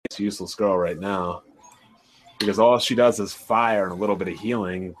useless girl right now because all she does is fire and a little bit of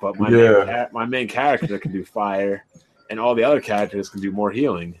healing. But my main character can do fire, and all the other characters can do more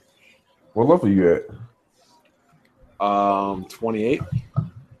healing. What level are you at? 28.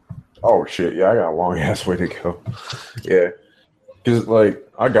 Oh shit! Yeah, I got a long ass way to go. Yeah, because like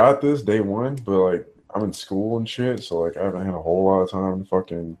I got this day one, but like I'm in school and shit, so like I haven't had a whole lot of time to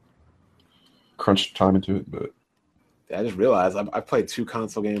fucking crunch time into it. But I just realized I played 2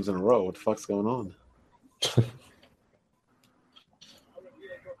 console games in a row. What the fuck's going on?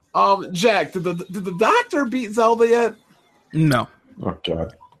 Jack, did the doctor beat Zelda yet? No. Oh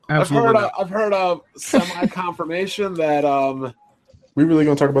god. Absolutely I've heard semi confirmation that we really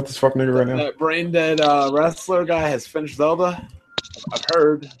gonna talk about this fuck nigga right now? That brain dead wrestler guy has finished Zelda. I've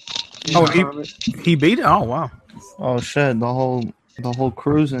heard. He beat it? Oh wow. Oh shit, the whole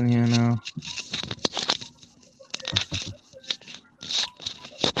crew's in here now.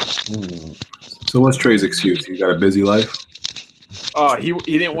 So what's Trey's excuse? He got a busy life? Oh, he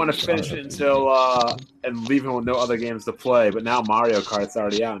didn't want to finish it until and leave him with no other games to play. But now Mario Kart's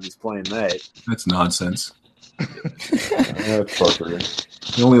already out and he's playing that. That's nonsense. That's fuckery.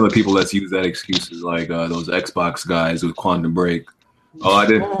 The only other people that's used that excuse is like those Xbox guys with Quantum Break. Oh, I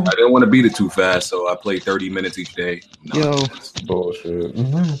didn't want to beat it too fast, so I played 30 minutes each day. Nonsense. Yo, bullshit.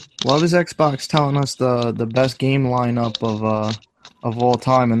 Love is Xbox telling us the best game lineup of all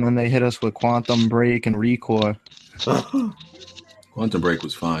time, and then they hit us with Quantum Break and Recore. Quantum Break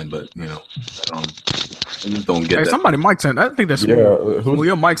was fine, but you know, I just don't get that. Somebody mic sound. I think that's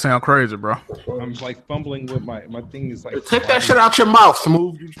your mic sound crazy, bro. I'm like fumbling with my thing. Is like take that shit out your mouth,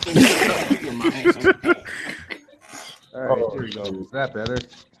 Smooth. All right, here we go. Is that better?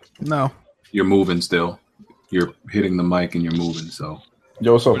 No. You're moving still. You're hitting the mic and you're moving. So.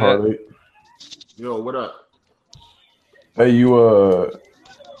 Yo, what's up, Harley? Yo, what up? Hey, you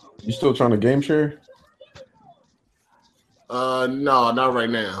still trying to game share? No, not right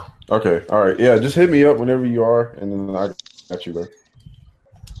now. Okay, all right. Yeah, just hit me up whenever you are, and then I got you there.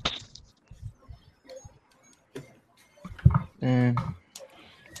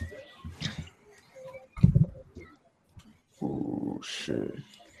 Oh shit.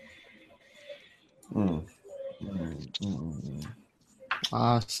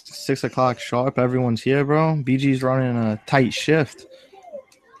 6 o'clock sharp. Everyone's here, bro. BG's running a tight shift.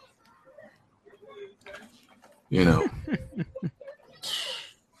 You know.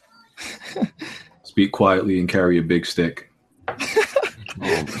 Speak quietly and carry a big stick.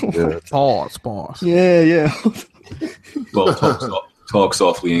 Pause. Yeah. Well, talk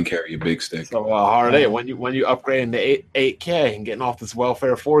softly and carry a big stick. So Harley, when you upgrading to 8K and getting off this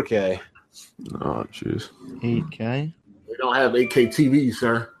welfare 4K. Oh, jeez. 8K? We don't have 8K TV,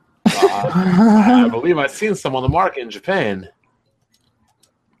 sir. I believe I've seen some on the market in Japan.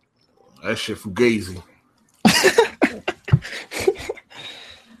 That shit fugazi.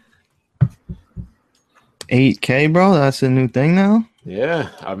 $8K, bro? That's a new thing now? Yeah.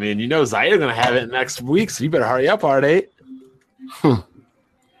 I mean, you know Zaire going to have it next week, so you better hurry up, Hard 8.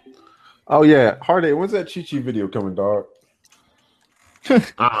 Oh, yeah. Hard 8, when's that Chi-Chi video coming, dog?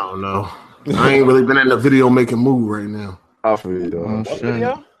 I don't know. I ain't really been in the video making move right now. I feel you, dog. What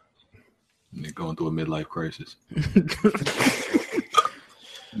video? They're going through a midlife crisis.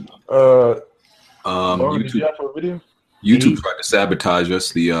 YouTube tried to sabotage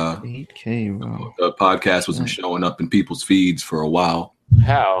us. The 8K, bro. The podcast wasn't showing up in people's feeds for a while.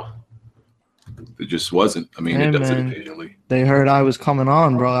 How? It just wasn't. I mean, it does it occasionally. They heard I was coming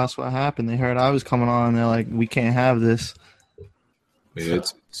on, bro. That's what happened. They heard I was coming on, and they're like, "We can't have this." Yeah,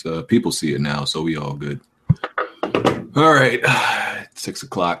 it's people see it now, so we all good. All right, it's 6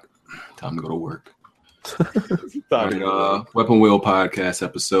 o'clock. Time to go to work. Weapon Wheel Podcast,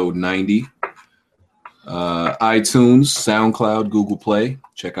 episode 90. iTunes, SoundCloud, Google Play.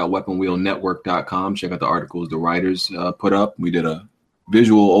 Check out weaponwheelnetwork.com. Check out the articles the writers put up. We did a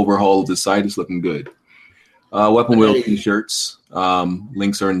visual overhaul of the site. It's looking good. Weapon Wheel t-shirts.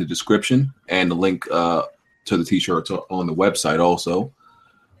 Links are in the description, and the link to the t-shirts on the website also.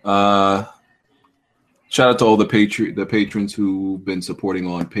 Shout out to all the patrons who've been supporting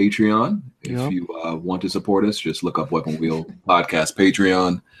on Patreon. If you want to support us, just look up Weapon Wheel Podcast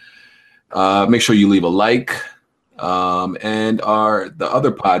Patreon. Make sure you leave a like. And the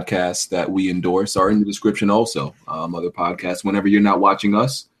other podcasts that we endorse are in the description also. Other podcasts, whenever you're not watching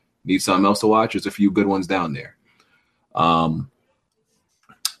us, need something else to watch, there's a few good ones down there.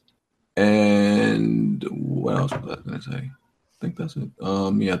 And what else was I going to say? I think that's it. I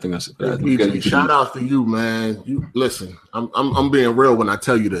think that's it. Shout out to you, man. You listen. I'm being real when I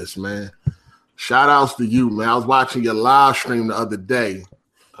tell you this, man. Shout outs to you, man. I was watching your live stream the other day.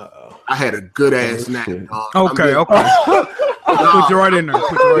 I had a good ass nap, dog. Okay. Put you right in there.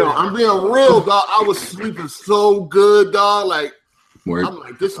 I'm being real, dog. I was sleeping so good, dog. Like, Word. I'm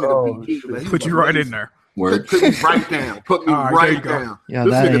like, this nigga BG, man. Put you right in there. Word. Put me right down. Put me right down. Yeah,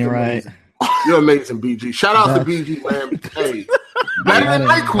 This that nigga's ain't right. amazing. You're amazing, BG. Shout out to BG, man. Hey, better than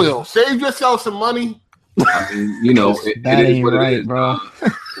NyQuil. Save yourself some money. I mean, you know, That it is ain't what right, it is. bro.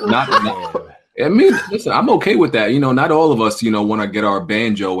 I mean, listen, I'm okay with that. You know, not all of us, want to get our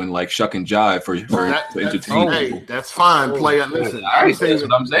banjo and like shuck and jive for entertainment. Hey, that's fine, player. Listen, All right, that's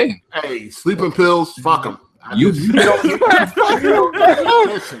what I'm saying. Hey, sleeping pills, fuck them. You get on,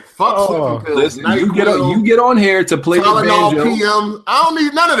 Listen, fuck sleeping pills. listen, you get on here to play your Tylenol banjo. PM. I don't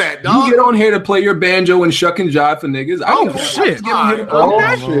need none of that, dog. You get on here to play your banjo and shuck and jive for niggas. Shit.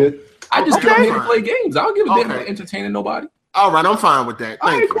 I just get on here to play games. I don't give a damn about entertaining nobody. All right, I'm fine with that.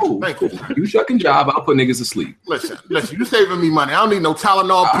 Thank you. Cool. Thank you. You shuck and jive, I'll put niggas to sleep. Listen, you saving me money. I don't need no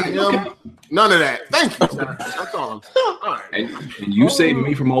Tylenol PM. None of that. Thank you, sir. That's all I'm saying. All right. And you saving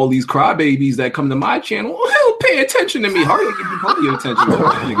me from all these crybabies that come to my channel. Well, pay attention to me. Hardy give you plenty of attention.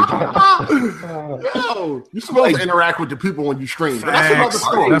 Yo, you're supposed to interact with the people when you stream. But that's another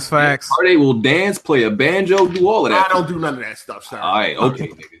story. That's facts. Hardy will dance, play a banjo, do all of that. I don't do none of that stuff, sir. All right, okay,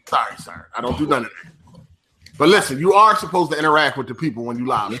 nigga. Sorry, sir. I don't do none of that. But listen, you are supposed to interact with the people when you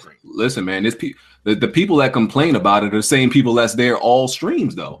live stream. Listen, man, the people that complain about it are the same people that's there all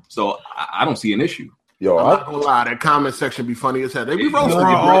streams, though. So I don't see an issue. Yo, I'm not gonna lie, that comment section be funny as hell. They be roasting you,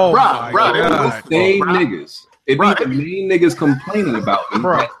 Bro, bro. They be The roasting same you, bro. niggas. It be the main niggas complaining about me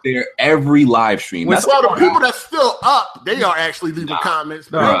that's there every live stream. That's Well, the people that's still up, they are actually leaving comments.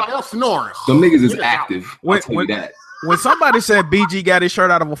 But everybody else snoring. them niggas is active. I'll tell you that. When somebody said BG got his shirt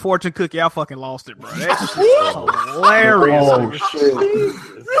out of a fortune cookie, I fucking lost it, bro. That's hilarious. Oh shit!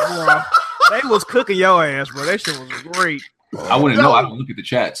 Bro. They was cooking your ass, bro. That shit was great. I wouldn't know. I don't look at the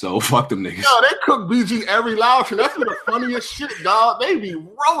chat, so fuck them niggas. Yo, they cook BG every live stream. That's the funniest shit, dog. They be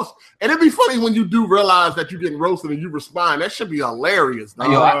roast. And it'd be funny when you do realize that you're getting roasted and you respond. That should be hilarious,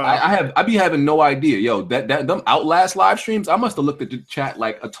 dog. Yo, I be having no idea. Yo, that them Outlast live streams, I must have looked at the chat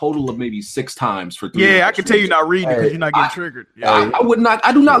like a total of maybe 6 times for 3 Yeah, I can tell you're not reading because you're not getting triggered. Yeah.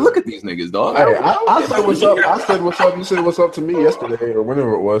 I do not look at these niggas, dog. Hey, I said what's up. I said what's up. You said what's up to me yesterday or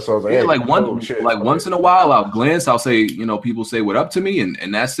whenever it was. So I was like, hey, once in a while, I'll glance. I'll say, people say what up to me,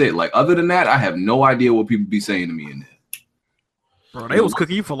 and that's it. Like other than that, I have no idea what people be saying to me in there. Bro, they was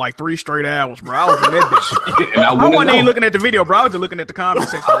cooking you for like 3 straight hours, bro. I was in that bitch. And I wasn't even looking at the video, bro. I was just looking at the comment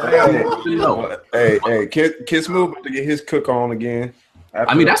section. Hey, Kid Smooth about to get his cook on again.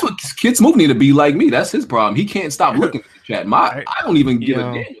 I mean, that's what Kid Smooth need to be like me. That's his problem. He can't stop looking at the chat. I don't even give a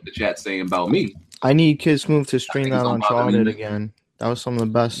damn what the chat's saying about me. I need Kid Smooth to stream that Uncharted again. That was some of the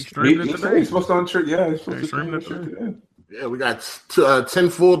best. He's supposed to untrick. Yeah, he's supposed to stream it. Yeah, we got 10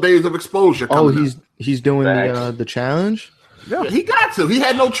 full days of exposure. He's doing the challenge. Yeah, he got to. He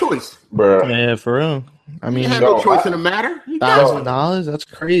had no choice, bro. Yeah, for real. I mean, he had no choice in the matter. $1,000. That's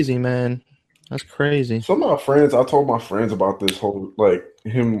crazy, man. That's crazy. Some of my friends, I told my friends about this whole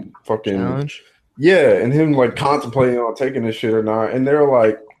him fucking challenge. Yeah, and him contemplating on taking this shit or not, and they're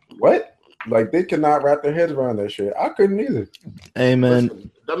like, "What?" Like they cannot wrap their heads around that shit. I couldn't either. Hey, man.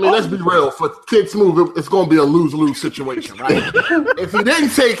 Listen, I mean, let's be real. For Kid Smooth, it's going to be a lose-lose situation, right? If he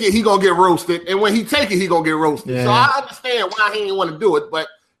didn't take it, he going to get roasted. And when he take it, he going to get roasted. Yeah. So I understand why he didn't want to do it, but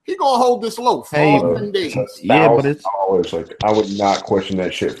he going to hold this low for all 10 days. Yeah, but it's I would not question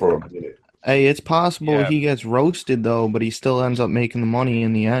that shit for a minute. Hey, it's possible he gets roasted though, but he still ends up making the money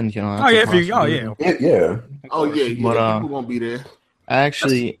in the end. You know. Yeah. But people won't be there.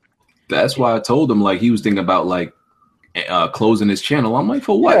 Actually, that's why I told him he was thinking about closing his channel. I'm like,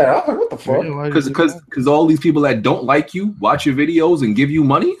 for what? Yeah, I was like, what the fuck? Because all these people that don't like you watch your videos and give you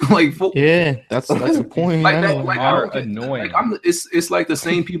money. That's the point. Are annoying. It's like the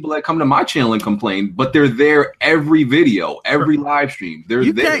same people that come to my channel and complain, but they're there every video, every live stream.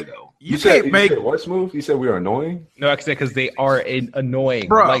 They're there though. You said what, Smooth? You said we are annoying? No, I said because they are annoying.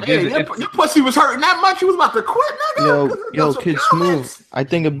 Bro, your pussy was hurting that much. You was about to quit, nigga. Yo, Kid Smooth. I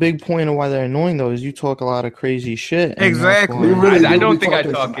think a big point of why they're annoying though is you talk a lot of crazy shit. Exactly. I don't think I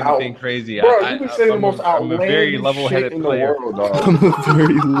talk anything crazy. Bro, you be saying the most I'm a very outlandish level-headed shit in player. the world,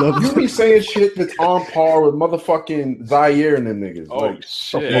 dog. You be saying shit that's on par with motherfucking Zaire and them niggas. Oh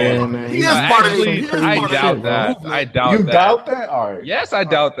shit! Yeah, man. I doubt that. I doubt you that. doubt that? All right. Yes, I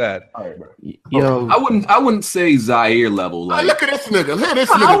doubt that. All right, bro. Yo, I wouldn't say Zaire level. Look at this nigga. Look at this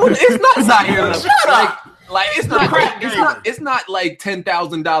nigga. It's not Zaire level. Shut up. Like it's not like $10,000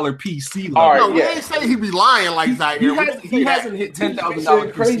 PC level. All right, No, we ain't say he be lying like Zaire. He hasn't hit $10,000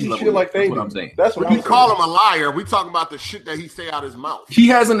 PC crazy level. shit like That's they what do. I'm saying. That's what We I'm call saying. him a liar. We talking about the shit that he say out his mouth. He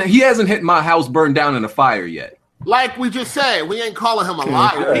hasn't hit my house burned down in a fire yet. Like we just said, we ain't calling him a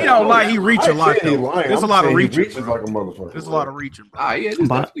liar. He don't lie. He reach a lot. He lying. There's a I'm lot of saying he reaching. reaches like a motherfucker. There's a lot of reaching. Bro. Yeah, it's But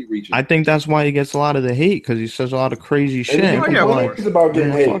definitely reaching. I think that's why he gets a lot of the hate because he says a lot of crazy shit. And yeah, people like, think about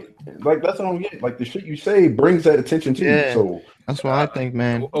getting fuck. hate. Like that's what I don't get. Like the shit you say brings that attention to Yeah. you. So That's what I think,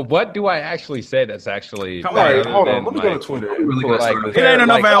 man. What do I actually say that's actually Come all right, other hold than, on. Let me go like, to Twitter. really Pull gotta up start this. It ain't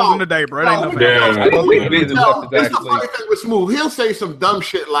enough like- hours in the day, bro. It ain't enough hours. I don't think it is enough No, to this is the actually. funny thing with Smooth. He'll say some dumb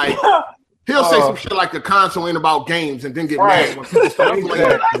shit like he'll say some shit like the console ain't about games and then get mad when people start complaining.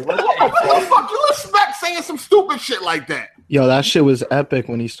 Exactly. What the fuck you expect saying some stupid shit like that? Yo, that shit was epic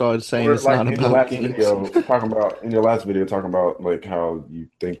when he started saying Or it's like not in your about last games. video talking about like how you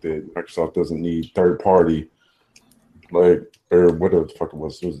think that Microsoft doesn't need third party, like or what the fuck it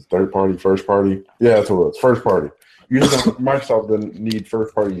was it third party, first party? Yeah, that's what it was. First party. You just don't, Microsoft doesn't need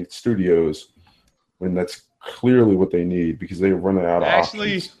first party studios when that's clearly what they need because they're running out of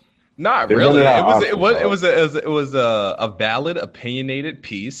Actually, options. not They're really. running out of It was a valid, opinionated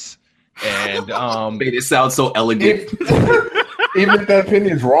piece, and Made it sound so elegant. Even if that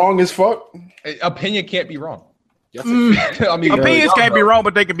opinion's wrong as fuck. opinion can't be wrong. Yes, I mean, Opinions can't be wrong,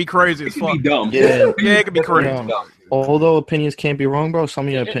 but they can be crazy It as can fuck. be dumb. Yeah. Yeah, it can be crazy. Yeah. Although opinions can't be wrong, bro, some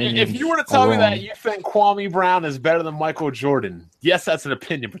of your opinions. If you were to tell are me that wrong. you think Kwame Brown is better than Michael Jordan, yes, that's an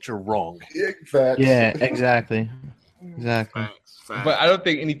opinion, but you're wrong. Facts. Yeah, exactly. Exactly. but I don't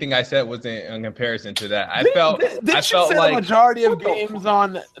think anything I said was in comparison to that. I Didn't felt you say the like majority of games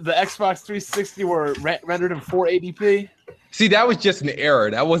on the Xbox 360 were rendered in 480p? see that was just an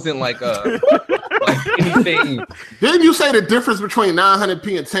error. That wasn't like like anything. Didn't you say the difference between 900p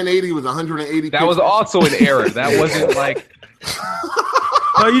and 1080 was 180p? That was also an error. That wasn't like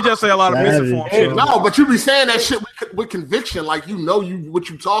So you just say a lot of misinformed shit. No, but you be saying that shit with conviction, like you know what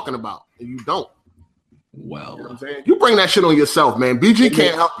you talking about, and you don't. Well, You know what I'm saying? You bring that shit on yourself, man. BG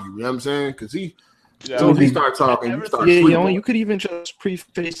can't help you. You know what I'm saying? Because as soon as he start talking, you start Yeah, you know, sleeping. you could even just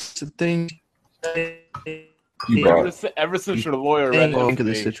preface the thing. You brought Ever since your lawyer read Think it, of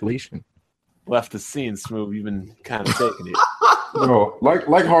the situation. left the scene smooth, you've been kind of taking it. no,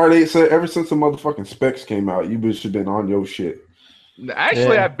 like Hard 8 said, ever since the motherfucking specs came out, you bitch have been on your shit.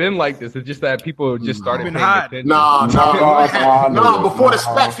 actually Yeah. I've been like this. It's just that people just started Been paying hot. attention. No, before the no.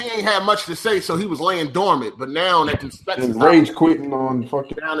 specs, he ain't had much to say, so he was laying dormant. But now that the specs is And out, rage quitting on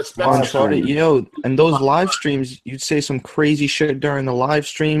fucking. now the specs is Uncharted. Yo, and those live streams, you'd say some crazy shit during the live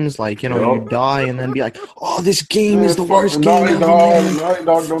streams, like, you know, you die and then be like, oh, this game is the worst game ever made. Naughty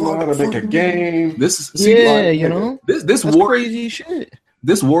Dog don't know how to make a game. this is Yeah, you know? this That's warrior crazy shit.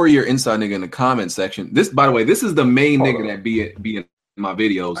 this warrior inside nigga in the comment section. This, by the way, this is the main Hold nigga on. that be in my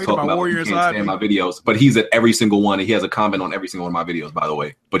videos Talking talking about about Warrior he can't Inside stand me. my videos, but he's at every single one and he has a comment on every single one of my videos, by the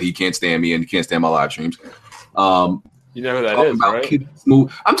way. But he can't stand me and he can't stand my live streams. You know who that Talking is, about right? Kid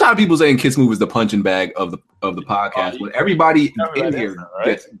Smooth. I'm tired of people saying Kid Smooth is the punching bag of the podcast, but everybody know who in that here is,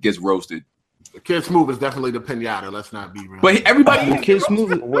 right? gets roasted. The Kid Smooth is definitely the pinata. Let's not be real. But everybody Kids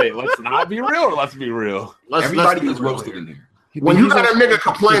move. Wait, let's not be real or let's be real? everybody be gets real roasted here. in here. When you got a nigga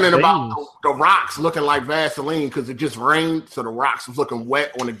complaining about the rocks looking like Vaseline because it just rained, so the rocks was looking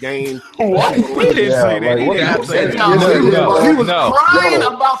wet on the game. What? He didn't say that. He what didn't you say saying? that. He was no. crying Yo,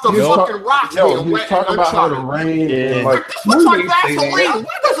 about the yo, fucking rocks Yo, being he's wet. talking and about how the uncharted. rain and Like, like. this looks like Vaseline.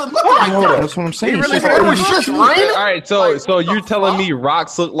 Why does it look like that? That's what I'm saying. He really It's said just it It was just raining. All right, so you're telling me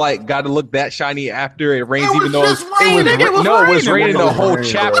rocks got to look that shiny after it rains, It was even though just it was raining. It was no, it was raining. raining It a was whole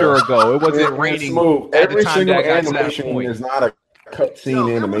raining, chapter ago. It wasn't And raining Smooth. at the Every time single that got to that animation point. is not a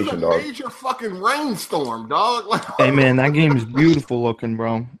cutscene animation, It was a dog. major fucking rainstorm, dog. Like, Hey man, that game is beautiful looking,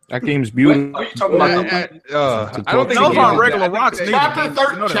 bro. That game's beautiful. Are you talking about I don't think Those the game aren't is regular that- rocks, neither. chapter You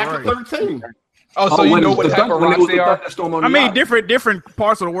know that, chapter right? 13. Oh, so you know what type of rocks they are? I mean, different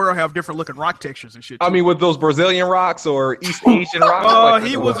parts of the world have different looking rock textures and shit. I mean, with those Brazilian rocks or East Asian rocks.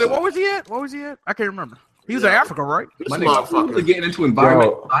 he was. What was he at? What was he at? I can't remember. He was in Africa, right? My This nigga, motherfucker. we're getting into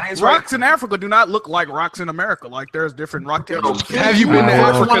environmental science, right? Rocks in Africa do not look like rocks in America. Like there's different rock textures. Have you been to He the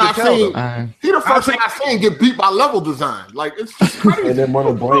first Africa one to I tell seen- them? He the first one I seen get beat by level design. Like, it's just crazy. And then want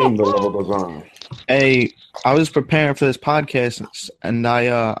to blame the level design. Hey, I was preparing for this podcast and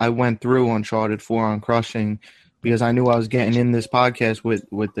I went through Uncharted 4 on Crushing because I knew I was getting in this podcast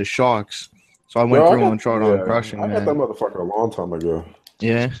with the Sharks. So I went through Uncharted on Crushing, I got man. that motherfucker a long time ago.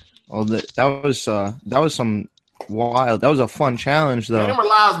 Yeah. Well, that was some wild. That was a fun challenge, though. Gamer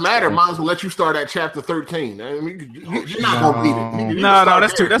Lives Matter might as well let you start at chapter 13. I mean, you're not gonna beat it. No,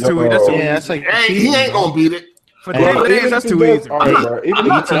 that's too easy. Yeah, that's like he ain't gonna beat it. For days, that's too easy. I'm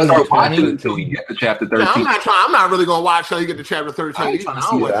not going to start watching until we get to chapter 13. Yeah, I'm not really gonna watch till you get to chapter 13. I ain't trying to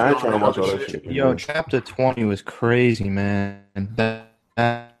watch all that shit. Yo, chapter 20 was crazy, man.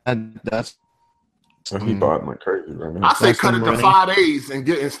 That's he bought like crazy right now. I say cut it to 5 days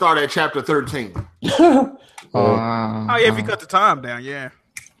and start at chapter 13. Oh yeah, if you cut the time down, yeah.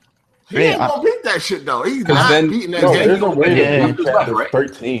 He ain't gonna beat that shit though. He's not beating that game. There's a way to beat chapter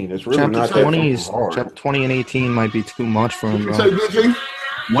 13. It's really chapter not 20 that hard. Chapter 20 and 18 might be too much for him, bro.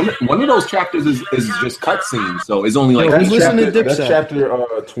 One of those chapters is just cutscenes, so it's only like that's chapter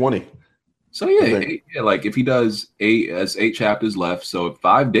 20. So yeah, like if he does 8 chapters left, so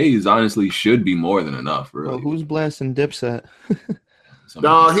 5 days honestly should be more than enough. Really, well, who's blasting Dipset?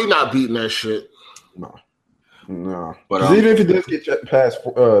 No, he not beating that shit. No, but even if he does get past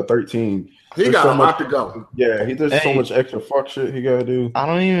 13, he got a lot to go. Yeah, he does so much extra fuck shit he gotta do. I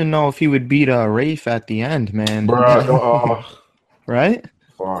don't even know if he would beat Rafe at the end, man. Bro, right?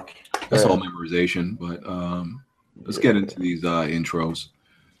 Fuck. That's all memorization. But let's get into these intros.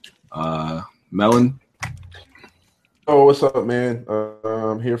 Melon. Oh, what's up, man?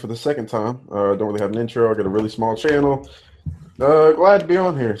 I'm here for the second time. Don't really have an intro. I got a really small channel. Glad to be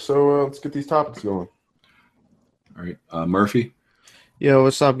on here. So let's get these topics going. All right, Murphy. Yo,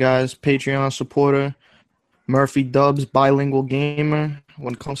 what's up, guys? Patreon supporter, Murphy Dubs, bilingual gamer.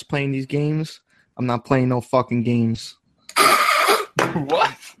 When it comes to playing these games, I'm not playing no fucking games.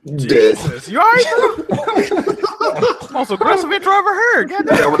 What? Jesus, you alright? Most aggressive intro I ever heard.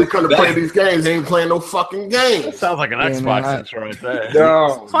 Yeah, when it comes to playing these games, they ain't playing no fucking games. That sounds like an Xbox intro right there.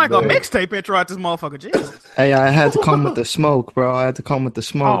 No, it's like a mixtape intro at this motherfucker. Jesus. Hey, I had to come with the smoke, bro. I had to come with the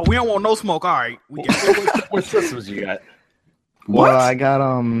smoke. Oh, we don't want no smoke. All right. We got what systems you got? Well, I got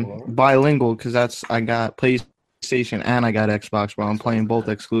bilingual because I got PlayStation and I got Xbox, bro. I'm playing both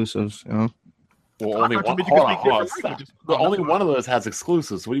exclusives, you know. Well, only one. Hold on. But only one of those has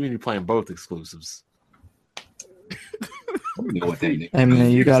exclusives. What do you mean you're playing both exclusives? Hey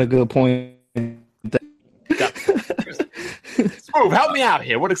man, you got a good point. Smooth, help me out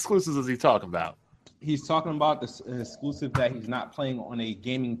here. What exclusives is he talking about? He's talking about the exclusive that he's not playing on a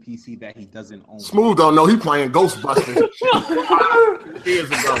gaming PC that he doesn't own. Smooth don't know he playing Ghostbusters years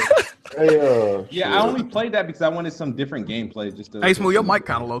ago. Hey, yeah, I only played that because I wanted some different gameplay. Hey, Smooth, your mic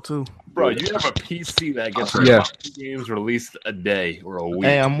kind of low too. Bro, you have a PC that gets games released a day or a week.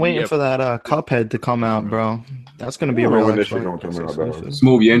 Hey, I'm waiting for that Cuphead to come out, bro. That's gonna be a real exclusive.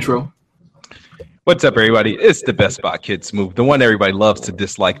 Smooth, your intro. What's up, everybody? It's the Best Spot Kid Smooth, the one everybody loves to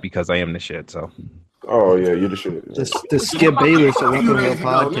dislike because I am the shit. So, oh yeah, you're the shit. The Skip Bayless of Welcome to the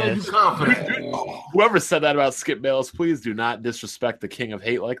Podcast. Whoever said that about Skip Bayless, please do not disrespect the king of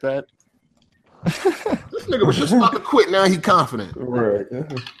hate like that. This nigga was just about to quit. Now he confident. Right.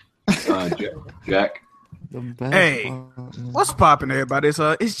 Jack. Hey, what's popping, everybody?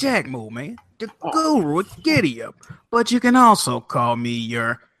 It's Jack Moo, man, the guru at Giddy Up. But you can also call me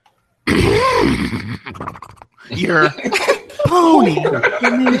your pony. He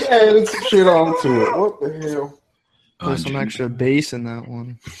added some shit onto it. What the hell? Put some extra bass in that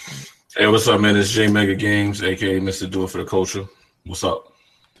one. Hey, what's up, man? It's J Mega Games, aka Mr. Do It for the Culture. What's up?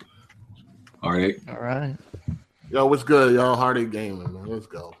 All right. Yo, what's good, y'all? Heartache Gaming, man. Let's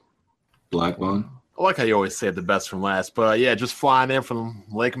go. Blackbone. I like how you always say the best from last, but yeah, just flying in from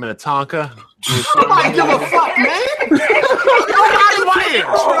Lake Minnetonka. Nobody give a fuck, man.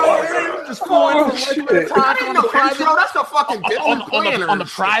 Just flying from Lake Minnetonka on the private. That's a fucking on the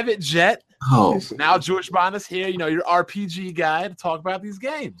private jet. Oh, now Jewish Bond is here. You know, your RPG guy to talk about these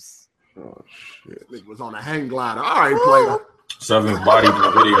games. Oh shit! It was on a hang glider. All right, player. Seventh body in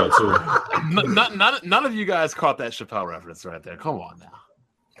the video too. None of you guys caught that Chappelle reference right there. Come on now.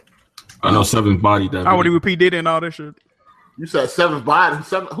 I know Seventh Body. That I would he repeat it and all this shit. You said Seventh Body.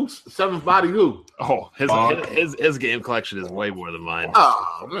 Who's Seventh Body? Who? Oh, his game collection is way more than mine.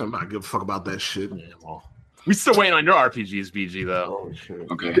 Oh man, I'm not give a fuck about that shit. Yeah, well, we still waiting on your RPGs, BG though. Oh shit!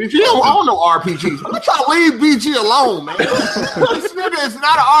 Okay. BG, I don't know RPGs. Let y'all leave BG alone, man. This nigga is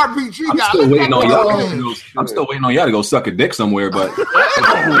not an RPG guy. I'm still waiting on y'all to go suck a dick somewhere, but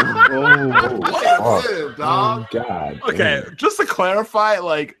Oh God. Okay, just to clarify,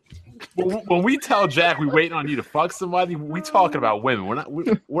 like when we tell Jack we waiting on you to fuck somebody, we talking about women.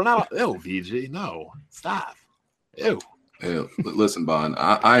 We're not. Ew, VG. No, stop. Ew. Hey, listen, Bond.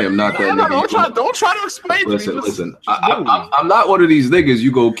 I am not that. No, don't try to explain to me. Listen. I'm not one of these niggas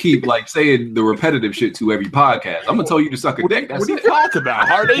you go keep like saying the repetitive shit to every podcast. I'm gonna tell you to suck a dick. What are you talking about?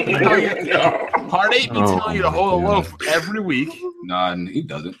 Hard 8 be telling you to hold a loaf every week. Nah, he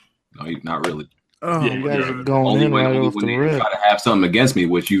doesn't. No, he's not really. Oh, you guys are going in right off the rip. Try to have something against me,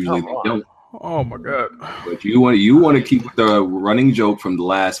 which usually they don't. Oh my god! But you want to keep the running joke from the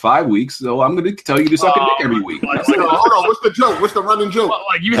last 5 weeks, so I'm going to tell you to suck a dick every week. Hold on, what's the joke? What's the running joke?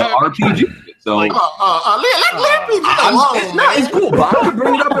 Like you have RPG. So let PG alone. No, it's cool. Bob can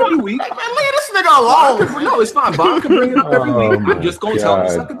bring it up every week. Man, leave this nigga alone. No, it's fine. Bob can bring it up every week. I'm just going to tell him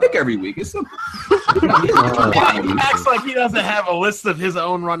to suck a dick every week. It's simple. He acts like he doesn't have a list of his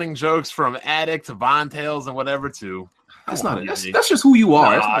own running jokes from Attic to Von Tales and whatever to. That's just who you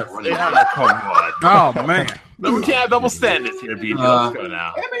are. Come on. Oh man, no, we can't have double standards here, BG. Let's go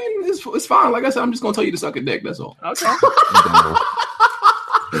now. I mean, it's fine. Like I said, I'm just gonna tell you to suck a dick. That's all. Okay.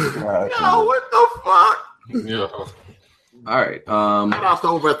 Yo, what the fuck? Yeah. All right. Shout out to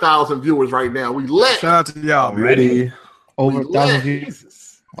over 1,000 viewers right now. We lit. shout out to y'all, man. Ready? Over 1,000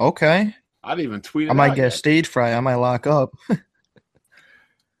 views. Okay. I didn't even tweet it. I might get stage fright. I might lock up.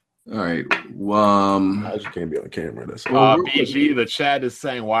 All right. I just can't be on camera. That's BG, the chat is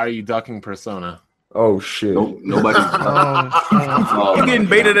saying, "Why are you ducking Persona?" Oh shit! Nobody. You're getting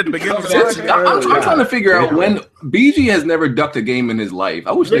baited at the beginning. I'm trying to figure out when BG has never ducked a game in his life.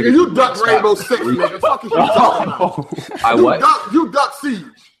 I wish Nigga, you ducked Rainbow Six, nigga. Fuck is you talking about? I what? You ducked Siege.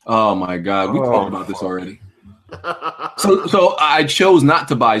 Oh my god, we talked about this already. So I chose not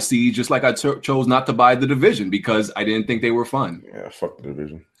to buy Siege, just like I chose not to buy The Division because I didn't think they were fun. Yeah, fuck The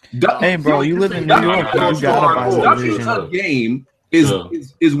Division. Hey, bro, you live in New York. You gotta buy The Division. A game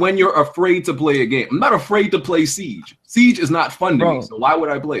is when you're afraid to play a game. I'm not afraid to play Siege. Siege is not fun to me, so why would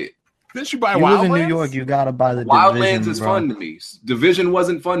I play it? Didn't you buy You live in Wildlands? New York. You gotta buy the Wildlands Division, is bro. fun to me. Division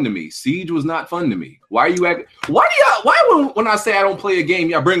wasn't fun to me. Siege was not fun to me. Why are you acting? Why when I say I don't play a game,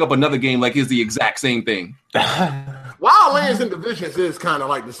 y'all bring up another game like it's the exact same thing? Wildlands and Divisions is kind of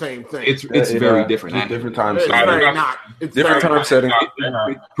like the same thing. It's very different. It's different time It's setting. very not. It's Different very time setting.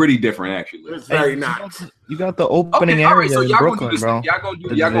 It's pretty different actually. It's very not. You got the opening all right, area so in y'all Brooklyn, gonna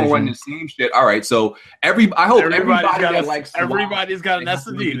bro. y'all gonna run the same shit. All right, so I hope everybody's got an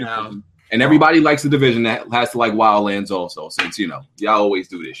SD now. And everybody likes The Division that has to like Wildlands also, since y'all always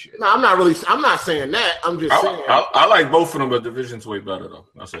do this shit. No, I'm not saying that. I'm just saying. I like both of them, but Division's way better though.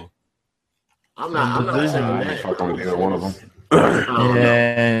 That's all. I'm not saying that. Fuck on either one of them.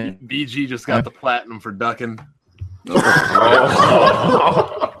 Yeah. BG just got the platinum for ducking.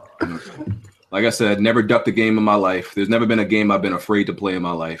 Like I said, never ducked a game in my life. There's never been a game I've been afraid to play in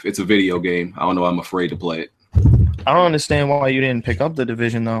my life. It's a video game. I don't know. I'm afraid to play it. I don't understand why you didn't pick up the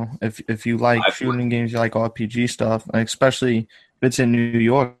Division though. If you like shooting games, you like RPG stuff, and especially if it's in New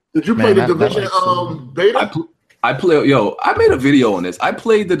York. Did you play the Division beta? I made a video on this. I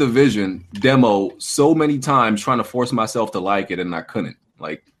played the Division demo so many times trying to force myself to like it, and I couldn't.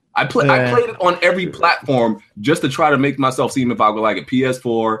 Like I played it on every platform just to try to make myself see if I would like it.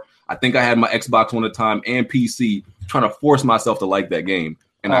 PS4. I think I had my Xbox one at the time and PC, trying to force myself to like that game,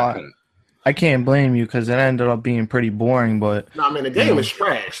 and I couldn't. I can't blame you because it ended up being pretty boring, but No, I mean the game is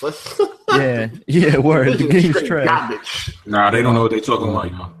trash. yeah, word. The game's trash. Garbage. Nah, they don't know what they're talking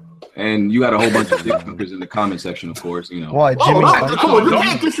about, y'all. And you had a whole bunch of dick suckers in the comment section, of course. Why, Jimmy? Come on, you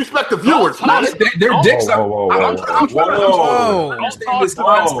can't disrespect the viewers. They're dick suckers. Don't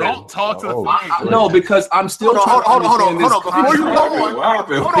talk to the phone. No, because I'm still trying to understand this. Before you go on,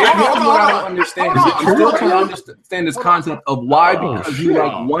 I'm still trying to understand this concept of why, because you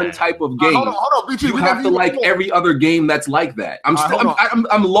like one type of game, hold on, BG, you have to like every other game that's like that. I'm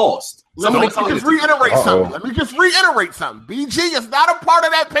lost. Let me just reiterate something. BG is not a part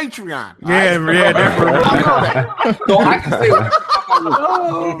of that Patreon. Yeah, definitely. So I can say what the fuck I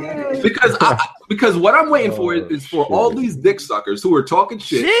want. Because what I'm waiting for is for all these dick suckers who are talking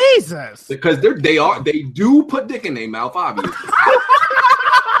shit. Jesus. Because they do put dick in their mouth, obviously.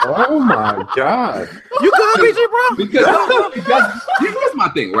 Oh my god! You good, BG, bro? Because here's my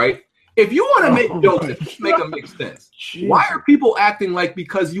thing, right? If you want to make jokes, make them make sense. Why are people acting like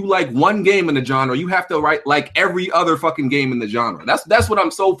because you like one game in the genre, you have to write like every other fucking game in the genre? That's what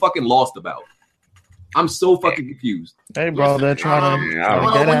I'm so fucking lost about. I'm so fucking confused. Hey, bro, they're trying to get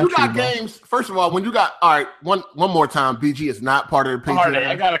when at you got bro. games, first of all, when you got all right, one more time, BG is not part of the Patreon.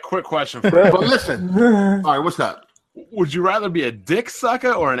 I got a quick question for you. But listen, all right, what's up? Would you rather be a dick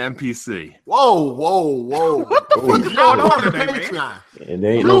sucker or an NPC? Whoa. What the fuck is going on today, man? Patreon. It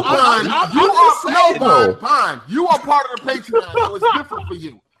ain't You no. Pine. You are part of the Patreon, so it's different for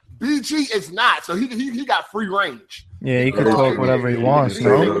you. BG is not, so he got free range. Yeah, he could talk whatever he wants. He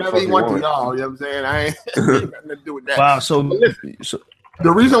can do whatever he wants to y'all. You know what I'm saying? I ain't nothing to do with that. Wow. So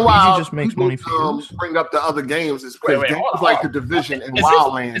the reason why he just makes money for bring up the other games is because games like the Division and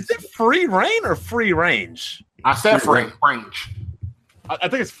Wildlands. Is it free reign or free range? I said range. I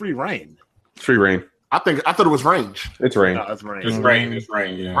think it's free reign. It's free reign. I thought it was range. It's rain. No, it's rain. It's rain. It's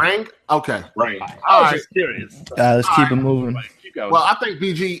rain. Yeah. Rank? Okay. Rain. I was just curious. let's keep it moving. Well, I think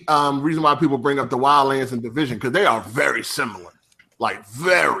BG. Reason why people bring up the Wildlands and Division because they are very similar, like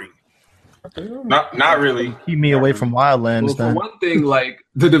very. Not really. Keep me away from Wildlands. Well, for one thing, like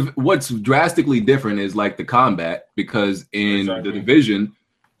what's drastically different is like the combat, because in the Division,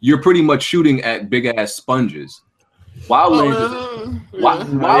 you're pretty much shooting at big ass sponges. Wildlands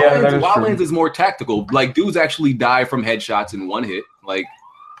is more tactical. Like dudes actually die from headshots in one hit, like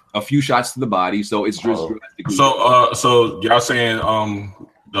a few shots to the body. So it's just drastically. So y'all saying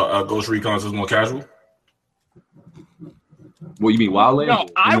the Ghost Recons is more casual? What you mean, Wildlands? No,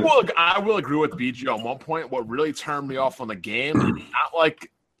 I will agree with BG on one point. What really turned me off on the game, not like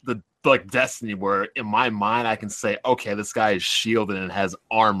Destiny, where in my mind I can say, okay, this guy is shielded and has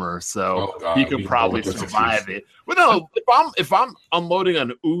armor, so he can probably survive it. But no, if I'm unloading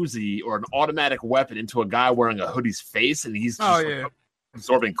an Uzi or an automatic weapon into a guy wearing a hoodie's face and he's just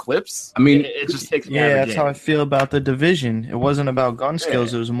absorbing clips, I mean, it just takes me Yeah, out of the that's game. how I feel about the Division. It wasn't about gun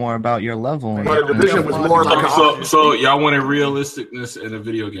skills. It was more about your level. But the Division was more like so y'all wanted realisticness in a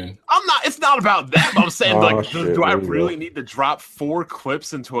video game. It's not about that. I'm saying, do I there you really need to drop 4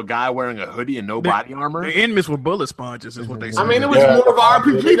 clips into a guy wearing a hoodie and no body armor? The enemies were bullet sponges, is what they said. I mean, it was more of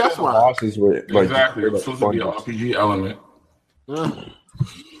an RPG. That's why. Bosses were like Exactly. It's supposed to be an RPG element.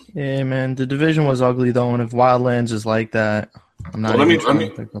 Yeah, man. The Division was ugly though, and if Wildlands is like that, I'm not. Well, even trying to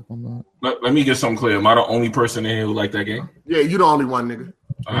pick up on that. Let me get something clear. Am I the only person in here who liked that game? Yeah, you the only one, nigga.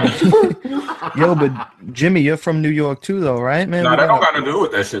 Yo, but Jimmy, you're from New York too, though, right, man? Nah, that don't got to do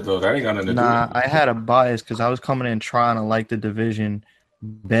with that shit, though. That ain't got nothing to do with it. I had a bias because I was coming in trying to like the Division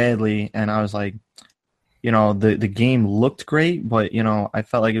badly, and I was like, the game looked great, but I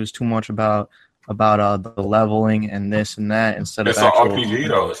felt like it was too much about the leveling and this and that instead It's of an actual RPG,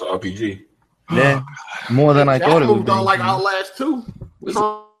 though. It's an RPG. Yeah, more than I thought it would be. Don't like Outlast 2.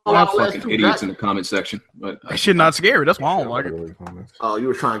 Fucking idiots in the comment section. But That shit not scary. That's why I don't like it. Oh, you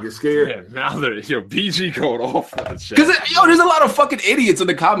were trying to get scared? Yeah, now BG going off on the chat. because there's a lot of fucking idiots in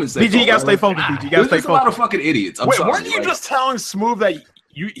the comment section. BG, you gotta stay focused. BG, you gotta stay There's a lot of focused. fucking idiots. I'm Wait, sorry, weren't you like, just telling Smooth that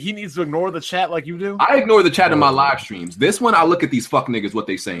he needs to ignore the chat like you do? I ignore the chat in my live streams. This one, I look at these fuck niggas what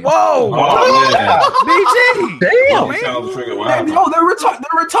they saying. Whoa, Oh, yeah. BG, Oh, damn, sounds man. triggered. What Yo, happened?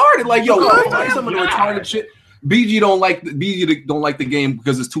 they're retarded. Like, yo, some of the retarded shit. BG don't like the game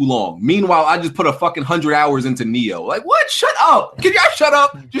because it's too long. Meanwhile, I just put a fucking 100 hours into Neo. Like, what? Shut up! Can y'all shut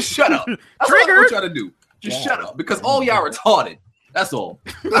up? Just shut up. That's what I want y'all to do. Just shut up because all y'all retarded. That's all.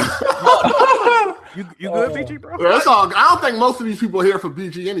 You good, BG, bro? Yeah, that's all. I don't think most of these people are here for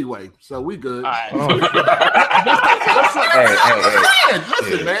BG anyway, so we good. All right.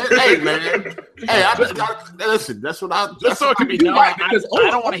 Listen, man. Hey, man. Hey, I just got listen. That's what I. Just so it can be known, I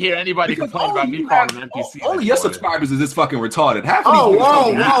don't want to hear anybody complain about me calling them NPC. Only your subscribers is this fucking retarded. Half of Oh, these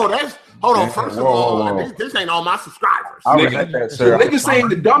whoa. That's hold on. First of all, Whoa. this ain't all my subscribers. I resent that, sir. niggas saying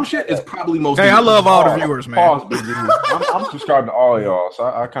the dumb shit is probably most. Hey, of I you. love all the viewers, man. Pause, BG. I'm subscribed to all y'all, so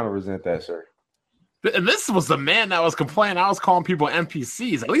I kind of resent that, sir. And this was the man that was complaining. I was calling people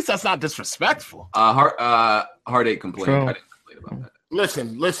NPCs. At least that's not disrespectful. Heartache complained. True. I didn't complain about that.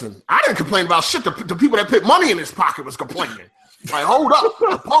 Listen. I didn't complain about shit. The people that put money in his pocket was complaining. Like, hold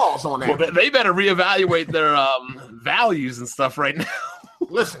up. Pause on that. Well, they better reevaluate their values and stuff right now.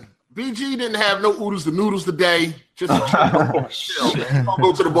 Listen, BG didn't have no oodles to noodles today. Just chill, man. He's gonna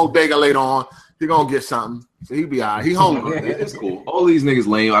go to the bodega later on. He gonna get something. So he be all right. He hungry. It's cool. All these niggas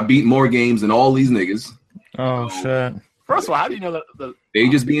lame. I beat more games than all these niggas. Oh shit! First of all, how do you know that? They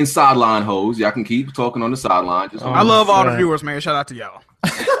just being sideline hoes. Y'all can keep talking on the sideline. I love all the viewers, man. Shout out to y'all.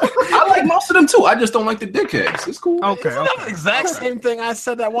 I like most of them too. I just don't like the dickheads. It's cool. Okay. Isn't that the exact same thing I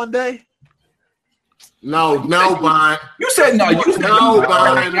said that one day? No, Bond. You said no. You said No,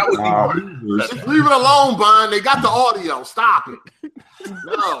 Bond. That was Just leave it alone, Bond. They got the audio. Stop it.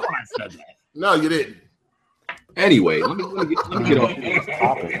 No, I said that. no, you didn't. Anyway, let me get off these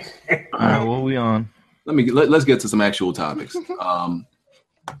topics. All right, what we on? Let's get to some actual topics. All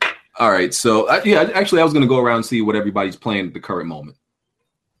right, so actually, I was going to go around and see what everybody's playing at the current moment.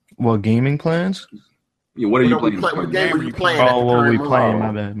 What gaming plans? Yeah, what are you playing? What game are you playing? Oh, what we playing?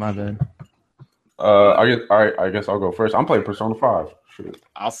 My bad. I guess I'll go first. I'm playing Persona 5. Shit.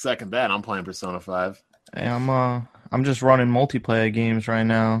 I'll second that. I'm playing Persona 5. Hey, I'm just running multiplayer games right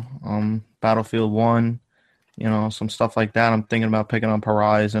now. Battlefield 1, some stuff like that. I'm thinking about picking up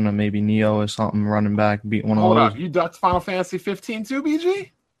Horizon or maybe Neo or something, running back, beat one of Hold those. up, you ducked Final Fantasy 15 too,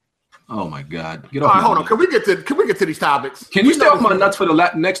 BG? Oh my God! All right, hold on. Can we get to these topics? Can you stay off my nuts for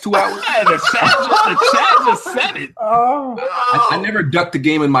the next 2 hours? Yeah, the chat just said it. I never ducked a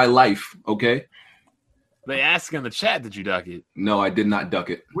game in my life. Okay. They ask in the chat, did you duck it? No, I did not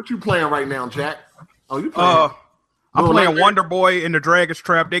duck it. What you playing right now, Jack? Oh, you playing? I'm playing Wonder Boy in the Dragon's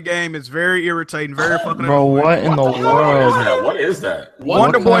Trap. That game is very irritating, very fucking. Bro, what in the world? What is that?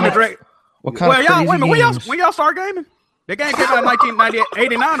 Wonder Boy in the Dragon. What kind of y'all, crazy wait a minute, games? when y'all start gaming? The game came out in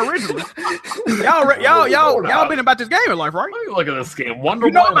 1989 originally. Y'all been about this gaming life, right? Let me look at this game.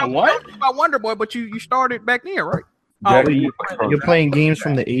 Wonder Boy and what? About Wonder Boy, but you started back then, right? You're playing games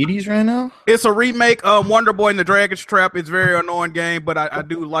from the 80s right now? It's a remake of Wonder Boy and the Dragon's Trap. It's a very annoying game, but I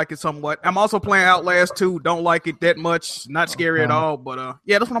do like it somewhat. I'm also playing Outlast 2. Don't like it that much. Not scary at all, but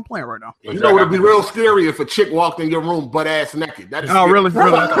yeah, that's what I'm playing right now. You know, it'd be real scary if a chick walked in your room butt ass naked. That is really?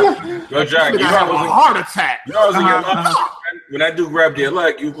 Yo, Jack, you have a heart attack. When that dude grabbed your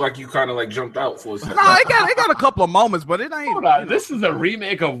leg, you kind of jumped out for a second. No, it got a couple of moments, but it ain't. Hold on. This is a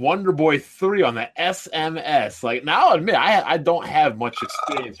remake of Wonder Boy 3 on the SMS. Like, now I'll admit, I don't have much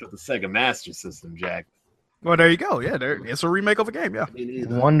experience with the Sega Master System, Jack. Well, there you go. Yeah, it's a remake of a game. Yeah.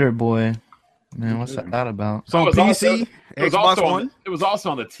 Wonder Boy. Man, what's that about? So on PC, Xbox One. It was also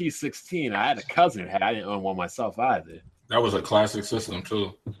on the T16. I had a cousin who had. I didn't own one myself either. That was a classic system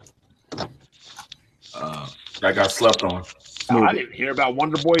too. That got slept on. Oh, I didn't hear about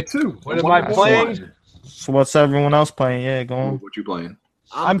Wonder Boy 2. What am I playing? So what's everyone else playing? Yeah, go on. What you playing?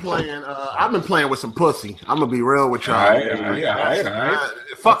 I'm playing. I've been playing with some pussy. I'm gonna be real with y'all. All right.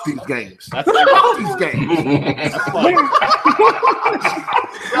 Fuck these games. Fuck these games. I've been playing.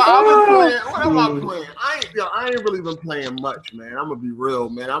 What am I playing? I ain't really been playing much, man. I'm gonna be real,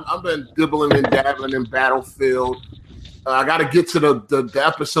 man. I've been dibbling and dabbling in Battlefield. I got to get to the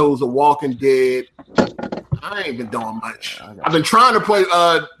episodes of Walking Dead. I ain't been doing much. I've been trying to play,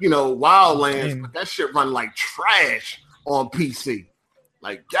 Wildlands, but that shit run like trash on PC.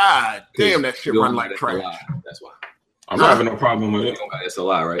 Like, God damn, that shit run like trash. That's why. I'm not having no problem with it. It's a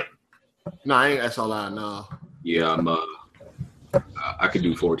lie, right? No, I ain't SLI, no. Yeah, I could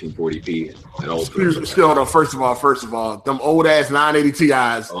do 1440p at all. Still, though, first of all, them old ass 980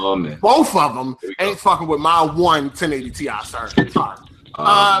 Ti's. Oh man, both of them ain't fucking with my 1080 Ti. Sorry.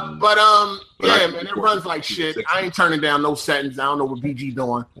 Yeah, man, it runs like shit. I ain't turning down no settings. I don't know what BG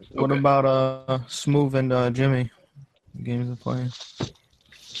doing. What about Smooth and Jimmy? What games are playing?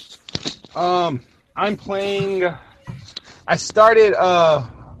 I'm playing. I started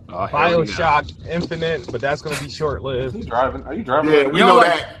BioShock Infinite, but that's gonna be short-lived. Are you driving? Yeah, we know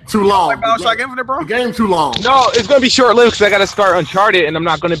that. Too long. Like BioShock Infinite, bro? The game too long. No, it's gonna be short-lived because I gotta start Uncharted, and I'm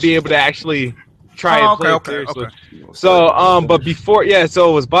not gonna be able to actually try and play it seriously. So, but before,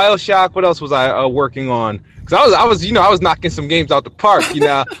 so it was BioShock. What else was I working on? Because I was knocking some games out the park,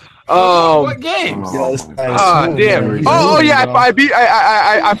 what games? Damn.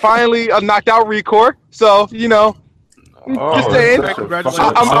 I finally knocked out Recore. So just saying.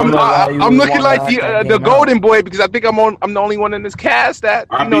 I'm looking like the golden boy because I think I'm the only one in this cast that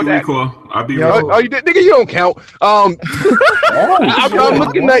I beat Recore. I beat Recore. Oh, you did, nigga? You don't count. I'm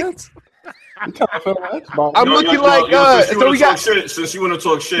looking like. I'm looking like so we got since you want to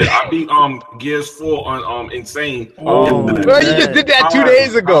talk shit, I beat Gears 4 on Insane. Well, you just did that 2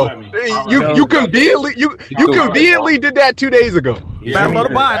 days ago. You conveniently did that 2 days ago. Battle of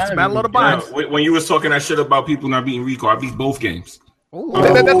the Binds. When you was talking that shit about people not beating Recore, I beat both games.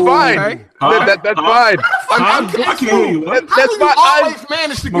 That's fine. Okay. That's fine. I can't hear you. That's fine. Always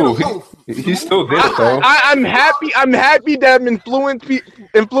managed to get a move. He still did it though. I'm happy that I'm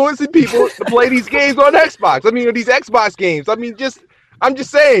influencing people to play these games on Xbox. I mean, these Xbox games. I mean, I'm just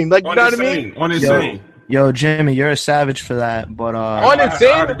saying, like, you know what I mean? On Insane. Yo, Jimmy, you're a savage for that, but on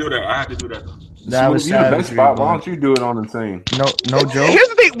Insane. I had to do that. That was savage. Why don't you do it on Insane? No joke. Here's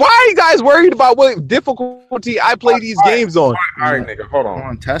the thing: why are you guys worried about what difficulty I play these games on? All right, nigga, hold on. I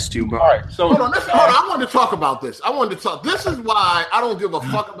want to test you, bro. All right, so hold on. I wanted to talk about this. This is why I don't give a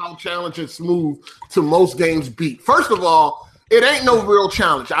fuck about challenging Smooth to most games beat. First of all, it ain't no real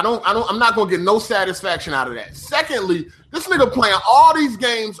challenge. I'm not gonna get no satisfaction out of that. Secondly, this nigga playing all these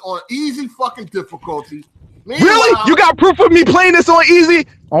games on easy fucking difficulty. Really? You got proof of me playing this on easy?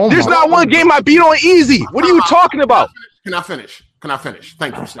 There's not one game I beat on easy. What are you talking about? Can I finish?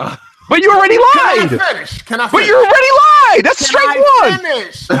 Thank you, sir. But you already lied. Can I finish? But you already lied. That's straight one.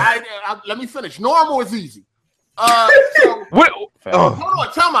 Finish. Let me finish. Normal is easy. Hold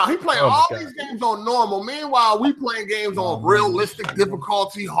on, time out. He playing all these games on normal. Meanwhile, we playing games on realistic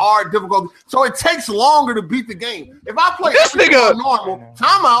difficulty, hard difficulty. So it takes longer to beat the game. If I play everything on normal,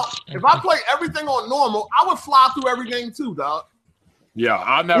 time out. If I play everything on normal, I would fly through every game too, dog. Yeah,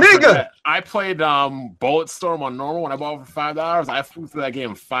 I'll never forget. I played Bulletstorm on normal when I bought it for $5. I flew through that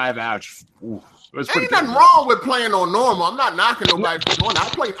game in 5 hours. Ooh. Ain't nothing wrong with playing on normal. I'm not knocking nobody for doing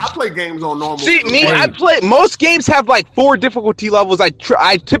that. I play games on normal. See, most games have like 4 difficulty levels. I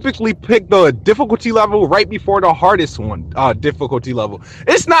typically pick the difficulty level right before the hardest one difficulty level.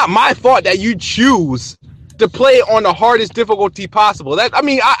 It's not my fault that you choose to play on the hardest difficulty possible.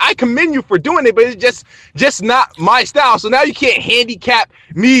 I commend you for doing it, but it's just not my style. So now you can't handicap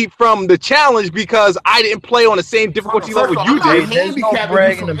me from the challenge because I didn't play on the same difficulty level you did. There's no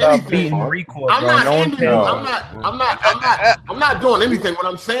bragging about beating Recore, bro. I'm not doing anything. What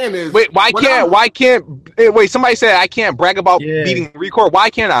I'm saying is, somebody said I can't brag about beating Recore. Why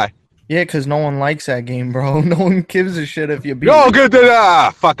can't I? Yeah, because no one likes that game, bro. No one gives a shit if you beat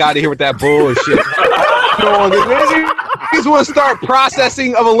fuck out of here with that bullshit. You just want to start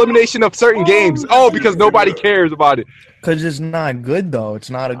processing of elimination of certain games. Because nobody cares about it. Because it's not good, though. It's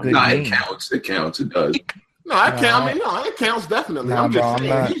not a good game. It counts. It does. No, I can't. It counts definitely. I'm just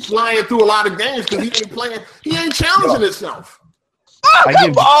saying he's flying through a lot of games because he ain't playing. He ain't challenging himself.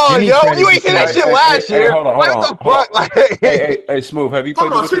 Come on, yo! You ain't seen that shit last year. Hold on. Hey, Smooth, have you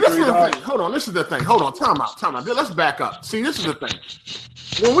played this is the thing. Hold on, this is the thing. Hold on, time out. Let's back up. See, this is the thing.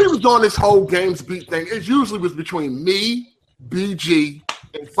 When we was doing this whole games beat thing, it usually was between me, BG,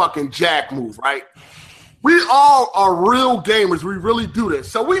 and fucking Jack Move, right? We all are real gamers. We really do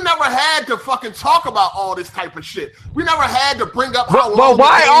this. So we never had to fucking talk about all this type of shit. We never had to bring up how long. Well,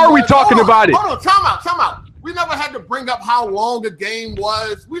 why are we talking about it? Hold on, time out. We never had to bring up how long the game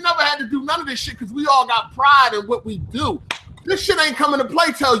was. We never had to do none of this shit because we all got pride in what we do. This shit ain't coming to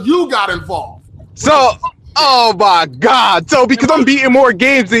play till you got involved. So, oh my God. So because I'm beating more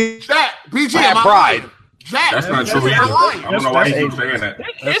games than Jack, BG, I have pride. Jack, that's not true either. I don't know why you keep saying that.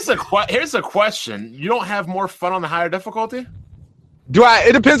 Here's a question. You don't have more fun on the higher difficulty?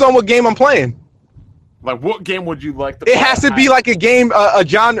 It depends on what game I'm playing. Like, what game would you like to play? It has to be like a game, a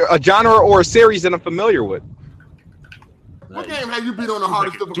genre or a series that I'm familiar with. What game have you beat on the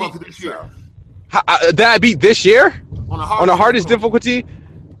hardest difficulty this year? Did I beat this year? On the hardest difficulty?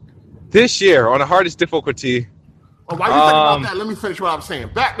 This year, on the hardest difficulty. Oh, while you think about that, let me finish what I was saying.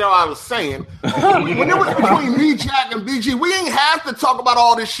 Back there, I was saying, when it was between me, Jack, and BG, we ain't have to talk about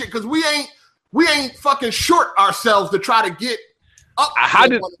all this shit because we ain't fucking short ourselves to try to get up. How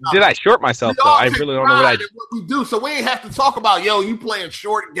did I short myself, though? I really don't know what I did. What we do, so we ain't have to talk about, you playing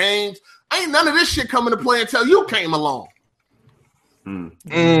short games. Ain't none of this shit coming to play until you came along.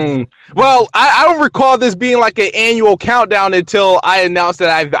 Well, I don't recall this being like an annual countdown until I announced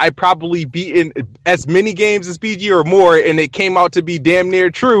that I probably beaten as many games as BG or more, and it came out to be damn near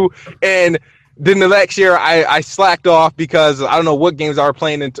true. And then the next year I slacked off because I don't know what games I were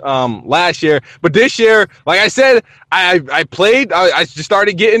playing in last year. But this year, like I said, I played. I just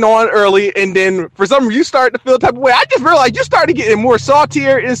started getting on early, and then for some reason you started to feel the type of way. I just realized you started getting more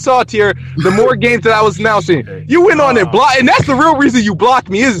saltier and saltier the more games that I was announcing. You went on and blocked, and that's the real reason you blocked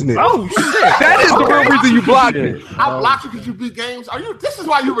me, isn't it? Oh shit! That is the real reason you blocked me. I blocked you because you beat games. This is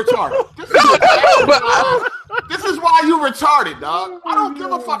why you retarded. This is why you retarded, dog. I don't give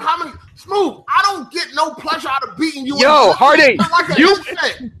a fuck how many. Smooth. I don't get no pleasure out of beating you. Yo, Hardy, you're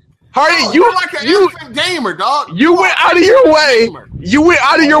like an infant gamer, dog. You went out of your way. You went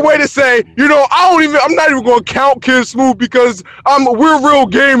out of your way to say, I'm not even going to count Kid Smooth because we're real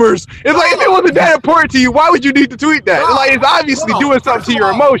gamers. It's like, if it wasn't that important to you, why would you need to tweet that? It's obviously doing something to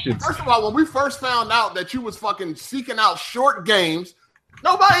your emotions. First of all, when we first found out that you was fucking seeking out short games,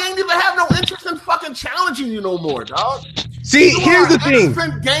 nobody ain't even have no interest in fucking challenging you no more, dog. See, here's the thing.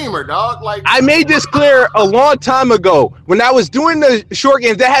 Gamer, dog. Like, I made this clear a long time ago when I was doing the short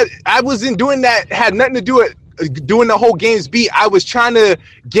games. I wasn't doing that. Had nothing to do with doing the whole games beat. I was trying to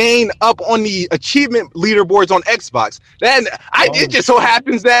gain up on the achievement leaderboards on Xbox. Then it just so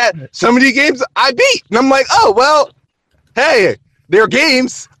happens that some of the games I beat, and I'm like, oh well, hey, they're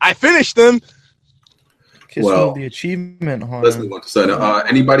games. I finished them. Well, the achievement. Let's move on to Sutter.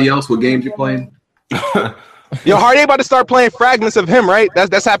 Anybody else? What games you playing? Yo, Hardy about to start playing fragments of him, right?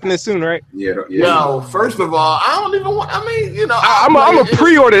 That's happening soon, right? Yeah. Yo, first of all, I don't even want. I mean, I'm a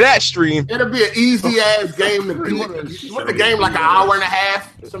pre-order that stream. It'll be an easy ass game to beat. What the game like an hour and a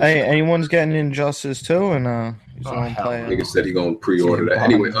half? Hey, anyone's getting Injustice 2 and Nigga said he gonna pre-order that.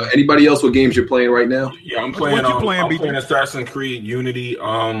 Anyway, anybody else? What games you're playing right now? Yeah, I'm playing. I'm playing Assassin's Creed Unity.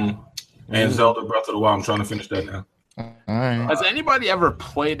 And Zelda Breath of the Wild. I'm trying to finish that now. All right. Has anybody ever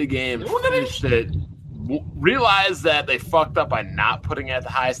played the game, finished it, realized that they fucked up by not putting it at the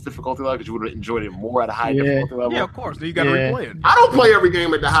highest difficulty level because you would have enjoyed it more at a high difficulty level? Yeah, of course. You got to replay it. I don't play every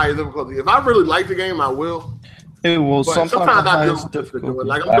game at the highest difficulty. If I really like the game, I will. It will. But sometimes I do it.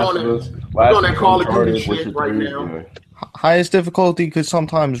 Like I'm doing that Call of Duty shit right now. Highest difficulty could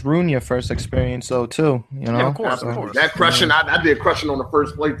sometimes ruin your first experience, though, too. You know, yeah, of course. That crushing, I did crushing on the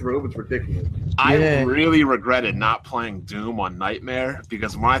first playthrough. It was ridiculous. I really regretted not playing Doom on Nightmare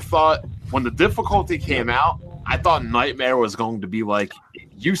because when the difficulty came out, I thought Nightmare was going to be like it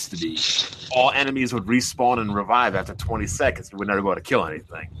used to be. All enemies would respawn and revive after 20 seconds. You would never be able to kill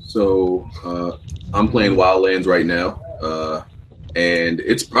anything. So I'm playing Wildlands right now, and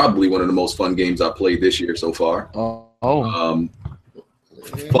it's probably one of the most fun games I've played this year so far.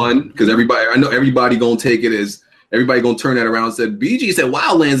 Fun because I know everybody gonna take it as everybody gonna turn that around and said BG said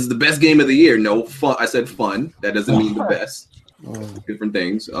Wildlands is the best game of the year. No, fun. I said fun. That doesn't mean the best. Different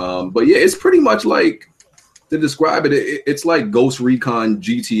things. But yeah, it's pretty much like to describe it. It's like Ghost Recon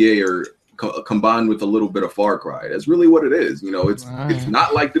GTA or combined with a little bit of Far Cry. That's really what it is. You know, it's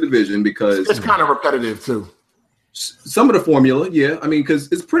not like The Division because it's kind of repetitive too. Some of the formula, yeah. I mean,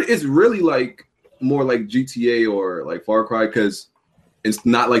 because it's really like more like GTA or like Far Cry because it's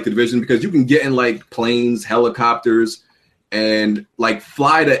not like The Division because you can get in like planes, helicopters, and like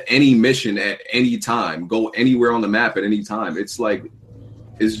fly to any mission at any time, go anywhere on the map at any time. It's like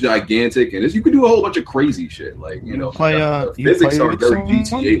it's gigantic and you can do a whole bunch of crazy shit. Like the physics are very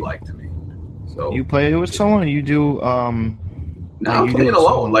GTA like to me. So you play it with someone? You do? I'm playing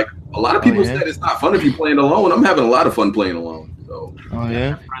alone. Like a lot of people said, it's not fun if you're playing alone. I'm having a lot of fun playing alone. So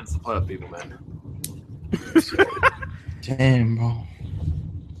friends to play with people, man. Damn, bro.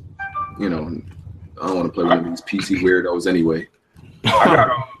 You know, I don't want to play with these PC weirdos anyway.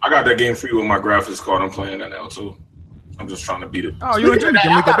 I got that game free with my graphics card. I'm playing that now too. I'm just trying to beat it. Oh, you enjoyed it?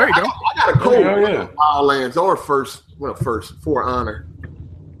 There you go. I got a code. Wildlands or first For Honor.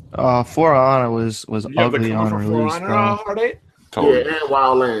 For Honor was ugly on release, bro. Yeah, and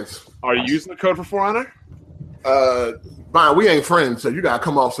Wildlands. Are you using the code for For Honor? Brian, we ain't friends, so you gotta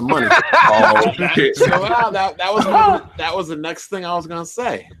come off some money. That was the next thing I was gonna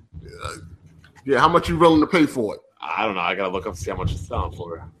say. Yeah, how much you willing to pay for it? I don't know. I gotta look up and see how much it's selling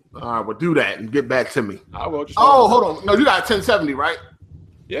for. All right, well, do that and get back to me. I will. Hold on. No, you got a 1070, right?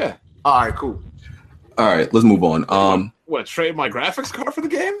 Yeah. All right, cool. All right, let's move on. What, trade my graphics card for the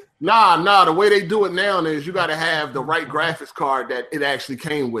game? Nah. The way they do it now is you got to have the right graphics card that it actually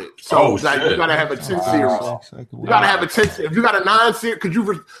came with. So you got to have a 10 series. You got to have a 10. If you got a 9 series, because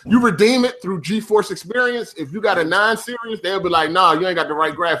you redeem it through GeForce Experience. If you got a 9 series, they'll be like, "Nah, you ain't got the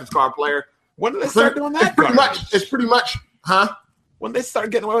right graphics card, player." When did they start doing that? It's pretty much, huh? When they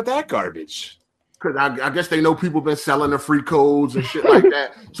start getting away with that garbage? Because I guess they know people been selling the free codes and shit like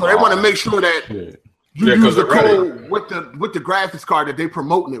that. So they want to make sure that you use the code with the graphics card that they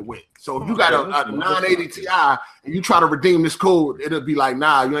promoting it with. So if you got a 980 Ti and you try to redeem this code, it'll be like,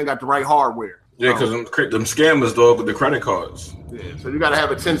 nah, you ain't got the right hardware. Yeah, because them scammers, dog, with the credit cards. Yeah, so you got to have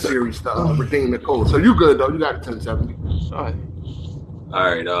a 10 series to redeem the code. So you good, though. You got a 1070. All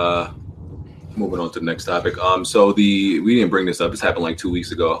right. Moving on to the next topic. So we didn't bring this up. This happened like 2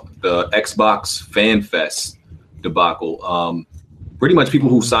 weeks ago. The Xbox Fan Fest debacle. Pretty much people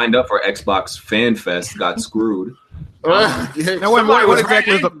who signed up for Xbox Fan Fest got screwed. What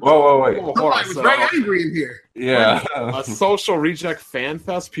exactly is the? Whoa. Somebody was very angry in here. Yeah. A social reject fan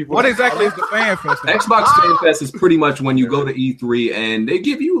fest. People. What exactly is the fan fest? Xbox Fan Fest is pretty much when you go to E3 and they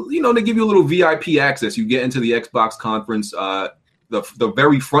give you a little VIP access. You get into the Xbox conference. The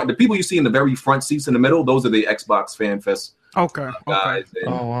very front, the people you see in the very front seats in the middle, those are the Xbox Fan Fest guys.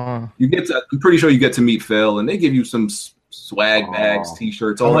 Wow. I'm pretty sure you get to meet Phil, and they give you some swag bags,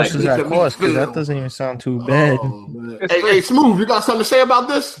 T-shirts, all that. How much does that cost? Because that doesn't even sound too bad. Hey, Smooth, you got something to say about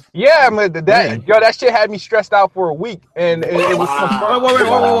this? Yeah, man. That shit had me stressed out for a week, and it was.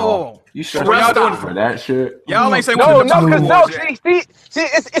 Whoa. You stressed out for that shit? Y'all ain't say no. See,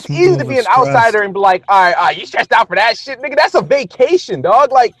 it's easy to be an outsider and be like, all right, you stressed out for that shit, nigga. That's a vacation,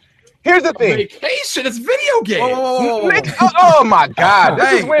 dog. Like, here's the thing. Vacation, it's video game. Oh my god.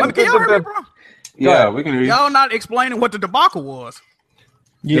 Dang. Can y'all hear me, bro? Yeah, we can hear you. Y'all not explaining what the debacle was.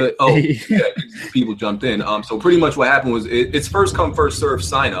 Yeah. People jumped in. So pretty much what happened was it's first come, first serve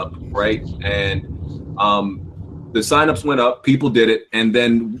sign up, right? And the signups went up, people did it, and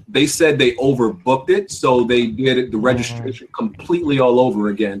then they said they overbooked it, so they did it, the registration completely all over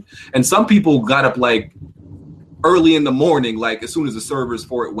again. And some people got up like early in the morning, like as soon as the servers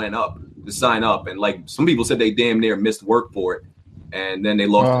for it went up to sign up, and like some people said they damn near missed work for it. and then they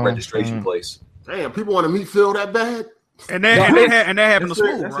lost the registration place. Damn, people want to meet Phil that bad? And that happened to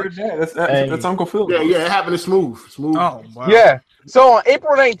Smooth, right? That's Uncle Phil. Yeah, it happened to Smooth. Oh, wow. Yeah. So on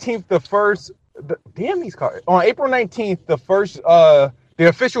April 19th, on April 19th, the first the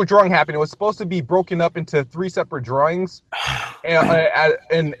official drawing happened. It was supposed to be broken up into 3 separate drawings,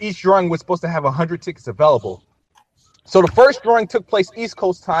 and each drawing was supposed to have 100 tickets available. So the first drawing took place East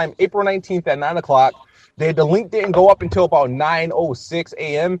Coast time, April 19th at 9:00. The link didn't go up until about 9:06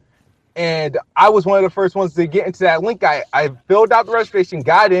 a.m. And I was one of the first ones to get into that link. I filled out the registration,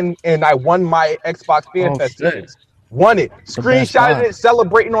 got in, and I won my Xbox Fan Fest tickets. Won it. Screenshotted it,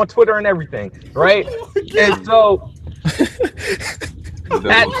 celebrating on Twitter and everything, right? And so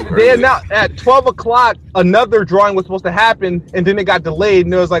at 12 o'clock, another drawing was supposed to happen, and then it got delayed,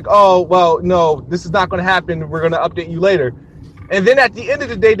 and it was like, oh, well, no, this is not going to happen. We're going to update you later. And then at the end of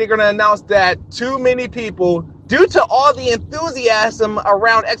the day, they're going to announce that too many people, due to all the enthusiasm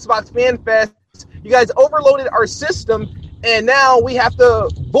around Xbox Fan Fest, you guys overloaded our system, and now we have to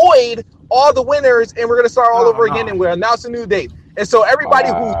void all the winners, and we're going to start all over again, and we'll announce a new date. And so everybody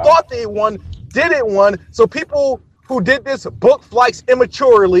who thought they won didn't win. So people who did this booked flights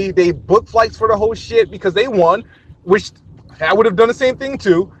immaturely. They booked flights for the whole shit because they won, which I would have done the same thing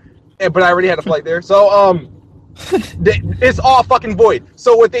too, but I already had a flight there. So it's all fucking void.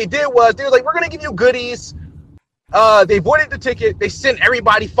 So what they did was they were like, we're going to give you goodies. They voided the ticket. They sent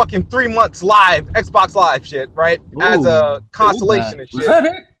everybody fucking 3 months live, Xbox Live shit, right? As a consolation and shit. Was that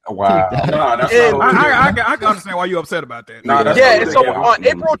it? Wow. I can understand why you're upset about that. And so on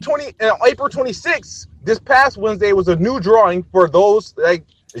April 26th, this past Wednesday was a new drawing for those, like,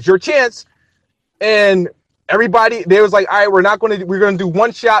 it's your chance. And everybody, they was like, all right, we're going to do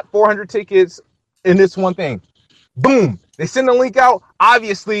one shot, 400 tickets in this one thing. Boom. They send the link out.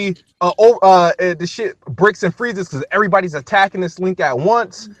 Obviously, the shit breaks and freezes because everybody's attacking this link at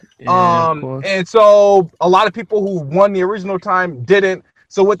once. And so a lot of people who won the original time didn't.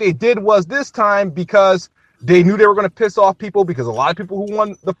 So what they did was this time, because they knew they were going to piss off people, because a lot of people who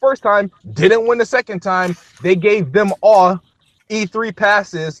won the first time didn't win the second time, they gave them all E3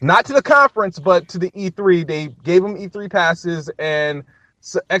 passes, not to the conference, but to the E3. They gave them E3 passes and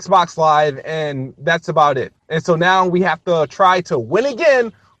Xbox Live, and that's about it. And so now we have to try to win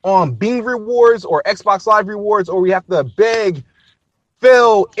again on Bing rewards or Xbox Live rewards, or we have to beg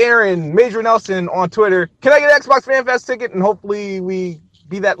Phil, Aaron, Major Nelson on Twitter, can I get an Xbox Fan Fest ticket? And hopefully we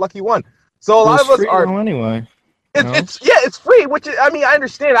be that lucky one. So a lot of us are anyway. It's free, which is, I mean, I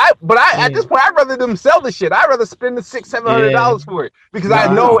understand. At this point, I'd rather them sell the shit. I'd rather spend the $600-$700 for it, because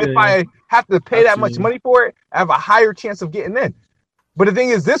I know if I have to pay that much money for it, I have a higher chance of getting in. But the thing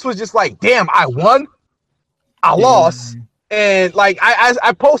is, this was just like, damn, I won, I lost, and like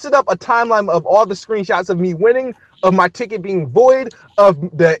I posted up a timeline of all the screenshots of me winning, of my ticket being void, of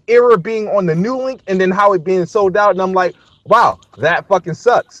the error being on the new link, and then how it being sold out, and I'm like, wow, that fucking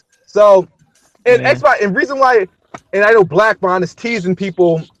sucks. So, and Xbox, and reason why, and I know Blackbond is teasing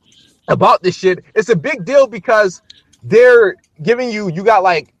people about this shit, it's a big deal because they're giving you got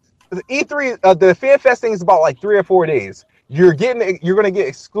like the E3, the Fan Fest thing is about like 3 or 4 days. You're gonna get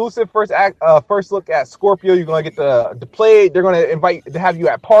exclusive first look at Scorpio. You're gonna get the play. They're gonna have you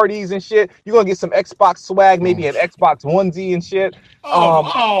at parties and shit. You're gonna get some Xbox swag, maybe an Xbox onesie and shit.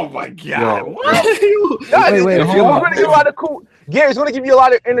 Oh my god! Wait, hold on. Gonna give you a lot of cool. Gary's gonna give you a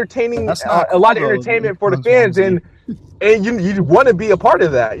lot of entertaining, a lot of entertainment for the fans, and you want to be a part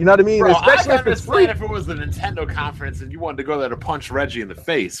of that. You know what I mean? Bro, especially if it's free. If it was the Nintendo conference and you wanted to go there to punch Reggie in the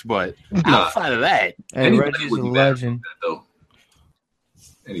face, but outside of that, Reggie's a legend.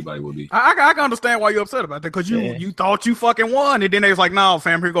 Anybody would be. I can understand why you're upset about that, because you thought you fucking won, and then they was like, "No,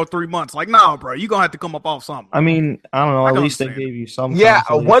 fam, here go 3 months." Like, no, bro, you gonna have to come up off something. I mean, I don't know. At least they gave you some. Yeah,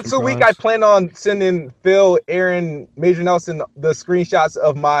 once a week, I plan on sending Phil, Aaron, Major Nelson the screenshots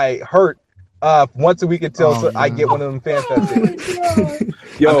of my hurt. Once a week until I get one of them Fan Fest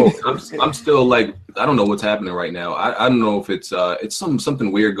tickets. Yo, I'm still like, I don't know what's happening right now. I don't know if it's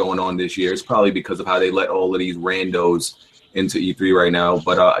something weird going on this year. It's probably because of how they let all of these randos into E3 right now.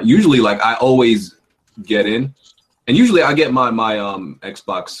 But usually, like, I always get in, and usually I get my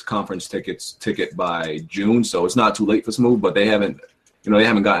Xbox conference ticket by June, so it's not too late for Smooth. But they haven't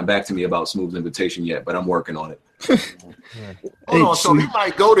gotten back to me about Smooth's invitation yet. But I'm working on it. Hold on, so he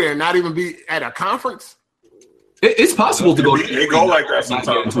might go there and not even be at a conference? It's possible to go. They go like that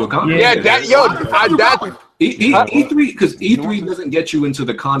sometimes. To a conference. E3, because E3 doesn't get you into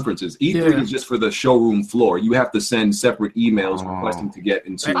the conferences. E3 is just for the showroom floor. You have to send separate emails requesting to get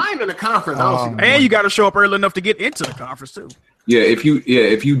into. If I'm in the conference, I don't see and you got to show up early enough to get into the conference too. Yeah, if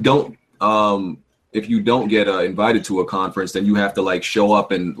you don't if you don't get invited to a conference, then you have to like show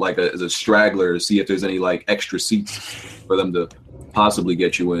up and like as a straggler to see if there's any like extra seats for them to possibly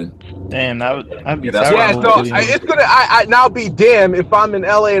get you in. Damn, that'd be Yeah, that's terrible. So it's gonna. I now be damn if I'm in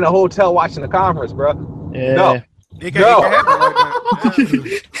LA in a hotel watching the conference, bro. Yeah. No. It can happen like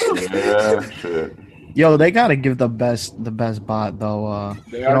that. Yeah, shit. Yo, they gotta give the best bot though.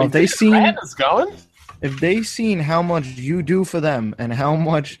 If they seen how much you do for them and how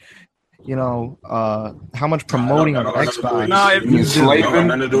much how much promoting of Xbox.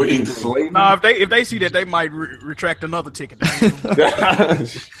 If they see that, they might retract another ticket.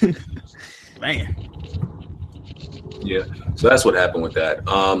 Man. Yeah, so that's what happened with that.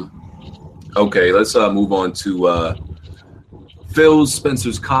 Okay, let's move on to Phil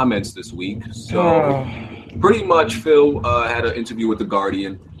Spencer's comments this week. So pretty much Phil had an interview with The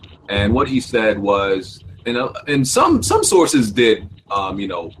Guardian, and what he said was, and some sources did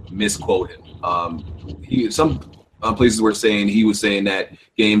misquote him. Some places were saying he was saying that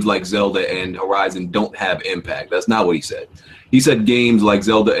games like Zelda and Horizon don't have impact. That's not what he said. He said games like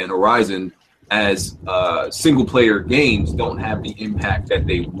Zelda and Horizon as single player games don't have the impact that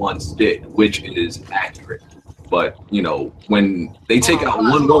they once did, which is accurate. But when they take out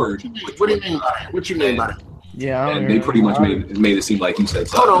one word, what do you mean by that? What you mean by that? Yeah, and they pretty much made it seem like he said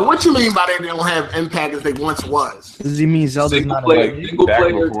something. Hold on, what you mean by they don't have impact as they once was? Does he mean Zelda's not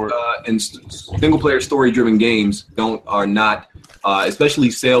single player story driven games are not,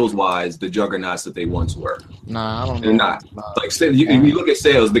 especially sales wise, the juggernauts that they once were. Nah, I don't know. They're not. Like you look at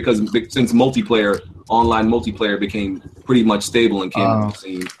sales since online multiplayer became pretty much stable and came on the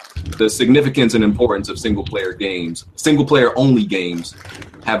scene. The significance and importance of single player only games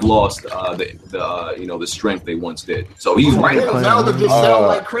have lost the strength they once did. So he's right. Zelda just sell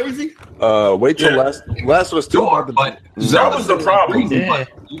like crazy. Wait till last was sure, but Zelda's the problem. Yeah.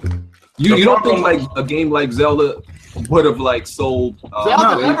 You don't think like a game like Zelda would have like sold?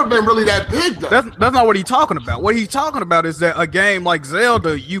 Zelda's never been really that big though. That's not what he's talking about. What he's talking about is that a game like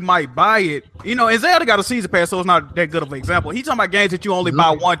Zelda, you might buy it. And Zelda got a season pass, so it's not that good of an example. He's talking about games that you only buy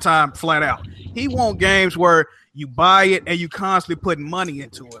one time flat out. He want games where you buy it and you constantly putting money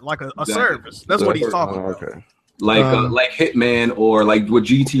into it, like a service. That's what he's talking about. Okay. Like Hitman or like what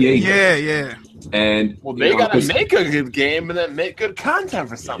GTA. Yeah. And they gotta make a good game and then make good content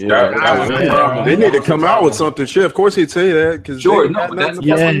for something. They need to come out with something. Shit, of course he'd say that because he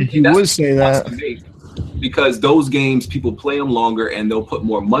would say that because those games people play them longer and they'll put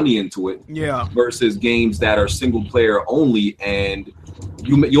more money into it. Yeah. Versus games that are single player only and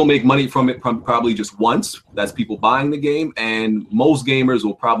you'll make money from it probably just once. That's people buying the game, and most gamers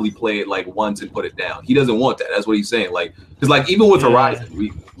will probably play it like once and put it down. He doesn't want that. That's what he's saying. Like, because like even with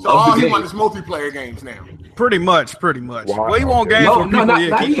Horizon, so all he wants is multiplayer games now. Pretty much. Wow. Well, he want games for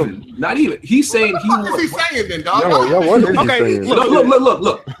people. Not even. He's saying what is he saying then, dog? What is he saying?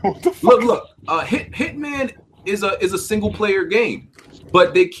 Look. Hitman is a single player game,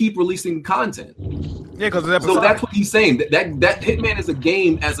 but they keep releasing content. Yeah, because so that's what he's saying. That Hitman is a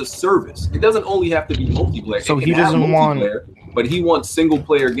game as a service. It doesn't only have to be multiplayer. So he doesn't want, but he wants single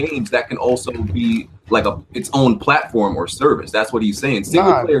player games that can also be like its own platform or service. That's what he's saying.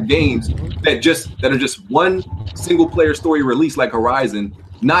 Single player games that are just one single player story release like Horizon.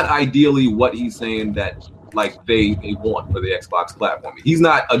 Not ideally what he's saying that like they want for the Xbox platform. He's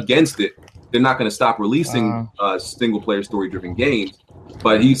not against it. They're not going to stop releasing single player story driven games.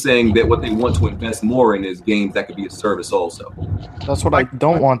 But he's saying that what they want to invest more in is games that could be a service also. That's what I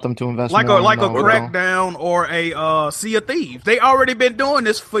don't want them to invest more in. Like a Crackdown or a Sea of Thieves. They already been doing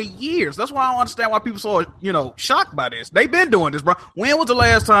this for years. That's why I don't understand why people so shocked by this. They've been doing this, bro. When was the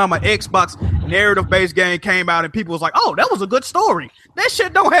last time an Xbox narrative-based game came out and people was like, oh, that was a good story? That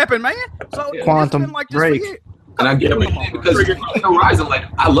shit don't happen, man. So Quantum like Break. And I get it because Horizon, like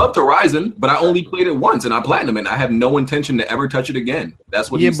I loved Horizon, but I only played it once and I platinum it. I have no intention to ever touch it again.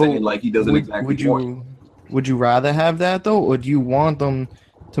 That's what he's saying. Like he doesn't exactly want. Would you rather have that though, or do you want them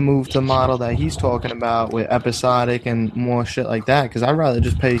to move to the model that he's talking about with episodic and more shit like that? Because I'd rather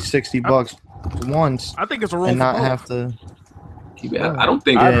just pay $60 once. I think it's a room and not have to. I don't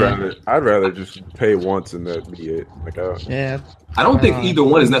think I'd rather just pay once and that be it. Like I don't think either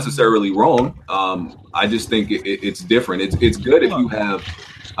one is necessarily wrong. I just think it's different. It's good if you have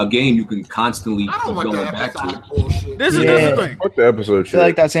a game you can constantly keep going back to. This is the thing. What the episode? I feel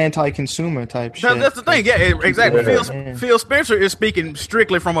like that's anti-consumer type shit. That's the thing. Yeah, exactly. Phil Spencer is speaking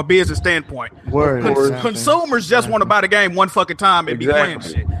strictly from a business standpoint. Consumers just want to buy the game one fucking time and be playing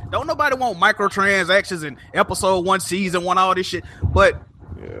shit. Don't nobody want microtransactions and episode 1, season 1, all this shit. But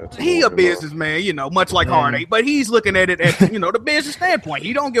He a businessman, you know, much like Hardy, but he's looking at it at, you know, the business standpoint.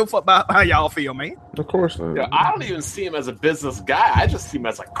 He don't give a fuck about how y'all feel, man. Of course not. Yeah, I don't even see him as a business guy. I just see him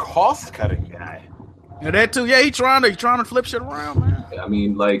as a cost-cutting guy. Yeah, that too. Yeah, he trying to flip shit around, man. I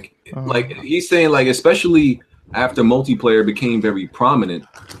mean, like he's saying, like, especially after multiplayer became very prominent,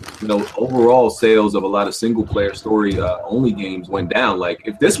 you know, overall sales of a lot of single player story only games went down. Like,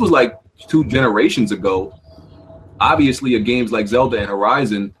 if this was like 2 generations ago, obviously games like Zelda and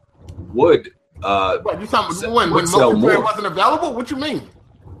Horizon would what, you talking when multiplayer wasn't available? What you mean?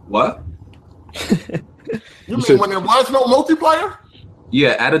 What? You mean when there was no multiplayer?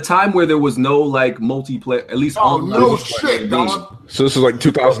 Yeah, at a time where there was no like multiplayer, at least no shit, dog. So this is like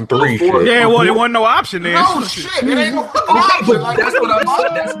 2003 shit. Yeah, well, there wasn't no option there. No shit, it ain't no option. But that's what I'm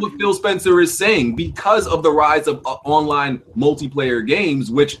saying. That's what Phil Spencer is saying. Because of the rise of online multiplayer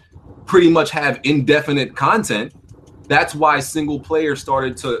games, which pretty much have indefinite content, that's why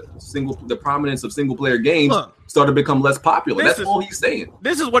the prominence of single player games started to become less popular. That's all he's saying.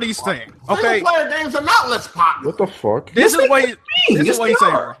 This is what he's saying. Okay, single player games are not less popular. What the fuck? This is what he's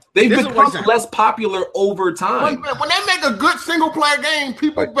saying. They've become less popular over time. When they make a good single player game,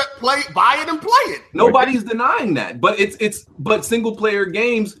 people buy it and play it. Nobody's denying that, but single player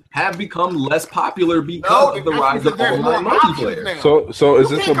games have become less popular because of the rise of online multiplayer. So is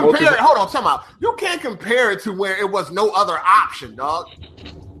this a multiplayer? Hold on, time out. You can't compare it to where it was no other option, dog.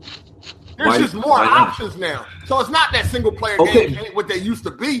 There's just more options now. So it's not that single player games ain't what they used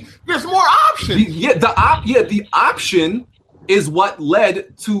to be. There's more options. The option is what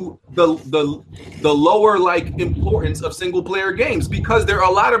led to the lower like importance of single player games, because there are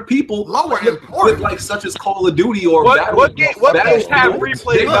a lot of people with like such as Call of Duty or what games have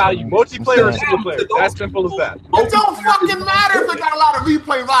replay value? Multiplayer or single player? That's simple as that. It don't fucking matter if it got a lot of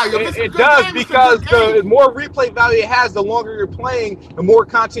replay value. It does, because the more replay value it has, the longer you're playing, the more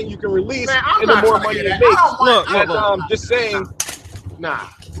content you can release, and the more money it makes. Look, just saying. Nah.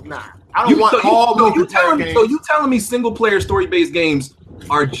 I don't want all multiplayer games. So you telling me single player story based games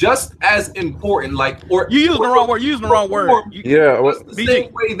are just as important, like, or you using the wrong word? Using the wrong word. The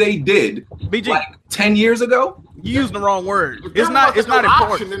same way they did, BG, like 10 years ago. You using the wrong word. It's not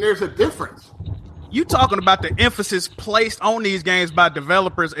important. And there's a difference. You talking about the emphasis placed on these games by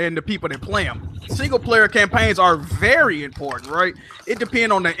developers and the people that play them. Single player campaigns are very important, right? It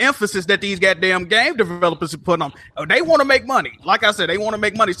depends on the emphasis that these goddamn game developers are putting on. They want to make money. Like I said, they want to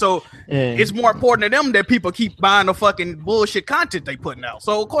make money. So it's more important to them that people keep buying the fucking bullshit content they putting out.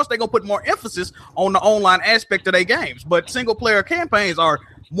 So of course they're gonna put more emphasis on the online aspect of their games. But single player campaigns are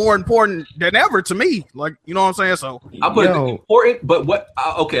more important than ever to me. Like, you know what I'm saying? So I'll put it important, but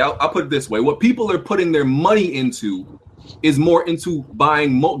I'll put it this way. What people are putting their money into is more into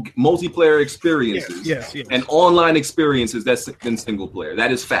buying multiplayer experiences and online experiences than single player.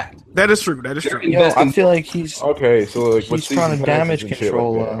 That is fact. That is true. I feel like he's so like he's trying to damage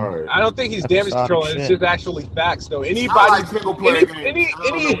control. I don't think he's damage controlling. It's just actually facts, though. Anybody,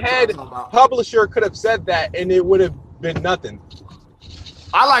 any head publisher could have said that, and it would have been nothing.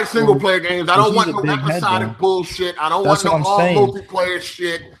 I like single player games. I don't want no episodic bullshit. I don't want no all multiplayer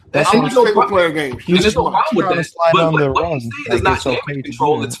shit. I want single player games. There's no problem with that. But what he's saying is not damage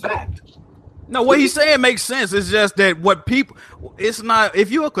control, it's fact. No, what he's saying makes sense. It's just that it's not,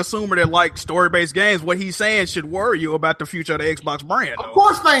 if you're a consumer that likes story-based games, what he's saying should worry you about the future of the Xbox brand. Of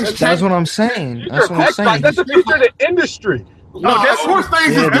course things change. That's what I'm saying. That's the future of the industry. No, of course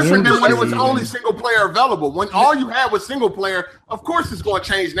things is different than when it was only single player available. When all you had was single player, of course it's going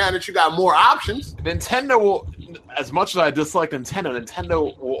to change now that you got more options. Nintendo will, as much as I dislike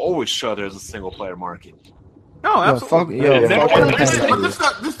Nintendo will always show there's a single player market. No, absolutely.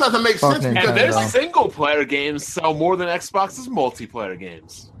 This doesn't make sense because their single player games sell more than Xbox's multiplayer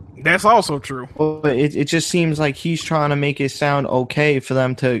games. That's also true. Well, it just seems like he's trying to make it sound okay for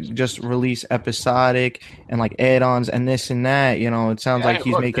them to just release episodic and like add-ons and this and that. You know, it sounds like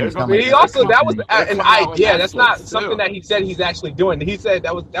he's making it sound like that was an idea. That's not something that he said he's actually doing. He said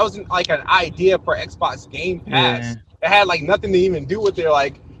that was like an idea for Xbox Game Pass. Yeah. It had like nothing to even do with their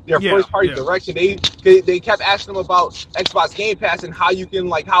first party direction. They kept asking them about Xbox Game Pass and how you can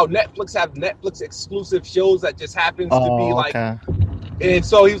how Netflix have Netflix exclusive shows that just happens to be like. Okay. And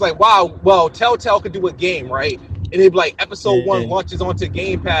so he was like, wow, well, Telltale could do a game, right? And it'd be like episode 1 launches onto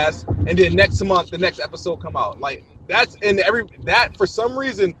Game Pass, and then next month, the next episode come out. Like, that for some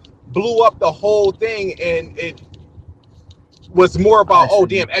reason blew up the whole thing, and it was more about, oh,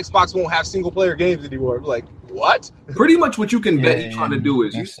 damn, Xbox won't have single-player games anymore. Like, what? Pretty much what you can bet he's trying to do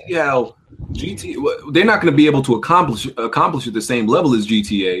is, you see how GTA, they're not going to be able to accomplish it the same level as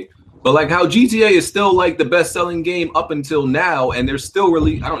GTA, But like how GTA is still like the best-selling game up until now, and they're still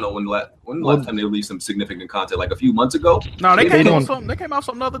I don't know when the last time they released some significant content, like a few months ago. No, they came out something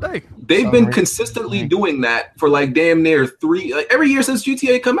the other day. They've been consistently doing that for like damn near every year since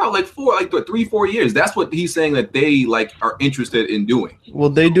GTA come out, like 3-4 years. That's what he's saying that they like are interested in doing. Well,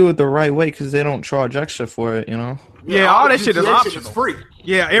 they do it the right way because they don't charge extra for it, you know. Yeah, all that shit is optional. It's free.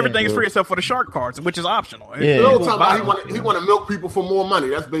 Yeah, everything is free except for the shark cards, which is optional. Yeah. Phil talking about he want to milk people for more money.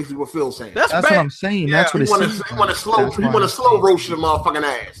 That's basically what Phil's saying. That's what I'm saying. Yeah. That's what he want to slow roast your motherfucking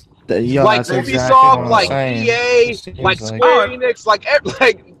ass. Yo, like Ubisoft, like EA, like Square Enix, like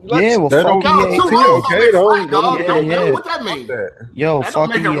yeah, well, fuck EA too. Okay, though. What that mean? Yo,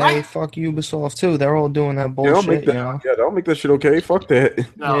 fuck EA, fuck Ubisoft too. They're all doing that bullshit. Yeah, don't make that shit okay. Fuck that.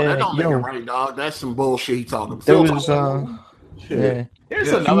 No, that don't make it right, dog. That's some bullshit he talking about. There was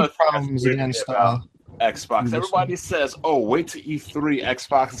Here's another problems against Xbox. Everybody says, "Oh, wait till E3.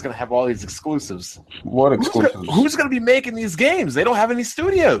 Xbox is going to have all these exclusives." What exclusives? Who's going to be making these games? They don't have any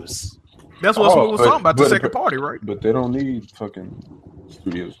studios. That's what we was talking about, the second party, right? But they don't need fucking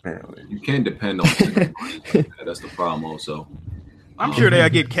studios, apparently. You can't depend on them. That's the problem also. I'm sure they'll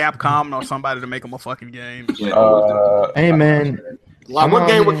get Capcom or somebody to make them a fucking game. Hey, man. Like, what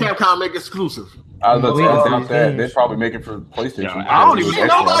game would Capcom make exclusive? They probably make it for PlayStation. I don't even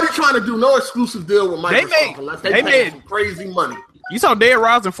know. Nobody trying to do no exclusive deal with Microsoft unless they pay some crazy money. You saw Dead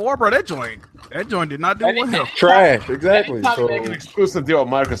Rising 4, bro. That joint did not do well. Trash, exactly. Anytime you make an exclusive deal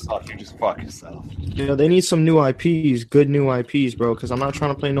with Microsoft, you just fuck yourself. Yeah, they need some new IPs, good new IPs, bro. Because I'm not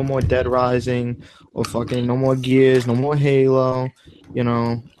trying to play no more Dead Rising or fucking no more Gears, no more Halo. You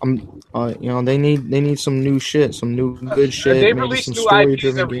know, they need some new shit, some new good shit. They release new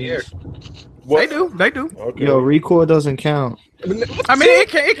IPs every year. They do. Okay. Yo, Recore doesn't count. I mean, it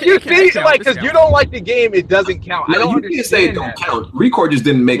can like, because you don't like the game, it doesn't count. I don't understand. Say it don't count. Record just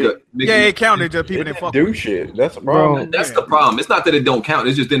didn't make it counted. Just people didn't fuck do shit. That's the problem. That's the problem. It's not that it don't count.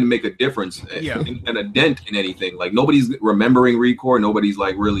 It just didn't make a difference and a dent in anything. Like nobody's remembering Record. Nobody's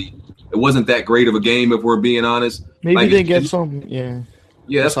like really. It wasn't that great of a game, if we're being honest. Maybe like, they get some. Yeah.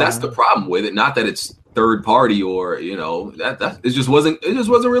 Yeah, that's the problem with it. Not that it's third party or that it just wasn't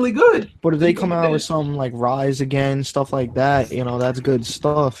really good. But if they come out with something like Rise Again, stuff like that, that's good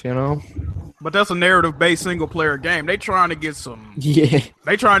stuff, But that's a narrative based single player game. They trying to get some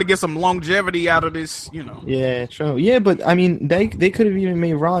They trying to get some longevity out of this, Yeah, true. Yeah, but I mean they could have even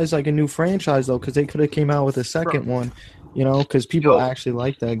made Rise like a new franchise though, because they could have came out with a second one. Because people actually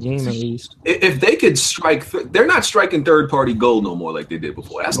like that game at least. If they could strike, they're not striking third-party gold no more like they did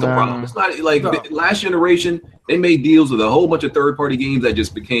before. That's the problem. It's not like last generation. They made deals with a whole bunch of third-party games that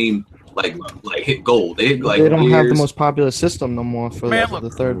just became like hit gold. They don't have the most popular system no more for the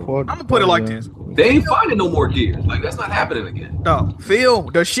third party. I'm gonna put it like this: they ain't finding no more Gears. Like that's not happening again. No, Phil,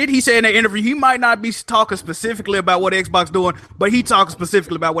 the shit he said in the interview, he might not be talking specifically about what Xbox doing, but he talking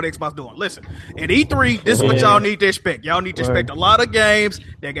specifically about what Xbox doing. Listen, in E3, this is what y'all need to expect. Y'all need to expect a lot of games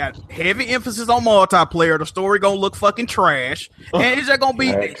that got heavy emphasis on multiplayer. The story gonna look fucking trash, and it's just gonna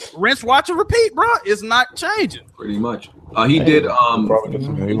be rinse, watch, and repeat, bro. It's not changing. Pretty much. He did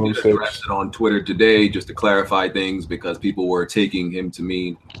address it on Twitter today just to clarify things because people were taking him to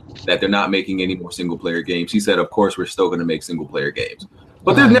mean that they're not making any more single player games. He said, "Of course, we're still going to make single player games,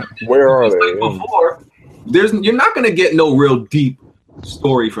 but there's never where are they before. You're not going to get no real deep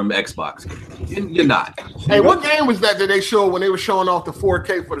story from Xbox. You're not." Hey, what game was that they showed when they were showing off the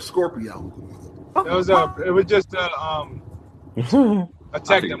 4K for the Scorpio? It was just a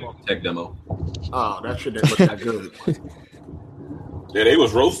tech demo. Tech demo. Oh, that shit didn't look that good. Yeah, they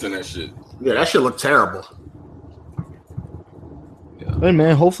was roasting that shit. Yeah, that shit looked terrible. Yeah. Hey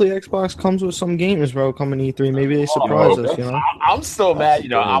man, hopefully Xbox comes with some gamers, bro. Coming E3, maybe they surprise us. I'm still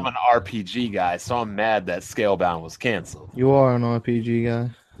mad. I'm an RPG guy, so I'm mad that Scalebound was canceled. You are an RPG guy.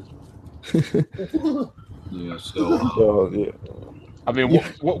 Yeah. So. I mean,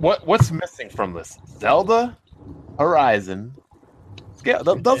 what's missing from this? Zelda, Horizon.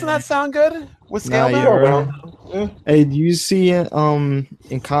 Doesn't that sound good with Scalebound? Hey, do you see in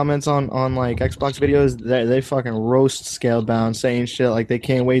comments on like Xbox videos that they fucking roast Scalebound, saying shit like they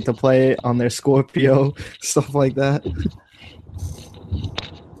can't wait to play it on their Scorpio, stuff like that.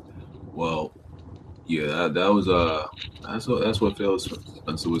 Well, yeah, that was that's what Phil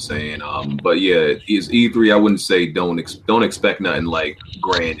Spencer was saying. But yeah, is E3. I wouldn't say don't expect nothing like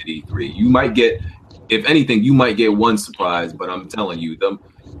grand at E3. You might get. If anything, you might get one surprise, but I'm telling you,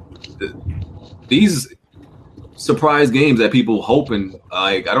 these surprise games that people hoping,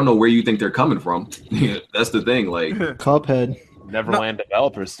 like, I don't know where you think they're coming from. That's the thing, like Cuphead, Neverland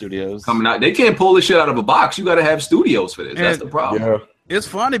Developer Studios coming out. They can't pull this shit out of a box. You got to have studios for this. That's the problem. It's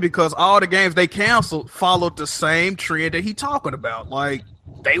funny because all the games they canceled followed the same trend that he talking about. Like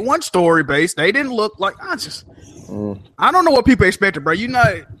they weren't story based. They didn't look like I don't know what people expected, bro. It's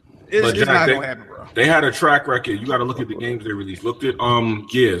not gonna happen, bro. They had a track record. You got to look at the games they released. Looked at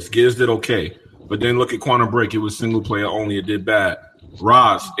Gears. Gears did okay, but then look at Quantum Break. It was single player only. It did bad.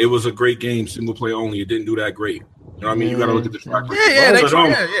 Roz, it was a great game, single player only. It didn't do that great. You know what I mean? You got to look at the track record.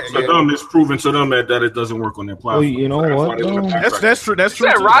 It's proven to them that it doesn't work on their platform. Well, you know what? That's true. That's true.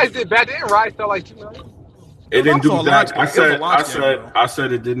 Rise did bad. Didn't Rise sell like $2 million? It didn't do that. I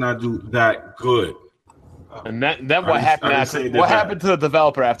said it did not do that good. And then what happened? What happened to the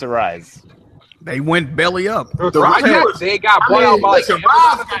developer after Rise? They went belly up. They got bought out by Rise got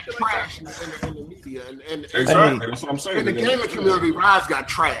trashed in the media, and exactly. That's what I'm saying. In the gaming community, Rise got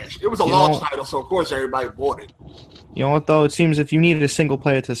trashed. It was a launch title, so of course everybody bought it. You know what though? It seems if you needed a single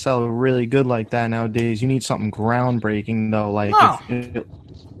player to sell really good like that nowadays, you need something groundbreaking though. Like,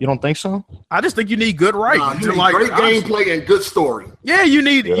 you don't think so? I just think you need good writing. You need great gameplay and good story. Yeah, you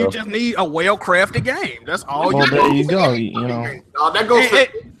just need a well-crafted game. That's all you need. There you go. You know, that goes for the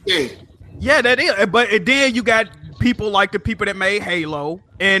game. Yeah, that is. But then you got people like the people that made Halo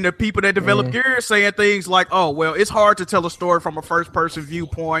and the people that developed Gears saying things like, "Oh, well, it's hard to tell a story from a first-person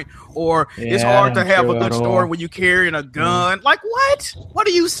viewpoint, or it's hard to have a good story when you're carrying a gun." Like, what? What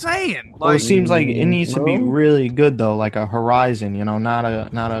are you saying? Well, it seems like it needs to be really good though, like a Horizon, you know, not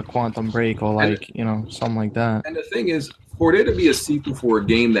a Quantum Break or like something like that. And the thing is, for there to be a sequel for a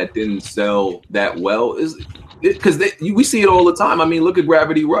game that didn't sell that well is. Because we see it all the time. I mean, look at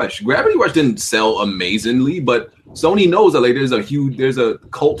Gravity Rush. Gravity Rush didn't sell amazingly, but Sony knows that there's a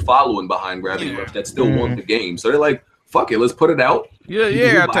cult following behind Gravity Rush that still want the game. So they're like, fuck it, let's put it out.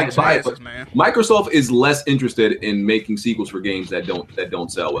 Yeah, take chances, man. Microsoft is less interested in making sequels for games that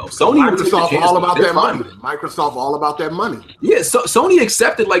don't sell well. Sony Microsoft all about that money. Microsoft all about that money. Yeah, so Sony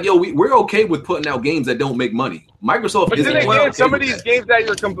accepted like, yo, we're okay with putting out games that don't make money. Microsoft, but then again, some of these games that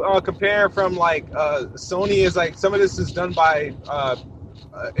you're comparing from like Sony is like some of this is done by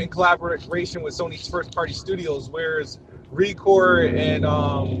in collaboration with Sony's first party studios, whereas Recore and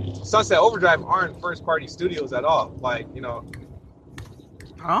Sunset Overdrive aren't first party studios at all. Like,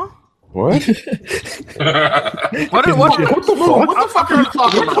 Huh? What? What the fuck are you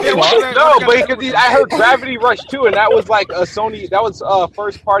talking about? No, but because I heard Gravity Rush 2, and that was like a Sony. That was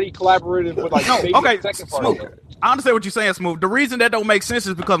first party collaborative with like second party. Smooth. I understand what you're saying, Smooth. The reason that don't make sense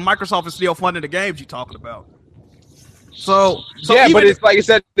is because Microsoft is still funding the games you're talking about. So yeah, but it's like I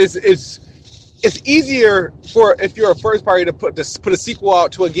said, it's easier for if you're a first party to put a sequel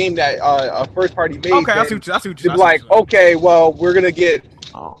out to a game that a first party made. Okay, I see what you're saying. Like, okay, well, we're gonna get.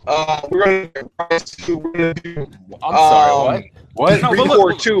 We're gonna do. I'm sorry. What?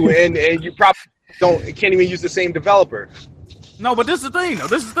 Recore 2, and you probably can't even use the same developer. No, but this is the thing, though.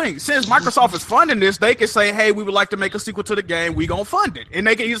 This is the thing. Since Microsoft is funding this, they can say, "Hey, we would like to make a sequel to the game. We gonna fund it," and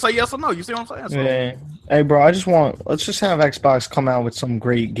they can either say yes or no. You see what I'm saying? Yeah. Hey, bro, let's just have Xbox come out with some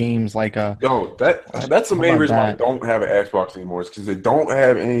great games like that's the main reason I don't have an Xbox anymore. Is because they don't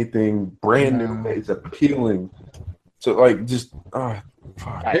have anything brand new that is appealing. So like, just fuck.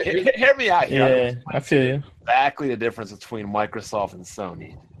 Hear me out here. Yeah, I feel you. Exactly the difference between Microsoft and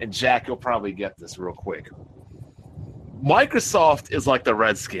Sony. And Jack, you'll probably get this real quick. Microsoft is like the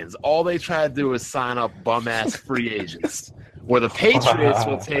Redskins. All they try to do is sign up bum-ass free agents. Where the Patriots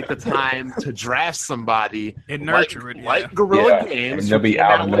will take the time to draft somebody and nurture it, like Guerrilla Games. And they'll be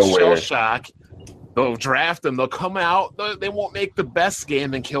out of nowhere. Shell-shock. They'll draft them. They'll come out. They won't make the best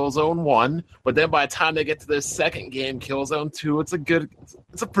game in Killzone 1, but then by the time they get to their second game, Killzone 2, it's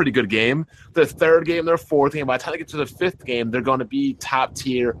a pretty good game. Their third game, their fourth game, by the time they get to the fifth game, they're going to be top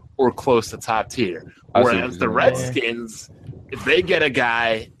tier or close to top tier. Whereas the Redskins, if they get a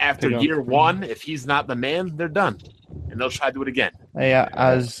guy after year one, if he's not the man, they're done. And they'll try to do it again. Yeah,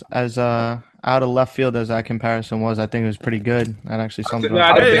 as out of left field as that comparison was, I think it was pretty good. That actually sums it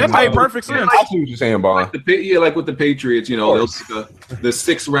up. That made perfect sense. I see what you're saying, Bond. Like with the Patriots, they'll take the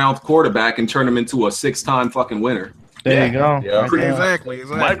 6th-round quarterback and turn him into a 6-time fucking winner. There you go. Yeah. Exactly.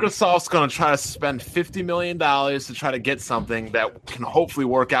 Microsoft's going to try to spend $50 million to try to get something that can hopefully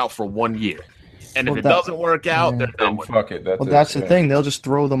work out for 1 year. And if it doesn't work out, they're done with fuck it. That's the thing. They'll just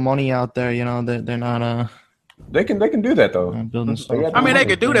throw the money out there. They're not They can do that though. Building stuff. I mean, they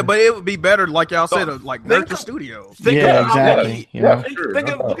could do that, but it would be better, like y'all said, like nurture studios. Exactly. Look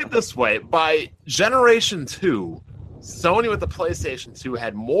at it this way: by Generation 2, Sony with the PlayStation 2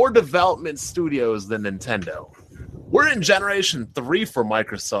 had more development studios than Nintendo. We're in Generation 3 for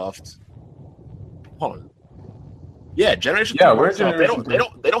Microsoft. Hold on. Yeah, Generation 3. We're Generation 3.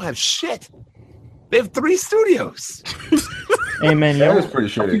 They don't have shit. They have 3 studios. Hey man, That yo, was pretty A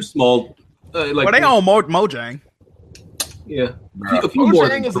few shitty. small, Well, they own Mojang. yeah, a few more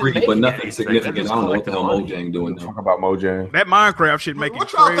than Mojang isn't 3, but making nothing anything. significant. They're I just don't know what the hell collecting money. Mojang doing Talk now. about Mojang. That Minecraft shit making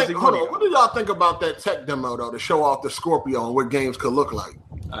What y'all crazy think? Hold money. on. What do y'all think about that tech demo though to show off the Scorpio and what games could look like?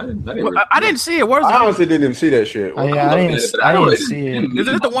 I didn't Well, I didn't see it. Where's I it? honestly didn't even see that shit. I didn't see it. Is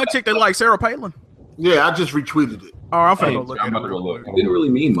it the one chick that like Sarah Palin? Yeah, I just retweeted it. Oh, I'm finna go look I'm at about to go look. It didn't really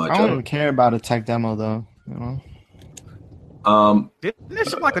mean much. I don't care about a tech demo though. You know. Didn't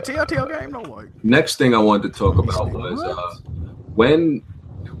this look like a Telltale game? No, like. Next thing I wanted to talk about was when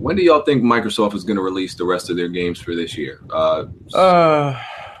do y'all think Microsoft is going to release the rest of their games for this year? Games. I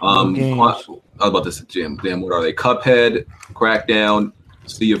was about to say, Jim. Damn, what are they? Cuphead, Crackdown,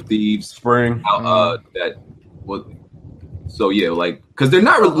 Sea of Thieves, Spring. So yeah, like because they're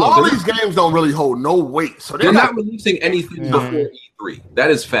not All these games don't really hold no weight, so they're not releasing anything before E3. That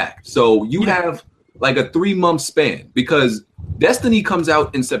is fact. So you have like a 3-month span because Destiny comes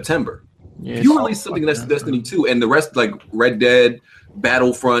out in September. Yeah, You release something that's Destiny 2 and the rest like Red Dead,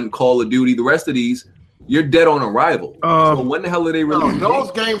 Battlefront, Call of Duty, the rest of these, you're dead on arrival. So when the hell are they releasing?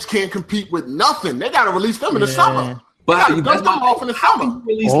 Those games can't compete with nothing. They got to release them in the summer. But They gotta dump them off in the summer.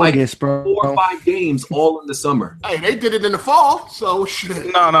 Release August, like bro. 4 or 5 games all in the summer. Hey, they did it in the fall, so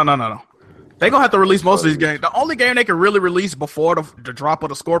shit. No. They gonna have to release most of these games. The only game they can really release before the drop of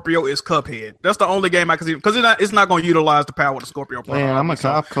the Scorpio is Cuphead. That's the only game I can see because it's not gonna utilize the power of the Scorpio. Man, I'm a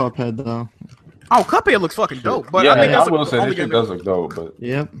Cuphead though. Oh, Cuphead looks fucking dope. But Yeah, I think that's I will the say only this shit game. does look dope, but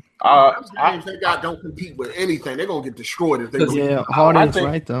Yep. Those games they got don't compete with anything. They're gonna get destroyed if they. Yeah, Harden's think-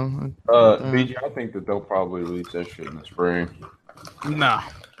 right though. BG, I think that they'll probably release that shit in the spring. Nah.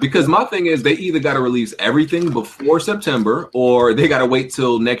 Because my thing is they either got to release everything before September or they got to wait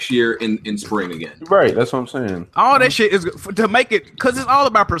till next year in spring again. Right, that's what I'm saying. All that shit is to make it because it's all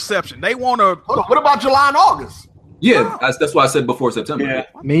about perception. They want to. Hold on, what about July and August? Yeah, that's why I said before September. Yeah.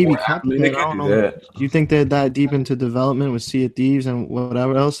 Maybe I Cuphead. mean, they I can don't do know. that. Do you think they're that deep into development with Sea of Thieves and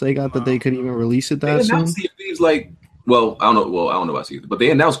whatever else they got that they could even release it They that soon? announced Sea of Thieves like, I don't know about Sea of Thieves, but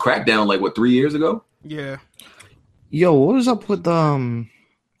they announced Crackdown like what 3 years ago. Yeah. Yo, what was up with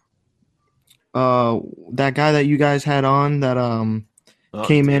that guy that you guys had on that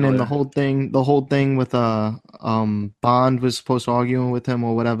came in and the whole thing with Bond was supposed to arguing with him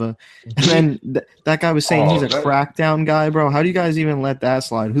or whatever, and then that guy was saying he's a Crackdown guy, bro. How do you guys even let that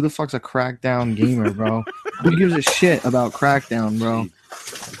slide? Who the fuck's a Crackdown gamer, bro? Who gives a shit about Crackdown, bro?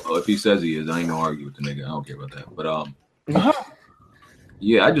 Well, if he says he is, I ain't gonna argue with the nigga. I don't care about that. But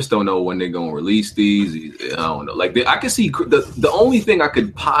yeah, I just don't know when they're gonna release these. I don't know. Like I can see the only thing I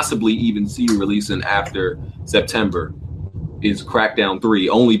could possibly even see releasing after September is Crackdown 3,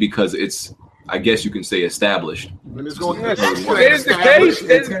 only because it's, I guess you can say, established. And it's going It's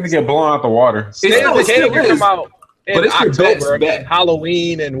going to get blown out the water. State of Decay can come out in But it's your October. best bet. And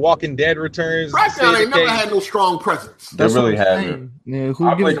Halloween and Walking Dead returns. Crackdown State of ain't never Decay. had no strong presence. They really haven't. Yeah, who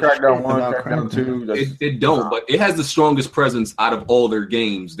I gives played a shit Crackdown 1, about Crackdown 2. It don't, but it has the strongest presence out of all their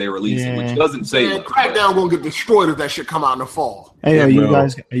games they're releasing, which doesn't say Man, much. Crackdown gonna get destroyed if that shit come out in the fall. Hey, are you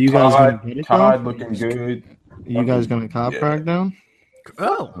guys Todd, gonna get it Todd though? looking good. Are you guys gonna cop Crackdown?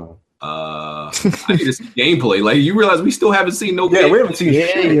 Oh. I need to see gameplay. Like you realize we still haven't seen no. Yeah, game. we haven't seen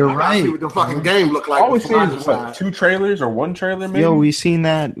shit. You're I gotta see right. what the fucking game look like. All we've before I seen is decide. what, 2 trailers or 1 trailer, maybe? Yo, we seen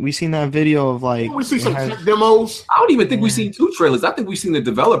that video of like We see some it has- tech demos. I don't even think we've seen 2 trailers. I think we've seen the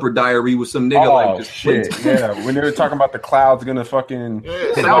developer diary with some nigga like just shit. Yeah, when they were talking about the clouds gonna fucking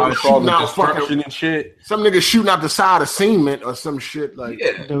Yeah, demolish all shooting the out destruction fucking- and shit. Some nigga shooting out the side of cement or some shit like.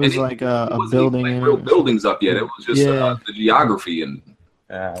 Yeah, there was and like it a wasn't building even, in like, real it. buildings up yet. It was just Yeah. the geography and.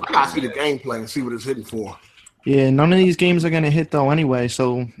 I gotta see the gameplay and see what it's hitting for. Yeah, none of these games are gonna hit though anyway.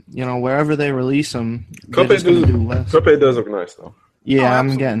 So wherever they release them, they're just gonna do less. Cuphead does look nice though. Yeah,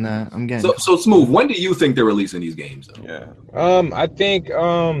 I'm getting that. I'm getting. So Smooth. When do you think they're releasing these games? Though? Yeah. I think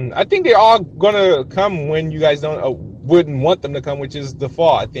they're all gonna come when you guys wouldn't want them to come, which is the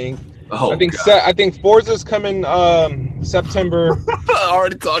fall. I think. Oh, I think Forza's coming September.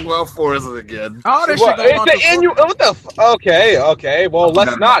 Already talking about Forza again. All that Well, shit going on. it's the annual. What the? Okay. Well,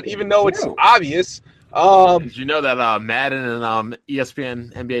 let's not. Even though it's obvious. Did you know that Madden and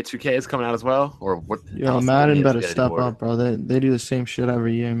ESPN NBA 2K is coming out as well? Or what? Yo, Madden better step up, bro. They do the same shit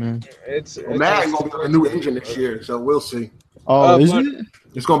every year, man. It's Madden gonna be on a new engine this year, so we'll see. Oh, is it?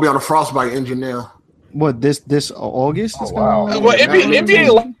 It's gonna be on a Frostbite engine now. What this August? Oh, wow. Well,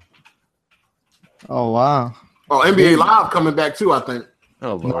 NBA. Oh wow. Oh, NBA Live coming back too, I think.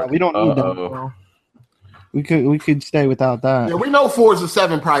 Oh No, lord. we don't need that, bro. We could stay without that. Yeah, we know Forza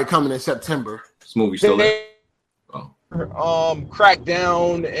 7 probably coming in September. Smooth, you still there?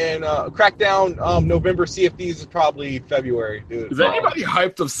 Crackdown, and Crackdown November. Sea of Thieves is probably February, dude. Is anybody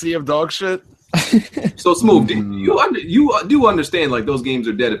hyped of Sea of Dog shit? So Smooth, you do understand like those games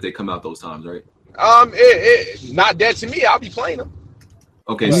are dead if they come out those times, right? Not dead to me. I'll be playing them.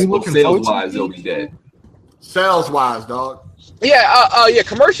 Okay, so sales wise, they'll be dead. Sales wise, dog. Yeah, yeah.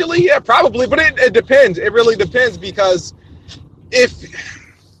 Commercially, yeah, probably, but it depends. It really depends because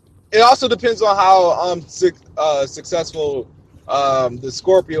it also depends on how successful the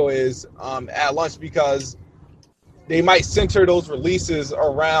Scorpio is at launch, because they might center those releases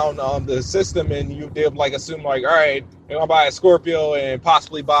around the system, and they'll like assume like, all right, they're gonna buy a Scorpio and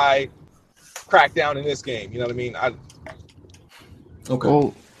possibly buy Crackdown in this game. You know what I mean? Okay.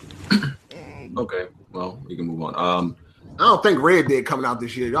 Well, okay. Well, we can move on. I don't think Red Dead coming out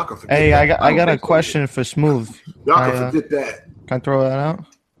this year. Y'all can forget. Hey, that. I got a question for Smooth. Y'all can forget that. Can I throw that out?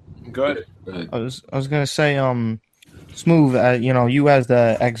 Good. I was gonna say, Smooth. You as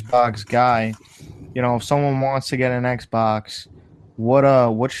the Xbox guy, if someone wants to get an Xbox,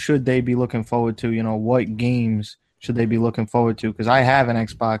 what should they be looking forward to? What games should they be looking forward to? Because I have an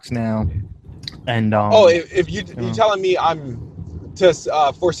Xbox now, and if you're telling me I'm just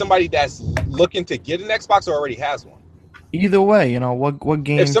for somebody that's looking to get an Xbox or already has one. Either way, what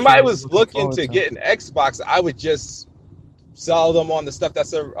game? If somebody was looking to get an Xbox, I would just sell them on the stuff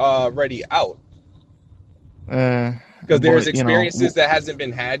that's already out. Because there's experiences that hasn't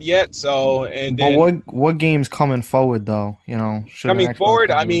been had yet. So what games coming forward though? Coming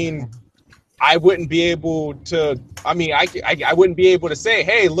forward, I mean, I wouldn't be able to. I mean, I wouldn't be able to say,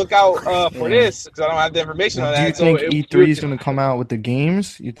 hey, look out for this, because I don't have the information on that. Do you think E3 is going to come out with the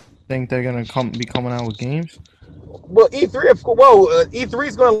games? You think they're going to be coming out with games? Well, E3 is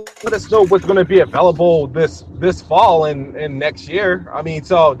going to let us know what's going to be available this fall and next year. I mean,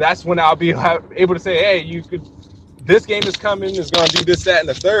 so that's when I'll be able to say, hey, this game is coming. It's going to do this, that, and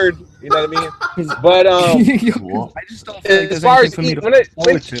the third. You know what I mean? But I just don't think as far as for me to look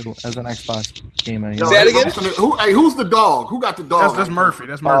forward to as an Xbox gamer. Say that again. Who's the dog? Who got the dog? That's Murphy.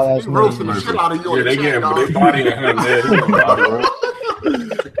 That's Murphy. He's roasting the shit out of you. Yeah, they getting their body in him.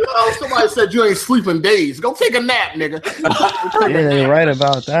 Somebody said you ain't sleeping days. Go take a nap, nigga. Yeah, you're right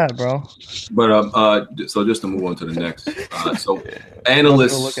about that, bro. But so just to move on to the next. So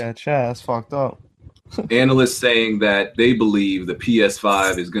analysts look at chat. That's fucked up. Analysts saying that they believe the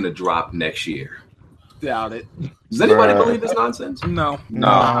PS5 is going to drop next year. Doubt it. Does anybody believe this nonsense? No,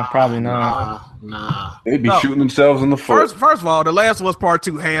 probably not. Nah. They'd be shooting themselves in the foot. First of all, The Last of Us Part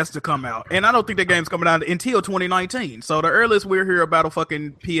 2 has to come out, and I don't think that game's coming out until 2019. So the earliest we'll hear about a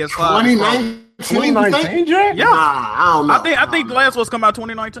fucking PS5. 2019, Jack? Yeah, I don't know. I think The Last of Us come out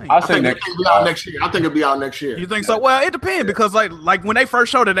 2019. I think it'll be out next year. I think it'll be out next year. You think so? Well, it depends, because like when they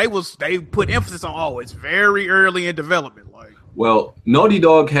first showed it, they put emphasis on it's very early in development. Well, Naughty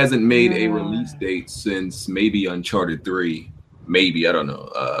Dog hasn't made a release date since maybe Uncharted 3. Maybe, I don't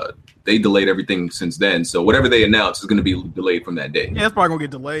know. They delayed everything since then. So whatever they announce is going to be delayed from that day. Yeah, it's probably going to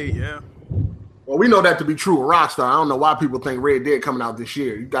get delayed, yeah. Well, we know that to be true with Rockstar. I don't know why people think Red Dead coming out this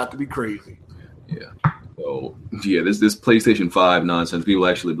year. You got to be crazy. Yeah. So, yeah, this PlayStation 5 nonsense, people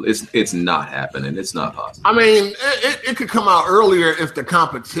actually, it's not happening. It's not possible. I mean, it could come out earlier if the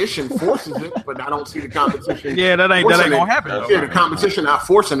competition forces it, but I don't see the competition. Yeah, that ain't going to happen. Yeah, the competition not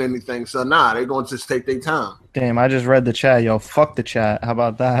forcing anything, so they're going to just take their time. Damn, I just read the chat. Yo, fuck the chat. How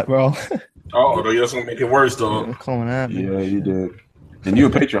about that, bro? Oh, that's going to make it worse, though. Coming at me. Yeah, you did. And you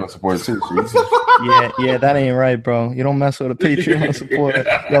a Patreon supporter too, so yeah, that ain't right, bro. You don't mess with a Patreon supporter.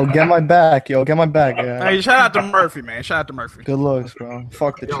 Yo, get my back. Yeah. Hey, shout out to Murphy, man. Shout out to Murphy. Good looks, bro.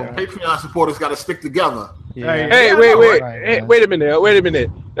 Fuck the chat. Patreon supporters got to stick together. Yeah. Hey, wait a minute.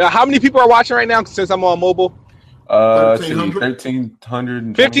 How many people are watching right now since I'm on mobile?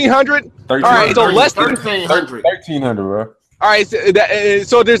 1,300. 1,500? All right, so less than 1,300. 1,300, bro. All right,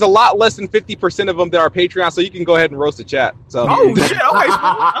 so there's a lot less than 50% of them that are Patreon, so you can go ahead and roast the chat. So. Oh shit! Okay,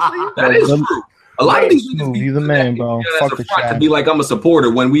 that is true. A lot of these niggas, you the man, bro. Fuck the chat. To be like I'm a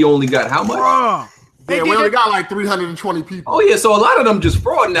supporter when we only got how much? Yeah, we only got like 320 people. Oh yeah, so a lot of them just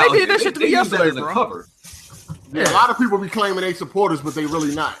fraud now. They did that shit to me yesterday, bro. Cover. Yeah, a lot of people be claiming they supporters, but they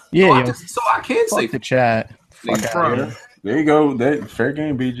really not. Yeah, so I can't say the chat. Fuck out here. There you go. That fair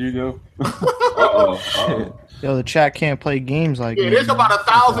game, BG. Go. Yo, the chat can't play games like that. Yeah, there's about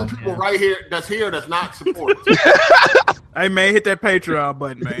 1,000 people right here that's not supporters. Hey man, hit that Patreon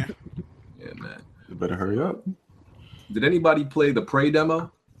button, man. Yeah, man. You better hurry up. Did anybody play the Prey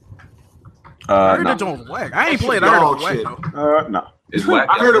demo? I heard it was whack. I ain't played. I heard it was whack though. No. It's whack.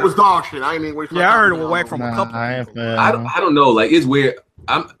 I heard it was dog shit. I ain't even wait for. Yeah, I heard it was whack from a couple. I don't know. Like it's weird.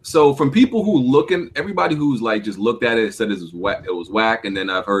 So from people who everybody who's like just looked at it said it was whack, and then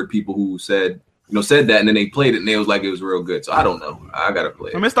I've heard people who said that, and then they played it and they was like it was real good. So I don't know. I gotta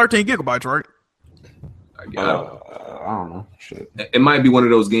play it. I mean, it's 13 gigabytes, right? I don't know. Shit. It might be one of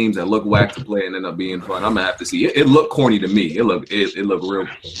those games that look whack to play and end up being fun. I'm gonna have to see. It looked corny to me. It looked real.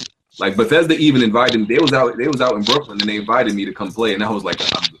 Like Bethesda even invited me. They was out in Brooklyn and they invited me to come play, and I was like,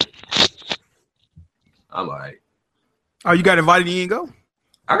 I'm all right. Oh, you got invited? You didn't go?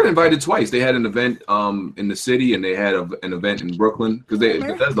 I got invited twice. They had an event in the city, and they had an event in Brooklyn because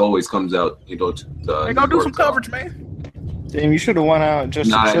Bethesda always comes out. They go do some coverage, man. Damn, you should have went out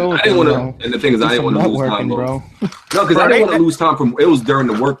just to chill. I didn't want to. And the thing is, I didn't want to lose time, bro. No, because I didn't want to lose time it was during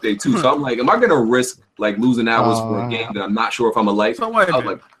the workday too. So I'm like, am I gonna risk like losing hours for a game that I'm not sure if I'm gonna like? So I was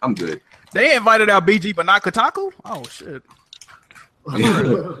like, I'm good. They invited out BG, but not Kotaku. Oh shit.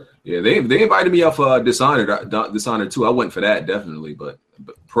 Yeah, they invited me off Dishonored 2. I went for that definitely, but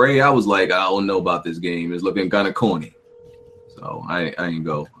Prey, I was like, I don't know about this game. It's looking kind of corny, so I ain't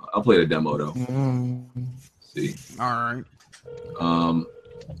go. I'll play the demo though. See, all right.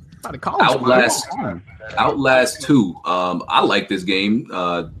 Outlast 2. I like this game.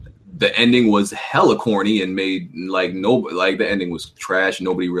 The ending was hella corny and made like the ending was trash.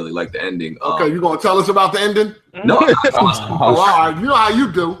 Nobody really liked the ending. Okay, you gonna tell us about the ending? No. All right, you know how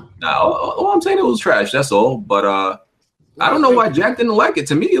you do. No, all I'm saying it was trash. That's all. But I don't know why Jack didn't like it.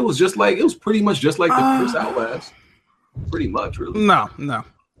 To me, it was pretty much just like the first Outlast. Pretty much, really. No.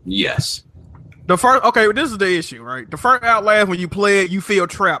 Yes. The first, this is the issue, right? The first Outlast, when you play it, you feel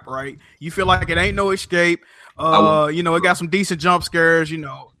trapped, right? You feel like it ain't no escape. It got some decent jump scares.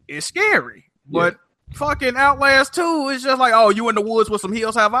 It's scary, but fucking Outlast 2 is just like, oh, you in the woods with some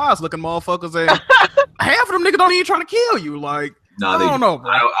Hills Have Eyes looking motherfuckers, and half of them niggas don't even trying to kill you. Like, I don't know,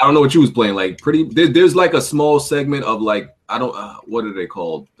 bro. I don't know what you was playing. Like, there's like a small segment of like, I don't, what are they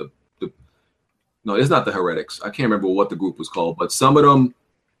called? No, it's not the Heretics. I can't remember what the group was called, but some of them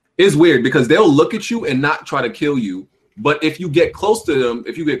is weird because they'll look at you and not try to kill you, but if you get close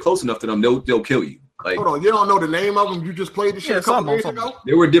enough to them, they'll kill you. Like, hold on, you don't know the name of them? You just played the shit a couple days ago?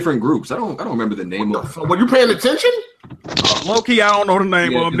 There were different groups. I don't remember the name of them. Were you paying attention? Low key, I don't know the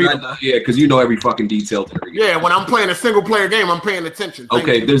name of them. Because you know every fucking detail. Yeah, when I'm playing a single player game, I'm paying attention.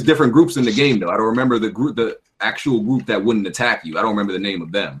 Okay, there's different groups in the game though. I don't remember the actual group that wouldn't attack you. I don't remember the name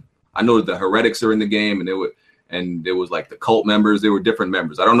of them. I know that the Heretics are in the game, and there was like the cult members. There were different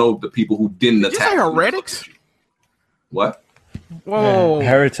members. I don't know the people who didn't attack. Did you say Heretics? What? Whoa,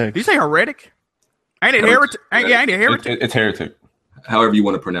 Heretic. Did you say Heretic? Ain't it heretic? Ain't it heretic? It's heretic. However you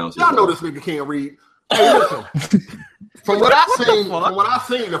want to pronounce it. Y'all know this nigga can't read. Hey, listen. From what I've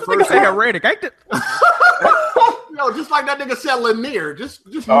seen, the first say heretic, ain't it? Yo, just like that nigga said Lanier. Just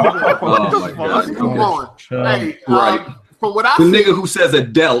oh my God. Come on. Hey, right. From what I've seen, nigga who says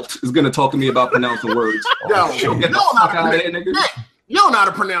adult is gonna talk to me about pronouncing words. Yo, get the fuck out of here, nigga. You don't know how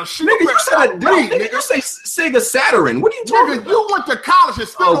to pronounce shit. Nigga, you said adult. Nigga, you say Sega Saturn. What are you talking about? You went to college and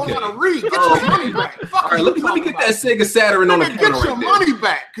still don't want to read. Get your money back. All right, let me get that Sega Saturn on the counter. Get your money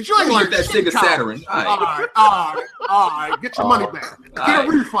back, because you ain't learned that Sega Saturn. All right. Get your money back. Get a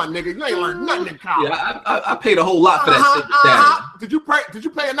refund, nigga. You ain't learned nothing in college. Yeah, I paid a whole lot for that Sega Saturn. Did you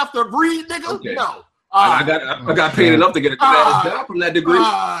pay enough to read, nigga? Okay. No. I got paid enough to get a job from that degree.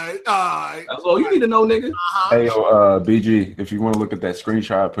 That's all you need to know, nigga. Hey, BG, if you want to look at that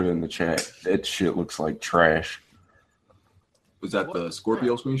screenshot, I put it in the chat. That shit looks like trash. Was that the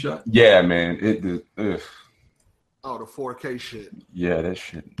Scorpio screenshot? Yeah, man. Oh, the 4K shit. Yeah, that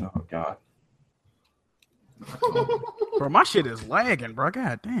shit. Oh, God. Bro, my shit is lagging, bro.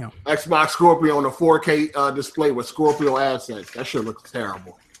 God damn. Xbox Scorpio on the 4K display with Scorpio assets. That shit looks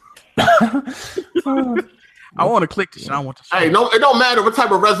terrible. I want to click this. I want to. Hey, no, it don't matter what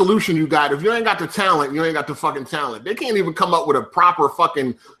type of resolution you got. If you ain't got the talent, you ain't got the fucking talent. They can't even come up with a proper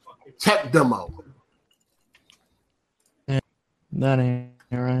fucking tech demo. Yeah, that ain't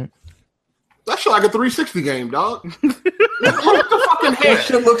right. That shit like a 360 game, dog. Look at the fucking hair. That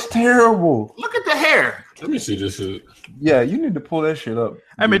shit looks terrible. Look at the hair. Let me see this shit. Yeah, you need to pull that shit up.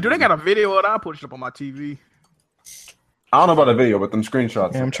 I mean, do they got a video of that? I put it up on my TV. I don't know about the video, but them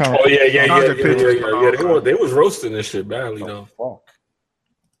screenshots. Yeah, I'm trying. Oh yeah. They was roasting this shit badly though. Fuck.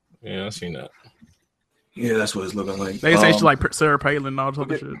 Yeah, I seen that. Yeah, that's what it's looking like. They say she like Sarah Palin and all this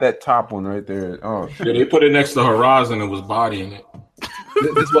other shit. That top one right there. Oh, shit. Yeah, they put it next to Horizon and was bodying it.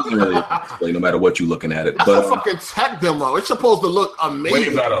 This wasn't really a display, no matter what you're looking at it. That's a fucking tech demo. It's supposed to look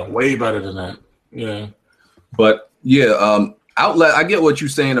amazing. Way better than that. Yeah. But yeah, Outlast, I get what you're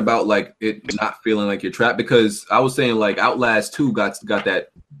saying about like it not feeling like you're trapped, because I was saying like Outlast 2 got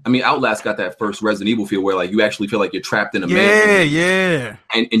that. I mean, Outlast got that first Resident Evil feel where like you actually feel like you're trapped in a mansion. Yeah.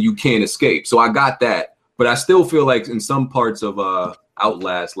 And you can't escape. So I got that, but I still feel like in some parts of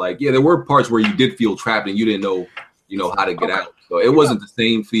Outlast, like there were parts where you did feel trapped and you didn't know, how to get out. So it wasn't the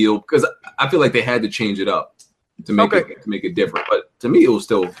same feel, because I feel like they had to change it up to make it different. But to me, it was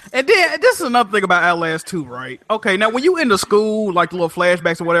still. And then this is another thing about Outlast 2, right? Okay, now when you in the school, like the little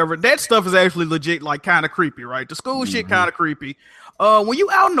flashbacks or whatever, that stuff is actually legit, like kind of creepy, right? The school shit kind of creepy. When you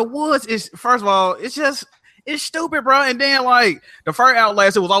out in the woods, it's first of all, it's stupid, bro. And then like the first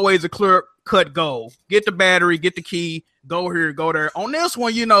Outlast, it was always a clear cut goal: get the battery, get the key, go here, go there. On this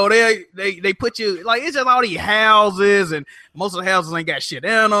one, they put you like it's just all these houses, and most of the houses ain't got shit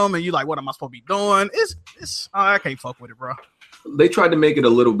in them, and you like, what am I supposed to be doing? I can't fuck with it, bro. They tried to make it a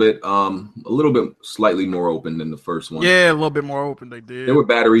little bit slightly more open than the first one. Yeah, a little bit more open. They did. There were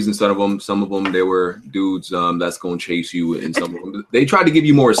batteries in some of them. Some of them there were dudes that's going to chase you, and some of them they tried to give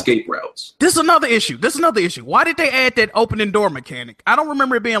you more escape routes. This is another issue. Why did they add that opening door mechanic? I don't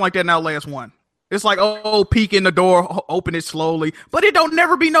remember it being like that in Outlast 1. It's like, peek in the door, open it slowly, but it don't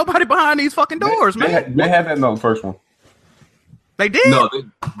never be nobody behind these fucking doors, man. They had that in the first one. They did? No,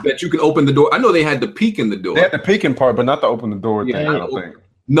 that you can open the door. I know they had the peek in the door. They had the peeking part, but not the open the door thing, I don't think.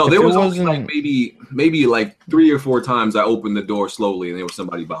 No, there was only like maybe like 3 or 4 times I opened the door slowly and there was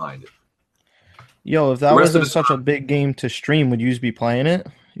somebody behind it. Yo, if that wasn't such a big game to stream, would you be playing it?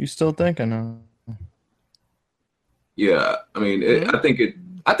 You still think or no? Yeah, I mean, I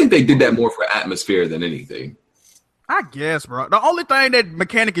think they did that more for atmosphere than anything. I guess, bro. The only thing that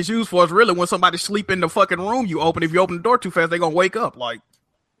mechanic is used for is really when somebody sleep in the fucking room you open. If you open the door too fast, they're gonna wake up. Like,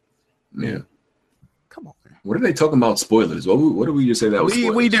 yeah. Come on, man. What are they talking about? Spoilers? What did we just say that was?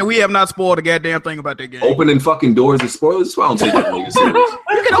 We have not spoiled a goddamn thing about that game. Opening fucking doors is spoilers. That's why I don't take that nigga serious.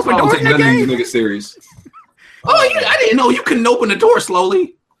 You can open doors in that game. Nigga serious. I didn't know you couldn't open the door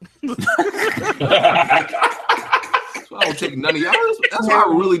slowly. I don't take none of y'all. That's why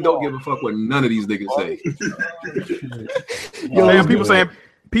I really don't give a fuck what none of these niggas say. Yo, man,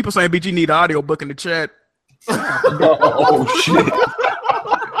 people saying BG need an audio book in the chat. Oh shit.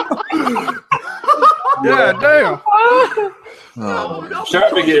 Yeah, damn.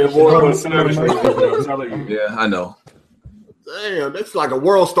 Shout to get more savage. Yeah, I know. Damn, that's like a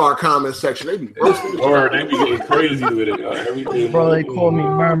World Star comment section. They be roasting. Or they be getting crazy with it. Everything. Bro, they call me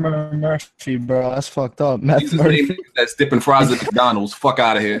Murphy, bro. That's fucked up. Meth Murphy. That's dipping fries at McDonald's. Fuck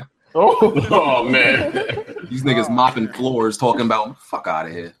out of here. Oh man. These niggas mopping floors talking about fuck out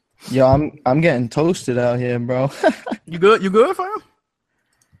of here. Yo, I'm getting toasted out here, bro. You good, fam?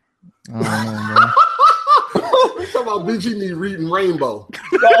 I don't know, bro. We talking about BG need reading Rainbow.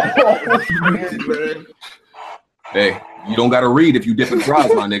 Hey, you don't gotta read if you dipping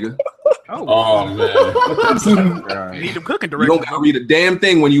fries, my nigga. Oh man. You need them cooking You directions. don't gotta read a damn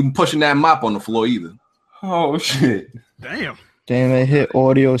thing when you pushing that mop on the floor either. Oh shit. Damn, it hit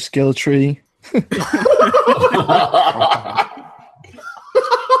audio skill tree.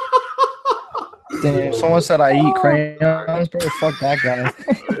 Damn, someone said I eat crayons, bro. Fuck that guy.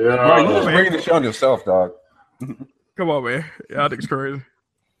 Yeah, bro, you just bringing the shit on yourself, dog. come on, man. Y'all think it's crazy.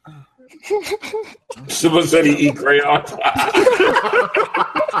 Someone said he eat crayons.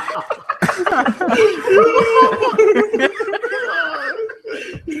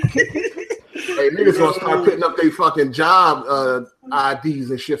 Hey, niggas gonna start putting up their fucking job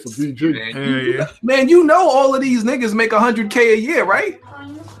IDs and shit for BG. Man, you know all of these niggas make $100K a year, right?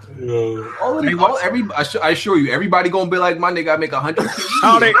 I assure you, everybody gonna be like, my nigga, I make $100K.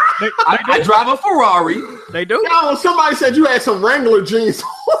 Oh, I drive a Ferrari. They do. Yo, somebody said you had some Wrangler jeans.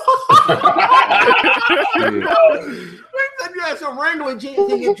 They said you had some Wrangler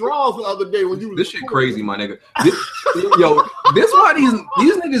jeans in your drawers the other day when you. This shit crazy, my nigga. This why these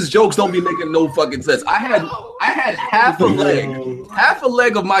niggas jokes don't be making no fucking sense. I had half a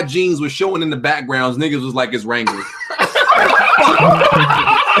leg of my jeans was showing in the backgrounds. Niggas was like, it's Wrangler.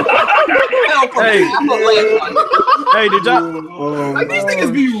 Hey, did y'all? Like these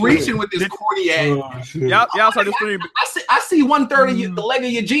niggas be reaching with this corny ass. Y'all saw the stream. I see 1/3 of the leg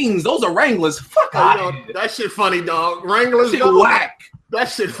of your jeans. Those are Wranglers. Fuck out. That shit funny, dog. Wranglers, shit whack. That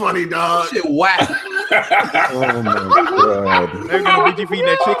shit funny, dog. Shit whack. Oh my god. They're gonna BG feed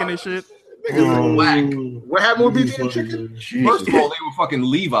that chicken and shit. Whack. What happened with BG and chicken? First of all, they were fucking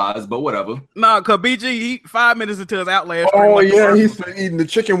Levi's, but whatever. Nah, cause BG, he 5 minutes into his Outlast. Oh yeah, he's eating the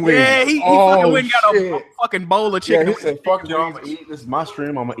chicken wings. Yeah, he fucking went and got a fucking bowl of chicken. Yeah, he said, "Fuck y'all, I'm gonna eat. This is my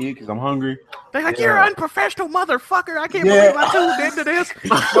stream. I'm gonna eat because I'm hungry." They like, you're an unprofessional motherfucker. I can't believe I tuned into this. Man,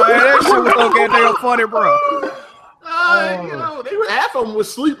 that shit was so goddamn funny, bro. They were half of them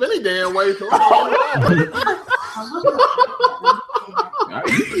was sleep any damn way. So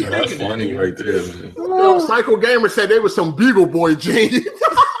That's funny right there, man. Psycho Gamer said they was some Beagle Boy jeans.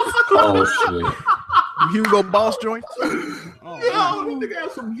 Oh shit. Hugo Boss joint. Yo, this nigga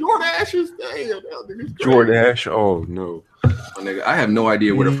have some Jordashes. Damn, Jordache. Oh no. My nigga, I have no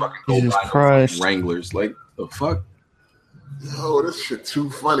idea where the fucking go Jesus buy no Christ. fucking Wranglers. Like the fuck, Yo, this shit too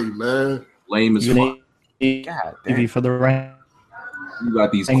funny, man. lame as You fuck. need TV for the rain. You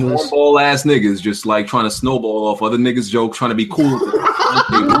got these Wranglers. cornball ass niggas just like trying to snowball off other niggas' jokes, trying to be cool.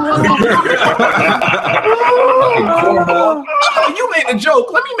 Fucking cornball. Oh, you made a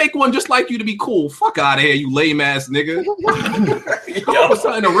joke. Let me make one just like you to be cool. Fuck out of here, you lame ass nigga. Yo, was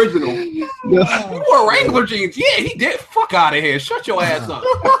something original. You wore Wrangler jeans. Yeah, he did. Fuck out of here. Shut your ass up.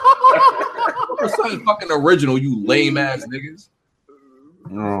 Was something fucking original, you lame ass niggas.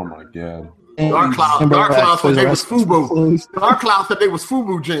 Oh my god. Dark Cloud said they was FUBU. Dark Cloud said they was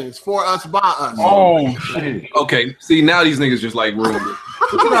FUBU jeans. For us, by us. Oh shit. Okay, see now these niggas just like ruined it.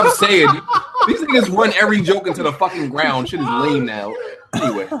 That's what I'm saying. These niggas run every joke into the fucking ground. Shit is lame now.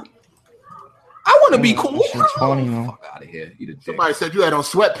 Anyway, I want to be cool. Shit's funny, man. Fuck out of here. Eat a dick. Somebody said you had on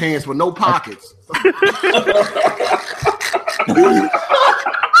sweatpants with no pockets.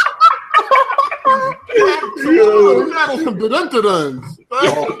 You had on some dun-dun-duns.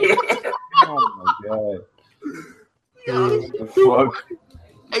 Oh my god. Fuck.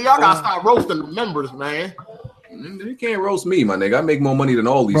 Hey, y'all gotta start roasting the members, man. They can't roast me, my nigga. I make more money than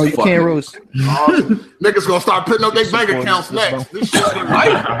all these. Bro, you fucking can't roast. Niggas gonna start putting up their bank accounts next. This shit,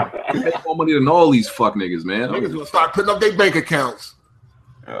 I make more money than all these fuck niggas, man. niggas gonna start putting up their bank accounts.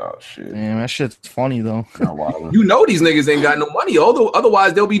 Oh shit. Damn, that shit's funny though. You know these niggas ain't got no money, although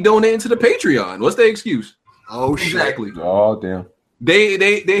otherwise they'll be donating to the Patreon. What's their excuse? Oh shit. Exactly. Oh damn. They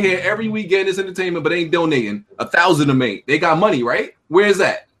here every weekend is entertainment, but ain't donating 1,000 a mate. They got money, right? Where's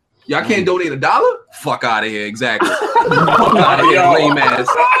that? Y'all can't donate $1? Fuck out of here, exactly. Fuck out of here, lame ass.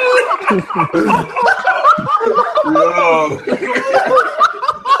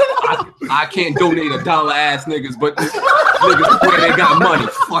 I can't donate $1 ass niggas, but niggas swear they got money.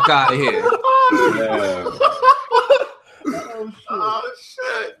 Fuck out of here. Oh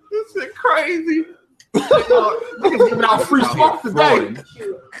shit. This is crazy. Niggas giving out free smoke today.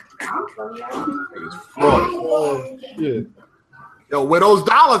 Oh shit. Yo, where those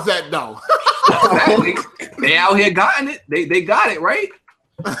dollars at though? Exactly. They out here gotten it. They got it, right?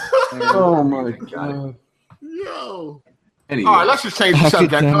 Oh my god. Yo. Anyway. All right, let's just change the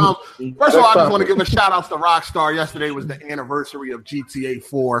subject. First of all, I just want to give a shout out to Rockstar. Yesterday was the anniversary of GTA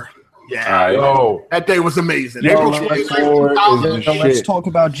 4. Yeah, Yo. that day was amazing. Yo, April let's 29th, 2000. Let's talk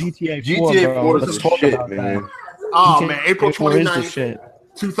about GTA 4. GTA 4 Let's is the talk shit, about man. that. Oh GTA man, April 4 is the 29th, shit.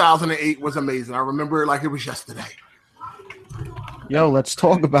 2008 was amazing. I remember it like it was yesterday. Yo, let's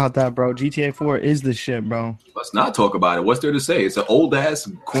talk about that, bro. GTA 4 is the shit, bro. Let's not talk about it. What's there to say? It's an old ass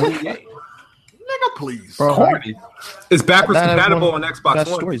corny game. Nigga, please. Bro, Corny. It's backwards that has compatible one- on Xbox got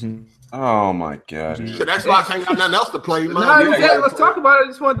One. stories in. Oh my god. Shit, Xbox ain't got nothing else to play. Man. Let's talk about it. I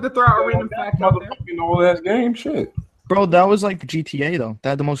just wanted to throw out a random fact out there. Motherfucking old ass game shit. Bro, that was like GTA though. That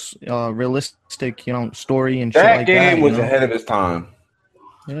had the most realistic, story and shit That like game that. was ahead of its time.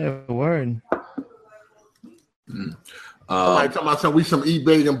 Yeah, word. Somebody talking about something, we some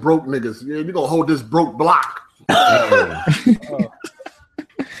eBay and broke niggas. Yeah, you gonna hold this broke block.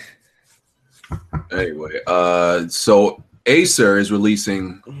 Anyway, so Acer is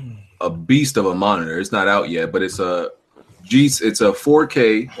releasing a beast of a monitor. It's not out yet, but it's a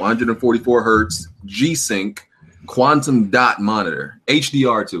 4K, 144 hertz G-Sync quantum dot monitor,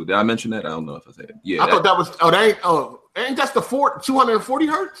 HDR too. Did I mention that? I don't know if I said it. Yeah, I thought that was. Ain't that's the 240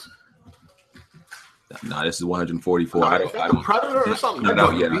 hertz? Nah, this is 144. No, I is that don't. the Predator or something? Not That's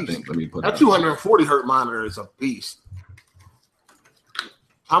out a yet. I beast. think. Let me put That that. 240 hertz monitor is a beast.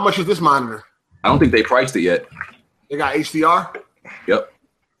 How much is this monitor? I don't think they priced it yet. They got HDR. Yep.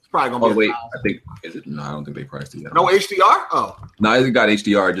 It's probably gonna be. Oh wait, 1,000. I think is it? No, I don't think they priced it yet. No HDR. Oh, No, it got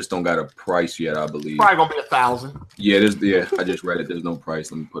HDR. I just don't got a price yet. I believe. probably gonna be 1,000. Yeah, I just read it. There's no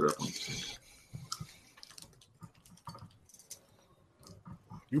price. Let me put it up.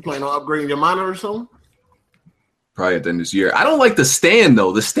 You planning on upgrading your monitor or something? Probably at the end of this year. I don't like the stand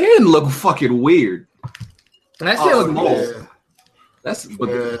though. The stand look fucking weird. That shit was mold. yeah. That's but,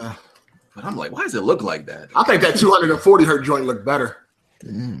 Yeah. but I'm like, why does it look like that? I think that 240 hertz joint look better.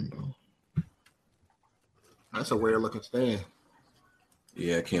 That's a weird looking stand.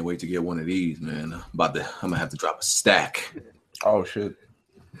 Yeah, I can't wait to get one of these, man. I'm gonna have to drop a stack. Oh shit.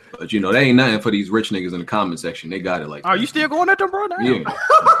 But that ain't nothing for these rich niggas in the comment section. They got it like Are you still going at them, bro? Damn. yeah.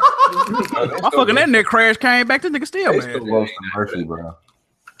 fucking internet crash came back. This nigga still They mad. still love some Murphy, bro.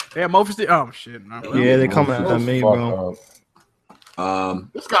 Yeah, Murphy still. Oh shit. No. Yeah, they coming at me, bro.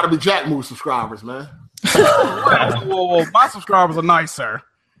 This got to be Jack Move subscribers, man. Whoa, my subscribers are nice, sir.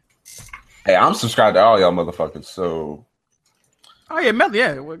 Hey, I'm subscribed to all y'all motherfuckers, so. Oh yeah, well,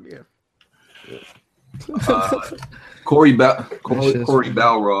 yeah. Corey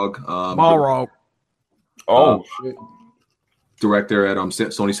Balrog. Balrog. Shit. Director at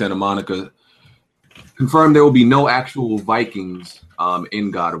Sony Santa Monica confirmed there will be no actual Vikings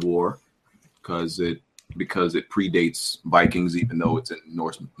in God of War because it predates Vikings, even though it's in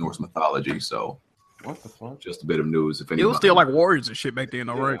Norse mythology. So, what the fuck? Just a bit of news. If it was still like Warriors and shit back then,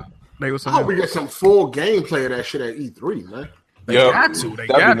 though, right? They was. I hope we get some full gameplay of that shit at E3, man. They got to. They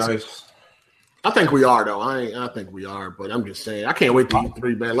got to. Nice. I think we are though. I think we are, but I'm just saying I can't wait to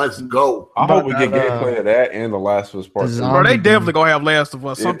E3, man. Let's go. I hope we get gameplay of that and The Last of Us Part 2. Bro, they definitely gonna have Last of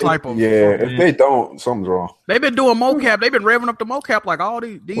Us, some type of. Yeah, if they don't, something's wrong. They've been doing mocap. They've been revving up the mocap like all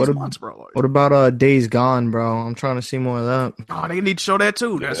these months, bro. Like, what about Days Gone, bro? I'm trying to see more of that. Oh, they need to show that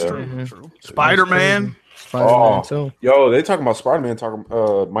too. That's true. Spider-Man. Spider-Man too. Yo, they talking about Spider-Man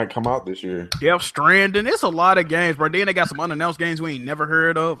might come out this year. Death Stranding. It's a lot of games, bro. Then they got some unannounced games we ain't never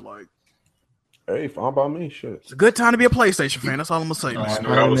heard of. Like, hey, fine by me. Shit. It's a good time to be a PlayStation fan. That's all I'm gonna say. Yo,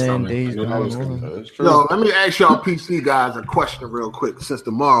 let me ask y'all PC guys a question real quick. Since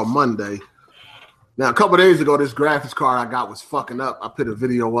tomorrow, Monday. Now, a couple days ago, this graphics card I got was fucking up. I put a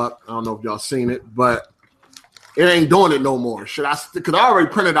video up. I don't know if y'all seen it, but it ain't doing it no more. Should I? Because I already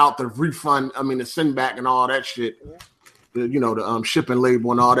printed out the refund. I mean, the send back and all that shit. The shipping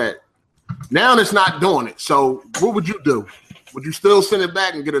label and all that. Now it's not doing it. So, what would you do? Would you still send it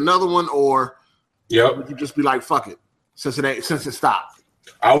back and get another one, or would you just be like, fuck it, since it stopped?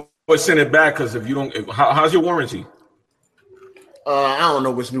 I would send it back because if you don't, how's your warranty? I don't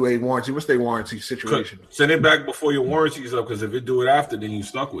know what's new age warranty. What's their warranty situation? Send it back before your warranty is up, because if it do it after, then you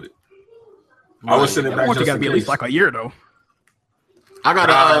stuck with it. Right. I would send it back. Warranty got to be at least like a year though. I got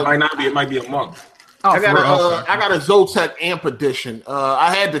it might not be. It might be a month. I got a Zotac Amp Edition.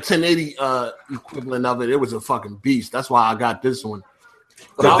 I had the 1080 equivalent of it. It was a fucking beast. That's why I got this one.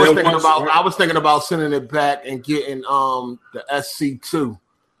 But I was thinking about sending it back and getting the SC2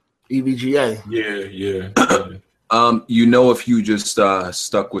 EVGA. Yeah. If you just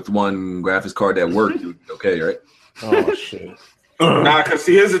stuck with one graphics card that worked, you'd be okay, right? Oh shit. Nah, because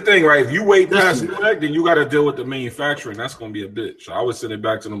see, here's the thing, right? If you wait past that, then you got to deal with the manufacturing. That's going to be a bitch. So I would send it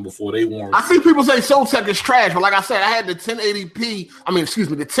back to them before they warrant. I see people say Zotac is trash, but like I said, I had the 1080p.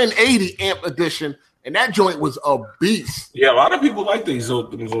 The 1080 Amp Edition, and that joint was a beast. Yeah, a lot of people like these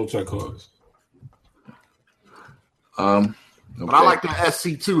Zotac cards. Okay. But I like the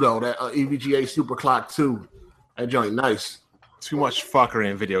SC2 though, that EVGA Superclock 2. That joint nice. Too much fuckery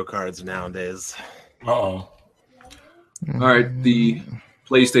in video cards nowadays. Uh-oh. All right, the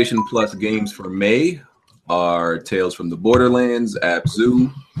PlayStation Plus games for May are Tales from the Borderlands,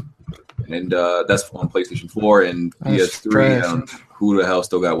 Abzu, and that's on PlayStation 4 and PS3. Who the hell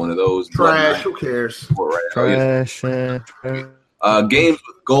still got one of those? Trash. Who cares? Trash. Games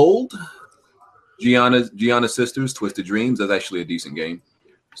with gold. Gianna Sisters, Twisted Dreams. That's actually a decent game.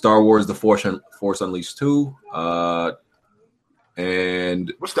 Star Wars: The Force Unleashed 2.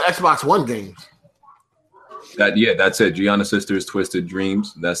 And what's the Xbox One games? That's it. Gianna Sisters, Twisted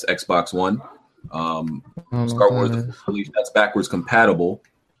Dreams. That's Xbox One. Star Wars: The Force Unleashed. That's backwards compatible.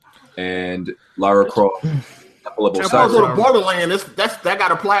 And Lara Croft. Borderlands. That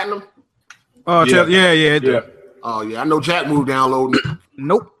got a platinum. Oh yeah. Oh yeah, I know Jack moved downloading it.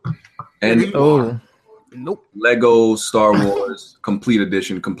 Nope. And nope. Lego Star Wars Complete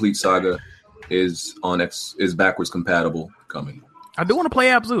Edition, Complete Saga is backwards compatible coming. I do want to play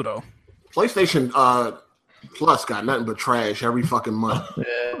Abzu though. PlayStation Plus got nothing but trash every fucking month.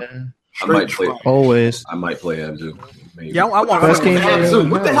 Yeah. I might play Abzu. Maybe. Yeah, I want to play Abzu.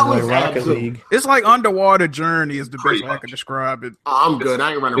 What the hell is Abzu? It's like Underwater Journey is the best way I can describe it. I'm good.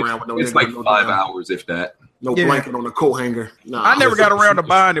 I ain't running around with no. It's like 5 hours, if that. No blanket on the coat hanger. Nah, I never got around to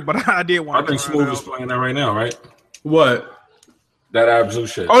buying it, but I did want. I think Smooth is playing that right now, right? What? That Abzu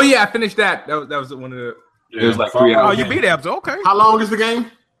shit. Oh yeah, I finished that. That was one of the. It was like 3 hours. Oh, you beat Abzu. Okay. How long is the game?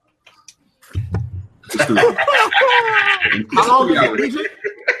 How long is it?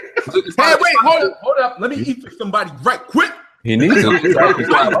 Hey, wait, hold up. Let me eat for somebody right quick. He needs it.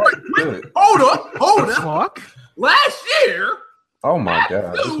 Hold up. Fuck. Last year. Oh my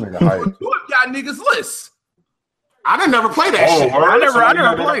god, this nigga hype. Got niggas lists. I didn't never play that shit. I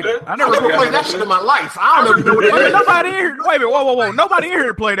never played it. I never played that shit in my life. I don't even know what it is. Nobody here. Wait a minute. Whoa. Nobody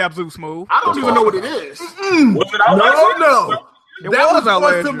here played Abzu Smooth. I don't even know what it is. No. That was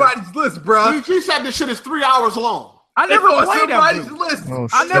on somebody's list, bro. BG said this shit is 3 hours long. I never played somebody's that. list. Oh,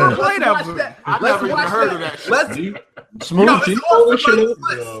 I never played that. I never even heard of that shit. Smooth.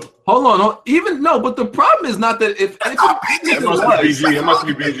 Hold on. Even no, but the problem is not that if it must be BG. It must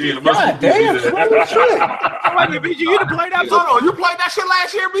be BG. It must be BG. You didn't play that. Hold on, you played that shit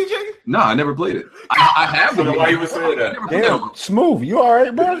last year, BG? No, I never played it. I have. Why you would say that? Damn, Smooth. You all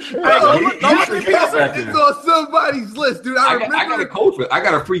right, bro? It's on somebody's list, dude. I got a code for. I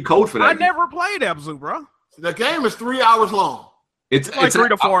got a free code for that. I never played Abzu, bro. The game is 3 hours long. It's like 3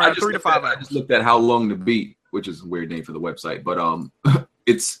 to 4 hours, 3 to 5 hours. I just looked at how long to beat, which is a weird name for the website, but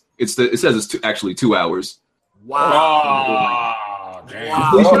it says it's actually 2 hours. Wow. Damn.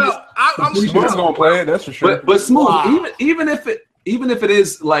 I'm Smooth's gonna play it. That's for sure. But Smooth, even if it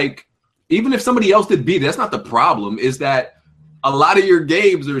is like, even if somebody else did beat it, that's not the problem. Is that a lot of your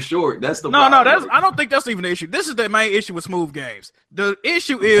games are short. That's the problem. No. I don't think that's even the issue. This is the main issue with Smooth games. The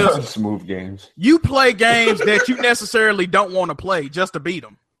issue is Smooth games. You play games that you necessarily don't want to play just to beat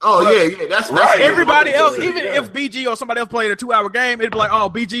them. Oh yeah, that's right. Everybody else, even if BG or somebody else played a 2-hour game, it'd be like, oh,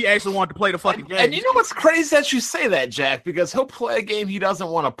 BG actually wanted to play the fucking game. And you know what's crazy that you say that, Jack? Because he'll play a game he doesn't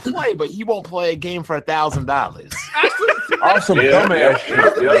want to play, but he won't play a game for $1,000. Awesome dumbass shit.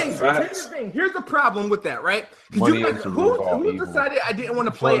 Here's the thing. Here's the problem with that, right? Who decided I didn't want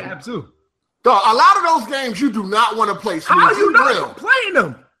to play Abzu? So a lot of those games you do not want to play. How you not playing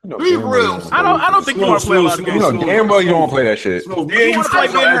them? Be real. I don't think you want to play a lot of games. You know damn well you don't want to play that shit. You play those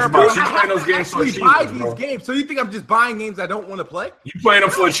games for achievements, buy these games, so you think I'm just buying games I don't want to play? You playing them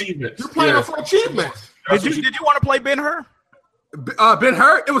for achievements. You playing them for achievements. Did you want to play Ben-Hur?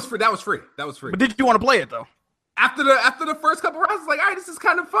 Ben-Hur? That was free. That was free. But did you want to play it though? After the first couple rounds, I was like, all right, this is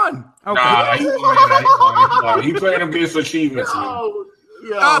kind of fun. Okay. Nah, he playing them games for achievements.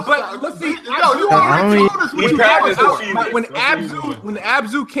 But let's see. When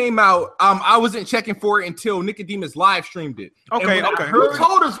Abzu came out, I wasn't checking for it until Nicodemus live streamed it. Okay. Who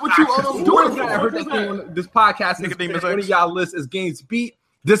told us what you doing? I heard that thing on this podcast. Nicodemus, one of y'all list is games beat.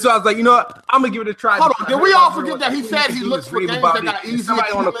 This, so I was like, you know what? I'm gonna give it a try. Hold on, did we all forget that he said he looks for games that got easy?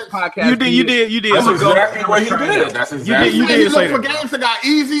 Somebody on the podcast. You did. That's exactly what he did. That's exactly. You did. He looked for games that got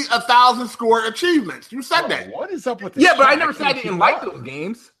easy 1,000 score achievements. You said that. What is up with this? Yeah, but I never said I didn't like those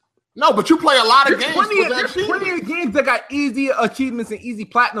games. No, but you play a lot of games. There's plenty of games that got easy achievements and easy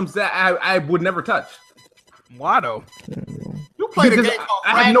platinums that I would never touch. Why though? You play the game.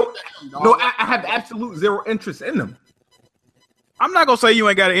 I have absolute zero interest in them. I'm not gonna say you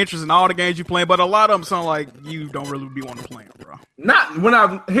ain't got an interest in all the games you playing, but a lot of them sound like you don't really be wanting to play them, bro. Not when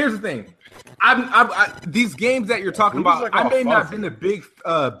here's the thing. These games that you're talking about, I may not have been a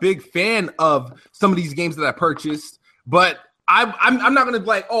big fan of some of these games that I purchased, but I'm not gonna be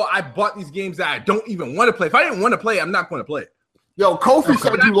like, oh, I bought these games that I don't even want to play. If I didn't want to play, I'm not going to play it. Yo, Kofi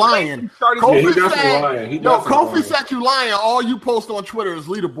said you lying. Kofi said you lying. All you post on Twitter is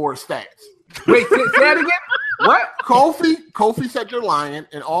leaderboard stats. Wait, say that again? What? Kofi said you're lying,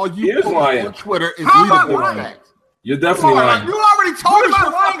 and all you post on Twitter is leaderboard stats. You're definitely lying. You already told us what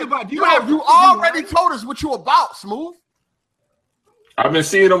you're lying about. You already told us what you about, Smooth. I've been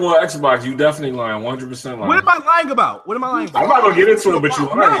seeing them on Xbox. You definitely lying, 100% lying. What am I lying about? I'm not gonna get into it, but you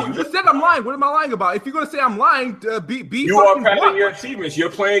lying. No, you said I'm lying. What am I lying about? If you're gonna say I'm lying, be you are patching your achievements.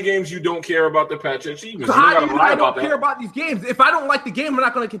 You're playing games you don't care about the patch achievements. So how do you I don't care about these games? If I don't like the game, I'm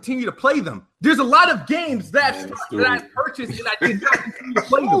not going to continue to play them. There's a lot of games that I purchased and I did not continue to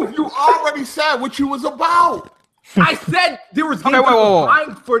play them. You already said what you was about. I said there was games I was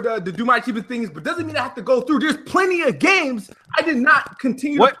buying for to do my achievement things, but doesn't mean I have to go through. There's plenty of games I did not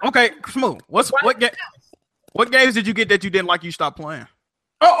continue. Okay, Smooth. What games did you get that you didn't like? You stopped playing.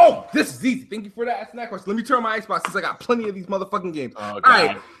 Oh, this is easy. Thank you for that. Asking that question. Let me turn on my Xbox since I got plenty of these motherfucking games. Oh, all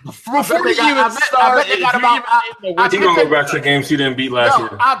right. Before you even start, he gonna go back to games he didn't beat last year.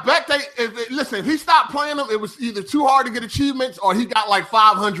 I bet if he stopped playing them, it was either too hard to get achievements or he got like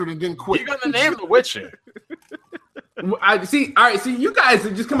 500 and then quit. You're gonna name The Witcher. I see. All right. See, you guys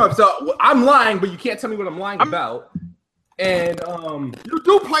just come up. So I'm lying, but you can't tell me what I'm lying about. And you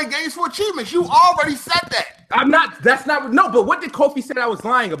do play games for achievements. You already said that. I'm not. That's not. No. But what did Kofi say I was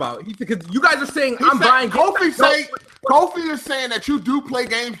lying about? Because you guys are saying buying. Kofi is saying that you do play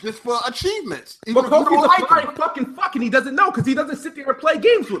games just for achievements. But Kofi's a flying fucking. He doesn't know because he doesn't sit there and play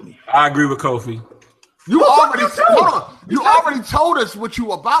games with me. I agree with Kofi. You already told us what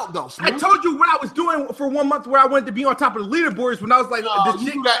you about though. Smooth. I told you what I was doing for 1 month where I wanted to be on top of the leaderboards when I was like,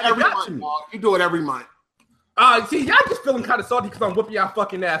 you do that every month. You do it every month. See, y'all just feeling kind of salty because I'm whooping y'all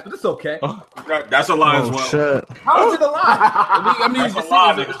fucking ass, but it's okay. That's a lie as well. Shit. How is it a lie? That's a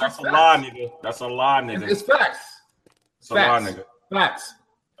lie, nigga. That's a lie, nigga. It's facts. It's a lie, nigga. Facts.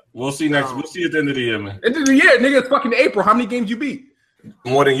 We'll see next. We'll see at the end of the year, man. End of the year, nigga. It's fucking April. How many games you beat?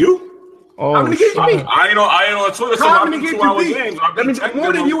 More than you? Oh, How many games you beat? I ain't on Twitter. So How I many beat games 2 hour you beat? games. That means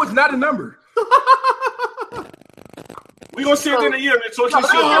more than you is not a number. We gonna see at the end of the year, man. So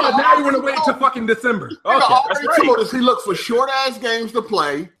Now you want to wait until fucking December. Okay, already told us he looks for short ass games to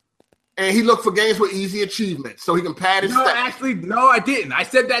play, and he looked for games with easy achievements, so he can pad his. No, actually, no, I didn't. I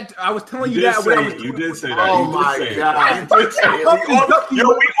said that. I was telling you that. You did say that. Oh my god! You did say that. Yo,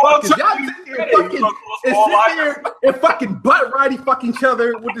 we all took and fucking butt ride each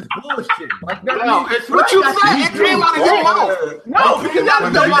other with this bullshit. Like that. No, it's what you said. It came out of your mouth. No, because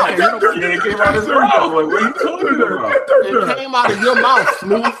that's the mouth. It came out of his mouth. What are you talking about? It came out of your mouth,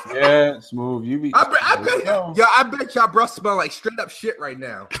 Smooth. Yeah, Smooth. You be. I bet y'all bro smell like straight up shit right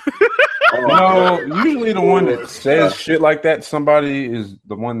now. No, usually the one that says shit like that, somebody is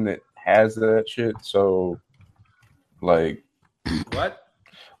the one that has that shit. So, like, what?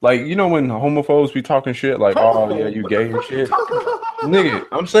 Like, you know when homophobes be talking shit like, oh yeah, you gay and shit. Nigga,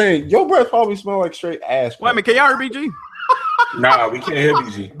 I'm saying your breath probably smell like straight ass. Wait a minute, can y'all hear BG? Nah, we can't hear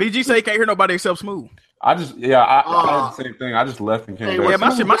BG. BG say he can't hear nobody except Smooth. I had the same thing. I just left and came back. Yeah,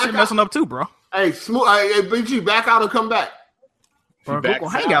 my shit messing up too, bro. Hey, Smooth. Hey, BG, back out and come back. Bro, Google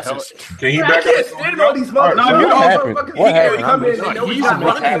Hangouts. Can he back up? Stand all these motherfuckers. What happened? What happened? No,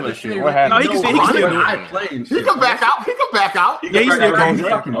 he can still do it. He can back out. He can back out. Yeah, he's still going.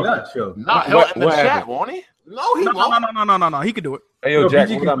 Not he'll in the chat, won't he? No, he won't. No. He can do it. Hey, yo, Jack,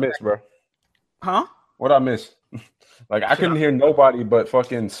 what I miss, bro? Huh? What I miss? Like, I couldn't hear nobody but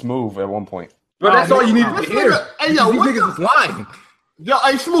fucking Smooth at one point. But that's all you needed to hear. Hey, yo, these niggas is lying. Yo,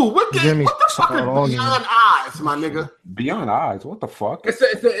 hey, Smooth, what the fuck is Beyond Eyes, my nigga? Beyond Eyes? What the fuck? It's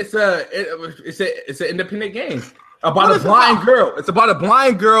an independent game about a blind girl. It's about a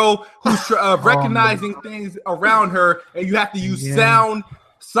blind girl who's recognizing things around her, and you have to use sound,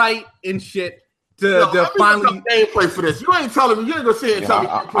 sight, and shit to finally gameplay for this. You ain't telling me. You ain't gonna say it. Tell me.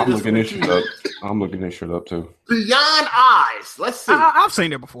 I'm looking this shit up. I'm looking this shit up too. Beyond Eyes. Let's see. I've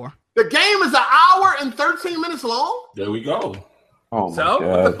seen it before. The game is an hour and 13 minutes long. There we go. Oh my God.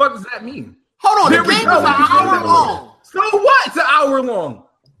 What the fuck does that mean? Hold on, the game is an hour long. So what? It's an hour long.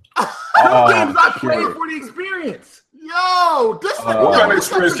 Some games I played for the experience. Yo, this what kind of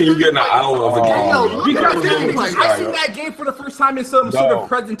experience can you get in an hour of a game? Because I seen that game for the first time in some sort of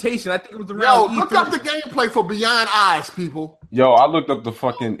presentation. I think it was around. Yo, look up the gameplay for Beyond Eyes, people. Yo, I looked up the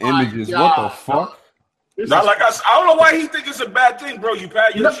fucking images. What the fuck? Not like I don't know why he think it's a bad thing, bro. You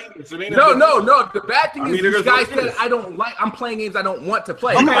pad your achievements. No. The bad thing is this guy said I don't like. I'm playing games I don't want to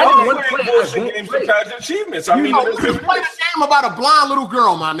play. I don't want to play bullshit games to pad your achievements. I mean, you played a game about a blind little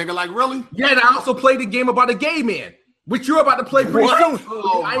girl, my nigga. Like, really? Yeah, and I also played a game about a gay man, which you're about to play pretty soon.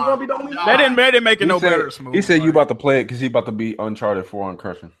 So I ain't gonna be the only. They didn't make it no better. Smooth. He said you about to play it because he about to be Uncharted 4 on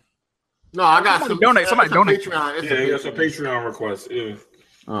Crushing. No, I got some. Somebody donate. Yeah, it's a Patreon request. Yeah.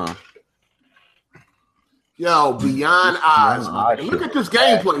 Yo, Beyond Eyes. Look at this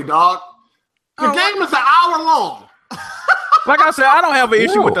gameplay, dog. The game is an hour long. Like I said, I don't have an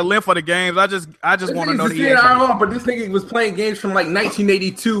issue with the length of the games. I just want to know the hour. But this nigga was playing games from like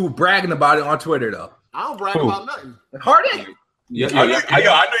 1982, bragging about it on Twitter though. I don't brag about nothing. Hard. Yeah, I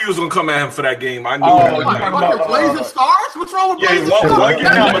knew you was gonna come at him for that game. I knew. Blazing Stars? What's wrong with Blazing Stars? One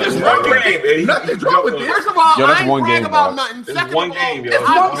game, but it's one game. Nothing's wrong with this. First of all, I ain't bragging about nothing. It's one game, yo.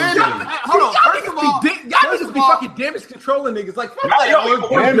 Hold on. First of all, y'all niggas be fucking damage controlling niggas. Like,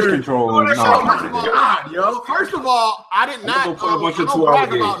 damage controlling. First of all, I did not brag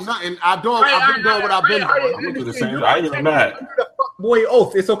about nothing. I've been doing what I've been doing. I ain't even mad. Boy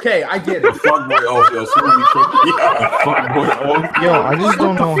oath, it's okay. I get it. Fuck boy oath, yo. Fuck boy oath. Yo, I just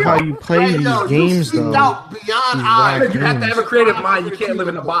don't know how you play these games though. Beyond Eyes. You have to have a creative mind. You can't live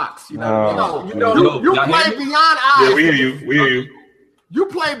in a box. You know. You play Beyond Eyes. Yeah, we hear you. You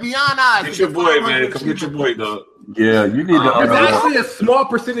play Beyond Eyes. Get your boy, man. Come get your boy, dog. Yeah, you need to. There's actually a small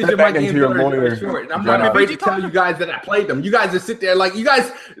percentage of my games that are short. I'm not afraid to tell you guys that I played them. You guys just sit there like you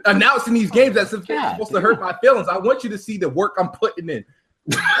guys announcing these games that's supposed to hurt my feelings. I want you to see the work I'm putting in.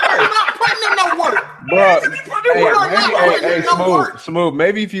 You're not putting in no work, bro. Smooth.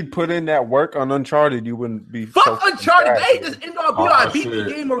 Maybe if you put in that work on Uncharted, you wouldn't be. Fuck Uncharted. They just end all be all. I beat the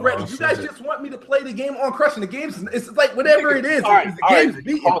game already. You guys just want me to play the game on Crushing. The games, it's like whatever it is. The game's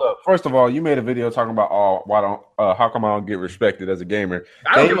beaten. Hold up. First of all, you made a video talking about how come I don't get respected as a gamer?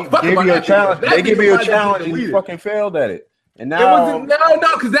 I don't give a fuck about that. They give you a challenge and you fucking failed at it. And now it wasn't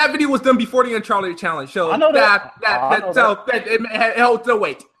because that video was done before the Uncharted challenge. So I know that. It held to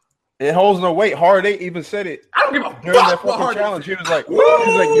wait. It holds no weight. Hard 8 even said it. I don't give a during fuck that what fucking Hard challenge. He was like, you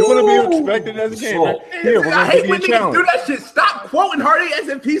want to be expected as a gamer? Here, we're I gonna hate give you when a niggas challenge. do that shit. Stop quoting Hard 8 as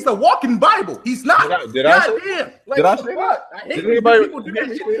if he's the walking Bible. He's not. Did I say Goddamn. Like, did I what say the that? fuck? I hate Did when anybody- people do that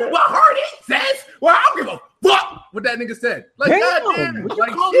did shit. anybody say that? Well, Hard 8 says, well, I don't give a fuck what that nigga said. Like, goddamn. What you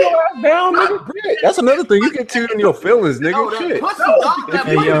Like, calm shit. your ass down, Stop nigga? bringing That's another thing. You get tuned in your feelings, nigga. No, that Shit. pussy, No, dog, that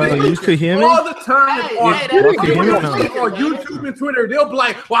Hey, pussy yo, nigga. you could hear me? all the time Hey, on, hey, that- on Can you hear me now? YouTube and Twitter. They'll be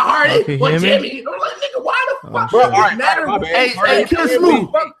like, well, Hard 8, Can you well, hear me? Jimmy. I'm like, nigga, why the fuck? Bro, does all it right, matter? my bad. Hey, Kid Hard Smooth.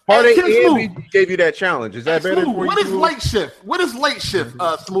 Hard Hey, 8 Kid Smooth. and gave you that challenge. Is that better Smooth, for you? what is late shift? What is late shift,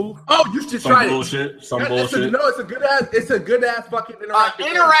 Smooth? Oh, you should Some try it. bullshit. Some It's a, bullshit. no, it's a good ass fucking interactive.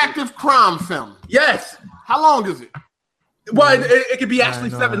 Interactive crime film. Yes. How long is it? Well, it could be actually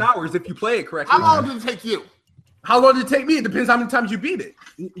know. 7 hours if you play it correctly. How long does it take you? How long did it take me? It depends how many times you beat it.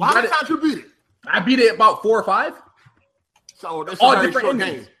 Well, how many times you beat it? I beat it about 4 or 5. So that's All a very different short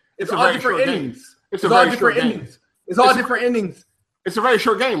endings. game. It's a all very different short game. endings. It's a all very different short game. endings. It's all It's- different endings. It's a very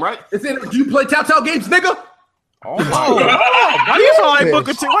short game, right? It's in. Do you play Telltale games, nigga? Why you sound like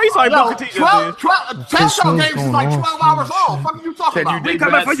Booker T? Why you sound like Booker T? 12 Telltale smooth games is going like on. 12 hours long. What are you talking about? We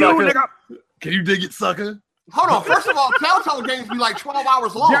coming for you, nigga. Can you dig it, sucker? Hold on. First of all, Telltale games be like 12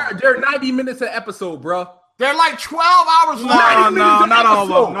 hours long. They're 90 minutes an episode, bro. They're like 12 hours long. No, minutes not all of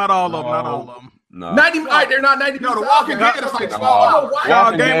episode. them. Not all of them. Not all of them. No. 90. All right, they're not 90 No, minutes. The Walking long. Dead is like 12 Oh, hours. why? Y'all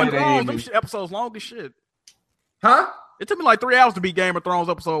Walking Game Dead of Thrones, ain't them even- episodes long as shit. Huh? It took me like 3 hours to beat Game of Thrones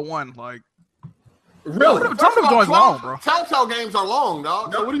episode 1. Like, Really? some of them joints long, bro. Telltale games are long,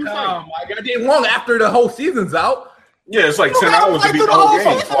 dog. So what are you saying? Oh my god, they long after the whole season's out. Yeah, it's like You 10 gotta hours play to beat through the whole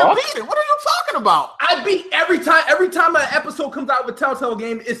game. season to beat it. What are you talking about? I beat every time an episode comes out with Telltale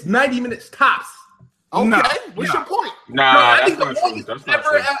game, it's 90 minutes tops. Okay, No, what's no. your point? Nah, No, I that's think the not true. longest That's not ever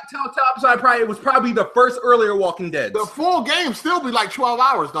true. at Telltale episode was probably the first earlier Walking Dead. The full game still be like 12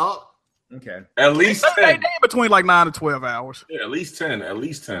 hours, dog. Okay. At least they 10. in between like 9 to 12 hours. Yeah, at least 10. At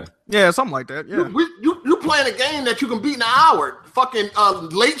least 10. Yeah, something like that. Yeah. You playing a game that you can beat in an hour. Fucking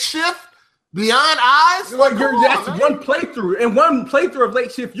Late Shift, Beyond Eyes. Like Come on, that's man. one playthrough. And one playthrough of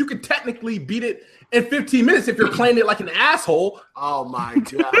Late Shift, you could technically beat it in 15 minutes if you're playing it like an asshole. Oh my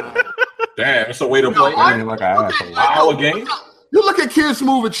god. Damn, that's a way to play. I- Like an okay, asshole. Hour game? You look at Kid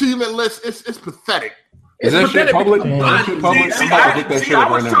Smooth achievement list. It's pathetic. Is that shit pathetic public? because Is that shit public? See, I'm about to get that shit I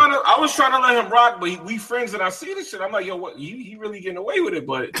up was right now. I was trying to let him rock, but we friends and I see this shit. I'm like, yo, what? He really getting away with it,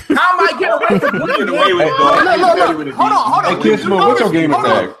 but How am I getting away from he winning? getting away with it, Look, dog. He look, getting away look. with it, Hold D. on. Hey, Kid Smooth, what's your gamer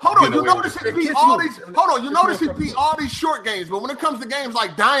tag? Hold on. Get You away notice with he beat all these. Hold on. You notice he beat all these short games, but when it comes to games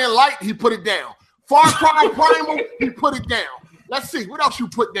like Dying Light, he put it down. Far Cry Primal, he put it down. Let's see what else you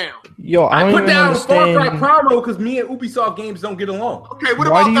put down. Yo, I I don't put even down Far Cry understand. Promo because me and Ubisoft games don't get along. Okay, what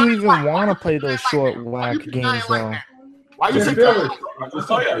Why about do you Dying even Light? want to play Why you those pick short, Dying Light? Why you whack pick games, Dying Light though? down? Why you pick Just Dying feel Light? it. I just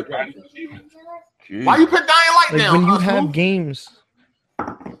tell you. Why you pick Dying Light Like, down? when you Smooth? have games.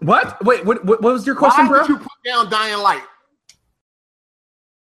 What? Wait, what was your question, Why bro? did you put down Dying Light?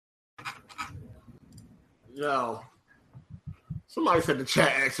 Yo, somebody said the chat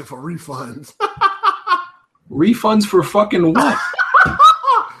asking for refunds. Refunds for fucking what?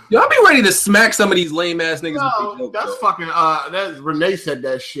 Yo, I'll be ready to smack some of these lame ass niggas. No, that's fucking. That Renee said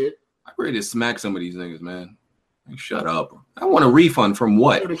that shit. I'm ready to smack some of these niggas, man. Like, shut up. I want a refund from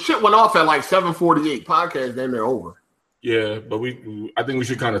what? The shit went off at like 7:48. Podcast, then they're over. Yeah, but I think we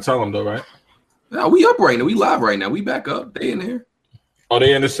should kind of tell them though, right? No, we up right now. We live right now. We back up. They in here. Are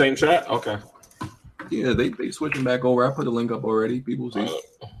they in the same chat? Okay. Yeah, they switching back over. I put the link up already. People see.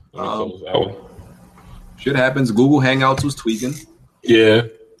 Shit happens. Google Hangouts was tweaking. Yeah.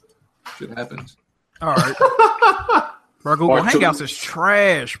 Shit happens. All right. Bro, Google Part two. Hangouts is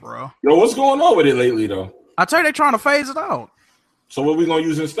trash, bro. Yo, what's going on with it lately though? I tell you, they trying to phase it out. So what we gonna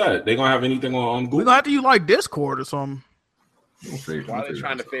use instead? They gonna have anything on We're Google? gonna have to use like Discord or something. Why are they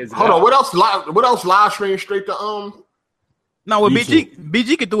trying to phase it Hold out? on, what else? What else? Live stream straight to No, well, YouTube.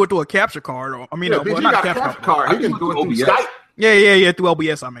 BG could do it through a capture card. Or, I mean, Yeah, well, BG not got a a capture capture card. card. He can do it through OBS. Skype. Yeah, through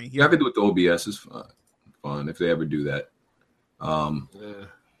OBS. I mean, You have to do it to OBS. It's fun if they ever do that.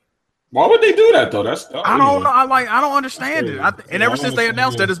 Why would they do that though? I don't know. I don't understand it. And ever I since they understand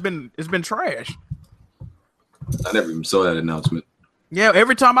announced it. that, it's been trash. I never even saw that announcement. Yeah,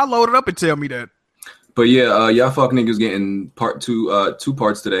 every time I load it up, it tell me that. But yeah, y'all fuck niggas getting part two, 2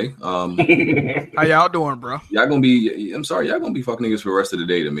 parts today. How y'all doing, bro? Y'all gonna be. I'm sorry, y'all gonna be fucking niggas for the rest of the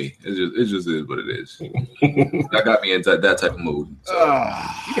day. To me, it just is what it is. That got me into that type of mood. So.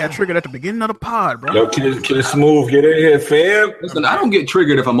 You got triggered at the beginning of the pod, bro. Yo, kid Smooth, get in here, fam. Listen, I don't get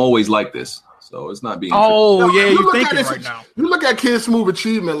triggered if I'm always like this. So it's not being. Oh No, yeah, you look thinking at his- right now? You look at Kid Smooth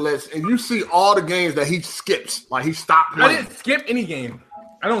achievement list, and you see all the games that he skips. Like he stopped I playing. didn't skip any game.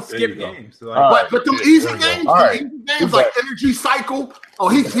 I don't skip games. So but them easy games, like Energy Cycle. Oh,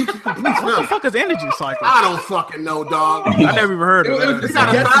 he completes them. What the fuck is Energy Cycle? I don't fucking know, dog. I never even heard of it. It's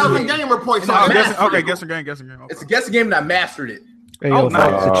got 1,000 gamer points on it. Okay, guessing game. Okay. It's a guessing game, and I mastered it. Hey, yo,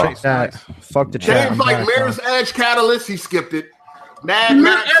 fuck the chat. Games like Mirror's Edge Catalyst, he skipped it. Mad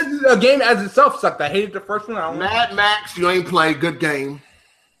Mirror Max, a game as itself sucked. I hated the first one. Mad Max, you ain't played. Good game.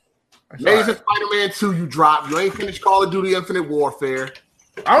 Amazing Spider-Man 2, you dropped. You ain't finished Call of Duty Infinite Warfare.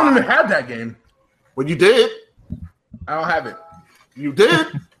 I don't even have that game. Well, you did. I don't have it. You did.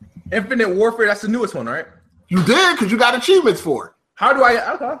 Infinite Warfare, that's the newest one, right? You did, because you got achievements for it. How do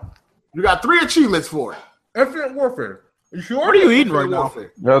I? Okay. You got 3 achievements for it. Infinite Warfare. You sure? What are you eating right now?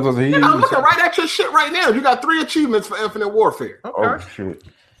 That's what he I'm looking right at your shit right now. You got 3 achievements for Infinite Warfare. Okay. Oh, shit.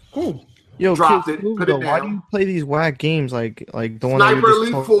 Cool. Yo, Dropped kids, it, put it why down. do you play these whack games like the one Sniper that you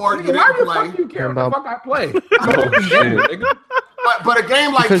Elite just 4, you Why the didn't fuck do you play. care what the fuck I play? Oh, shit. But a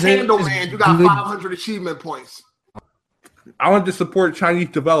game like Because it is Candleman, you got good. 500 achievement points. I want to support Chinese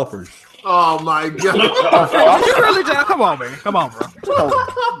developers. Oh my god! You really, John? Come on, man. Come on, bro.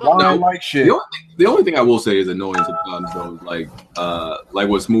 Why like shit? The only thing I will say is annoying sometimes, though. Like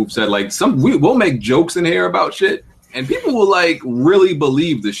what Smooth said, like we'll make jokes in here about shit, and people will like really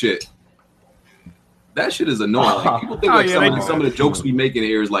believe the shit. That shit is annoying. Like, people think some of the jokes we make in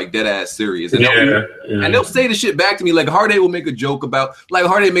here is like dead ass serious, and they'll say the shit back to me. Like Harday will make a joke about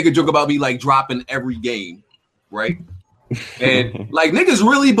me like dropping every game, right? And like niggas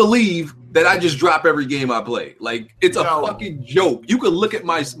really believe that I just drop every game I play. Like it's a fucking joke. You can look at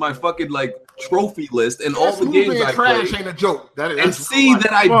my fucking like trophy list and all the games I play, ain't a joke. And see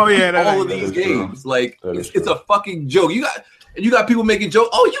that I beat all of these games. Like it's a fucking joke. You got people making jokes.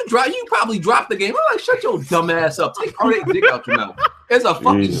 Oh, you probably dropped the game. I'm like, shut your dumb ass up. Take Harday dick out your mouth. It's a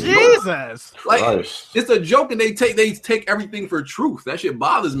fucking Jesus. Like it's a joke, and they take everything for truth. That shit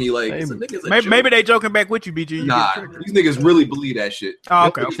bothers me. Like Maybe they joking back with you, BG. Nah, these niggas really believe that shit. Oh,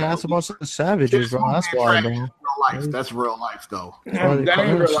 okay. That's about some savages, bro. That's why, bro. That's real life, though. That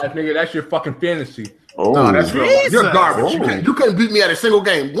ain't real life, nigga. That's your fucking fantasy. Oh, no, that's real life. You're garbage. You couldn't beat me at a single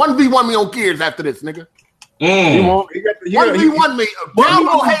game. 1v1 me on Gears after this, nigga. 1v1 me.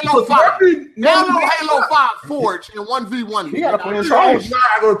 Download Halo 5. Download Halo 5 Forge and 1v1 me. You gotta play in Xbox. Nah,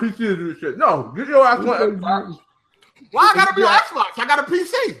 I go to PC to do this shit. No, get your ass on Xbox. Why I gotta be on Xbox? I got a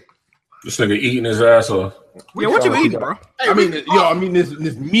PC. This nigga eating his ass off. Yeah, what you eating, bro? I mean,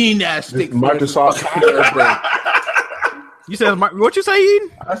 this mean ass stick. Microsoft. You said what you say eating?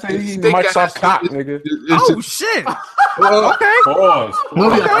 I said eating Microsoft cock, nigga. Oh shit. Okay. Pause.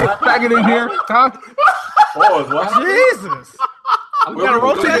 Pack it in here, huh? Pause. What? Jesus. We gotta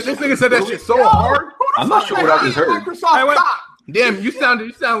rotate. This nigga said that shit so hard. I'm not sure what I just heard. Microsoft cock. Damn, you sound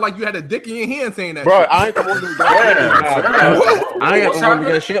like you had a dick in your hand saying that. Bro, shit. I ain't the one who got I ain't the one who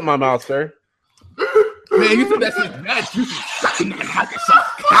got shit in my mouth, sir. Man, you said that shit bad. You should suck in the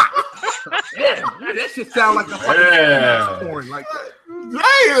Microsoft cock. Damn, that shit sound like a fucking porn. Like,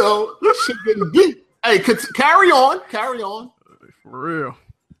 damn, this shit getting deep. Hey, carry on. For real.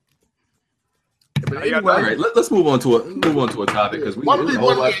 But anyway, all right, let's move on to a topic because we any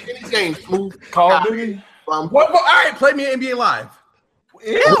game smooth. Call of Duty. all right, play me NBA Live.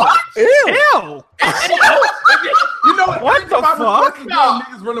 Ew. You know what the fuck?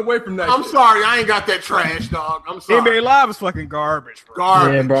 Niggas run away from that. I'm sorry, I ain't got that trash, dog. I'm sorry. NBA Live is fucking garbage, bro.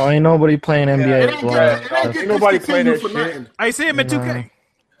 Garbage. Yeah, bro. Ain't nobody playing NBA Live. Ain't nobody playing that shit. I see him at 2K.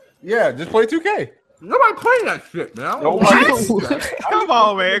 Yeah, just play 2K. Nobody playing that shit, man. Come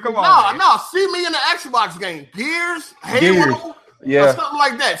on, man. Come on. No. See me in the Xbox game. Gears, Halo, or something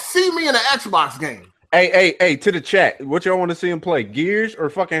like that. See me in the Xbox game. Hey, to the chat. What y'all want to see him play? Gears or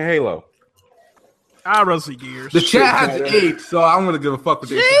fucking Halo? I'd rather see Gears. The chat has AIDS, so I'm gonna give a fuck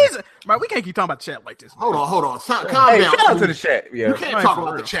with this. Jesus, man, we can't keep talking about chat like this. Man. Hold on. Calm down. Shout out to the chat. Yeah, you can't talk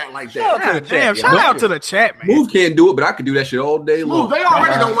about the chat like that. Shout out to the chat, man. Smooth can't do it, but I can do that shit all day long. They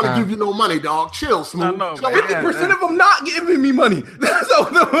already don't want to give you no money, dog. Chill, Smooth. 50% of them not giving me money. So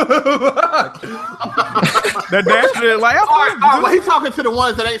That's shit. Like, all right, well, he's talking to the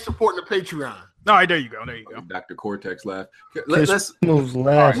ones that ain't supporting the Patreon. All right, there you go. Dr. Cortex laugh. Let's move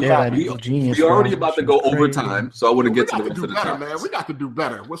last. Yeah, we're already about to go overtime, so I want to get to the rest of the better, time. man. We got to do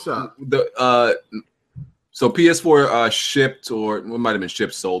better. What's up? So PS4 shipped, or it might have been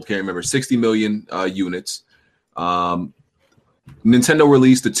shipped, sold, can't remember, 60 million units. Nintendo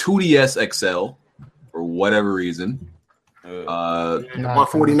released the 2DS XL for whatever reason.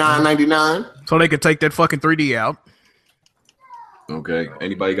 $149.99. So they could take that fucking 3D out. Okay.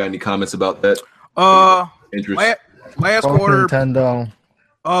 Anybody got any comments about that? Last quarter, Nintendo.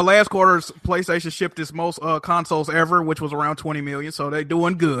 Last quarter's PlayStation shipped its most consoles ever, which was around 20 million. So they're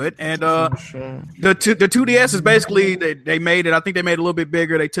doing good. And the 2DS is basically they made it. I think they made it a little bit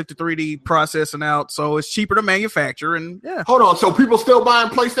bigger. They took the 3D processing out, so it's cheaper to manufacture. And yeah, hold on. So people still buying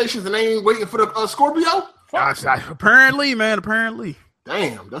PlayStations and they ain't waiting for the Scorpio? Apparently, man. Apparently.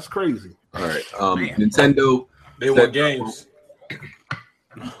 Damn, that's crazy. All right, Nintendo. They want games.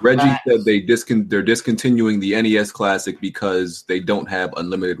 Reggie said they're discontinuing the NES Classic because they don't have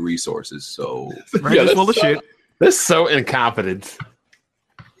unlimited resources. So Reggie's full of shit. They're so incompetent.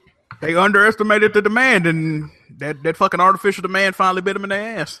 They underestimated the demand, and that fucking artificial demand finally bit them in the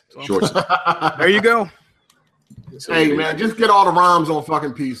ass. So, sure. There you go. Hey man, just get all the ROMs on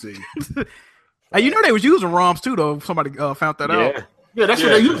fucking PC. Hey, you know they was using ROMs too, though. Somebody found that out. Yeah, that's what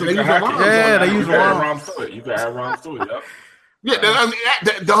they use. They use ROMs. Yeah, they use ROMs. You can add ROMs to it. Yep. Yeah, I mean,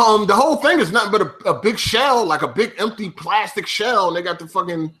 the whole thing is nothing but a big shell, like a big empty plastic shell, and they got the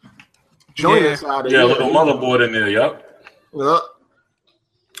fucking joint inside of it. Yeah, a little motherboard in there. Yep.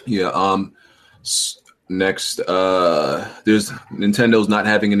 Yeah. Next, there's Nintendo's not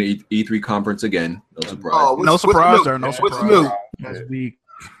having an E3 conference again. No surprise. No surprise there. No surprise. What's new? That's weak.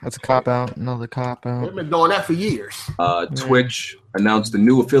 That's a cop out. Another cop out. They've been doing that for years. Twitch announced a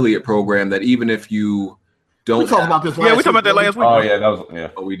new affiliate program that even if you don't, we talked about this. We talked about that last week. Oh yeah, that was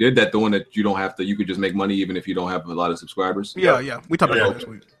Oh, we did that. The one that you don't have to. You could just make money even if you don't have a lot of subscribers. Yeah. We talked about that last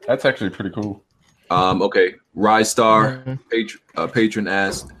week. That's actually pretty cool. Okay. Rise Star patron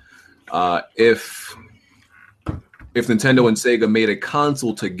asked if Nintendo and Sega made a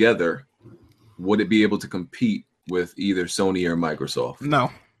console together, would it be able to compete with either Sony or Microsoft? No,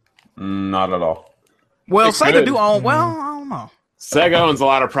 not at all. Well, Sega do own. Well, I don't know. Sega owns a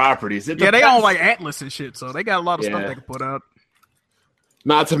lot of properties. They own like Atlas and shit, so they got a lot of stuff they can put out.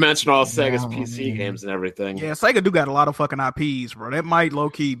 Not to mention all Sega's PC games and everything. Yeah, Sega do got a lot of fucking IPs, bro. That might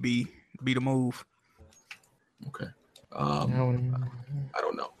low key be the move. Okay. I don't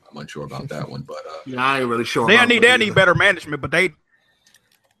know. I'm unsure about that one, but I ain't really sure. They need better management, but they.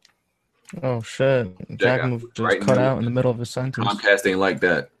 Oh shit! Jack just cut out in the middle of a sentence. Comcast ain't like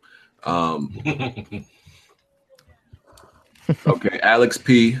that. Okay, Alex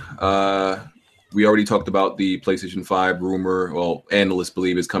P. We already talked about the PlayStation 5 rumor. Well, analysts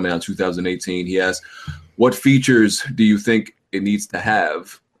believe it's coming out in 2018. He asked, "What features do you think it needs to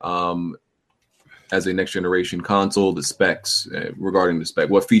have as a next generation console? The specs regarding the spec.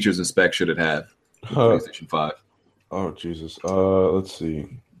 What features and specs should it have? PlayStation 5." Oh Jesus. Let's see.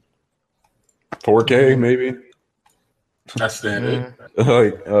 4K maybe. That's standard.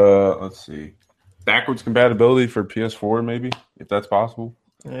 Let's see. Backwards compatibility for PS4 maybe, if that's possible.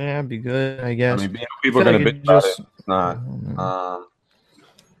 Yeah, it'd be good, I guess. I mean, people are gonna bitch about it. It's not.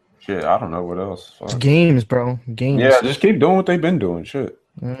 Shit, I don't know what else. It's games, bro. Games. Yeah, just keep doing what they've been doing. Shit.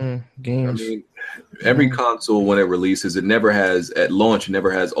 Games. I mean, every console when it releases, it never has at launch. It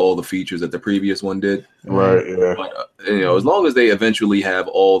never has all the features that the previous one did. Right. Yeah. But as long as they eventually have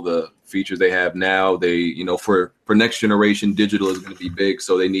all the features they have now, they for next generation, digital is going to be big.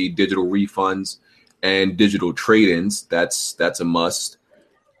 So they need digital refunds and digital trade-ins. That's a must.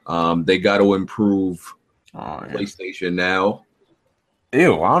 They got to improve PlayStation Now.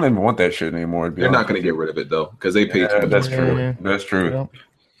 Ew, I don't even want that shit anymore. They're not going to get rid of it though because they paid. That's true. Yeah. That's true. Yeah.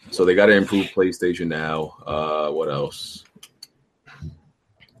 So they got to improve PlayStation Now. What else?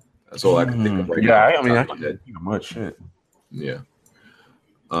 That's all I can think of right now. Yeah, I mean, I can't think of much shit. Yeah.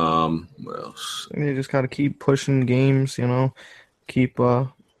 What else? They just got to keep pushing games. Keep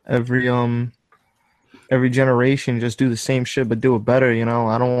every generation just do the same shit but do it better.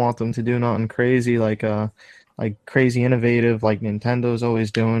 I don't want them to do nothing crazy like crazy innovative like Nintendo's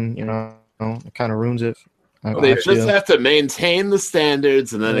always doing. It kind of ruins it. They just have to maintain the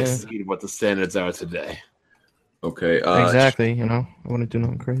standards and then exceed what the standards are today. Okay. Exactly. I wouldn't do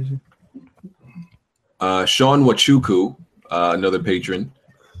nothing crazy. Sean Wachuku, another patron,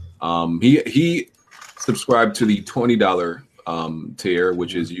 he subscribed to the $20 tier,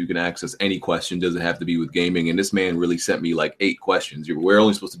 which is you can access any question. Doesn't have to be with gaming. And this man really sent me like 8 questions. We're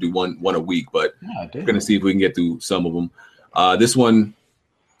only supposed to do one a week, but we're gonna see if we can get through some of them. This one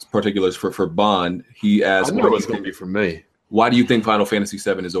particular is for Bond. He asked, I knew it was going to be for me. Why do you think Final Fantasy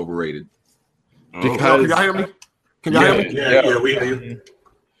VII is overrated? Because can y'all hear me? Yeah, we hear you.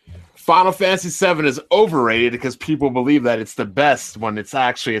 Final Fantasy VII is overrated because people believe that it's the best when it's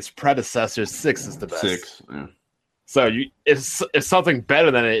actually its predecessor 6 is the best. 6, yeah. So if something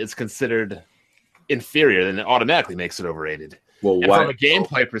better than it is considered inferior, then it automatically makes it overrated. Well, from a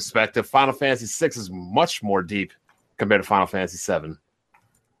gameplay perspective, Final Fantasy VI is much more deep compared to Final Fantasy VII.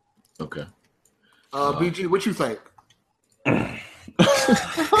 Okay. BG, what you think?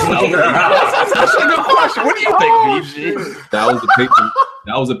 That's a good question. What do you think, BG?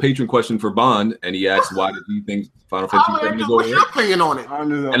 That was a patron question for Bond, and he asked, "Why do you think Final Fantasy VII is What's overrated?" your opinion on it?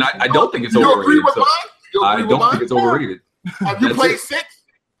 And I don't think it's You overrated. agree with so mine? I don't think it's overrated. Have you That's played it. 6?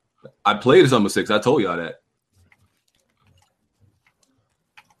 I played some of 6. I told y'all that.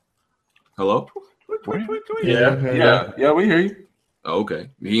 Hello? Yeah, we hear you. Oh, okay.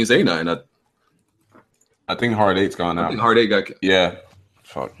 He didn't say nothing. I think Hard 8's gone I out. think Hard 8 got. Yeah.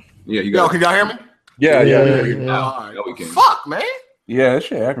 Fuck. Yeah, you Yo, got. can y'all hear me? Yeah. All right. Yeah, we can. Fuck, man. Yeah, that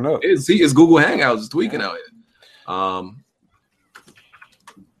shit acting up. It's Google Hangouts is tweaking out here.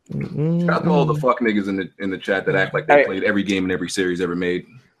 Shout out to all the fuck niggas in the chat that act like they played every game in every series ever made.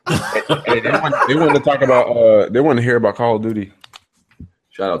 Hey, they want to talk about. They want to hear about Call of Duty.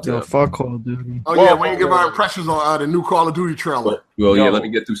 Shout out to Yo, them. fuck Call of Duty. Oh yeah, we can give our impressions on the new Call of Duty trailer. Well, yeah, let me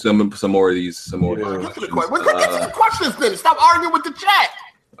get through some more of these. Get to the questions then. Stop arguing with the chat.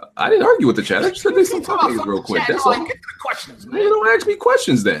 I didn't argue with the chat. I just said they some fuck niggas real quick. That's all. Get to the questions, man. You don't ask me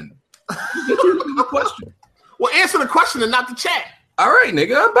questions then. Get your question. Well, answer the question and not the chat. All right,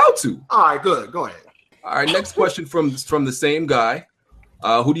 nigga, I'm about to. All right, good. Go ahead. All right, next question from the same guy.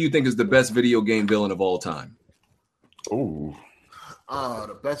 Who do you think is the best video game villain of all time? Ooh.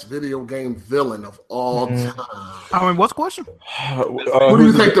 The best video game villain of all time. I mean, what's the question? Who do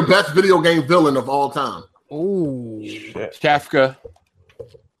you think the best video game villain of all time? Oh, Kafka.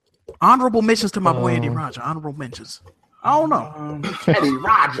 Honorable mentions to my boy Eddie Roger. Honorable mentions. I don't know. Eddie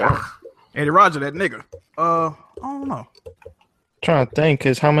Roger. Eddie Roger, that nigga. I don't know. Trying to think,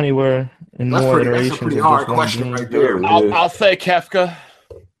 because how many were in more iterations? That's a pretty of hard just one question game? right there. I'll say Kafka.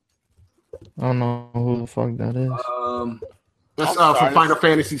 I don't know who the fuck that is. That's from Final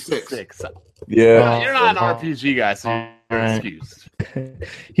Fantasy 6. Yeah. You're not an RPG guy, so you're Alright. excused.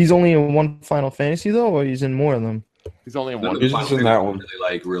 He's only in one Final Fantasy though, or he's in more of them? He's only in None one. of the He's just Final in that Fantasy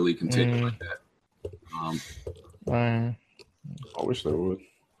one. really continue like that. I wish they would.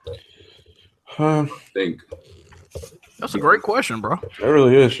 I think. That's a great question, bro. That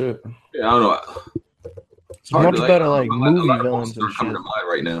really is shit. Yeah, I don't know. It's hard Much to, better like a movie lot of villains are and coming shit to mind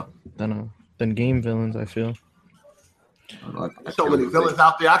right now. than game villains. I feel. There's so many villains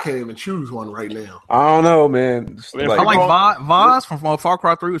out there, I can't even choose one right now. I don't know, man. I like Voz from Far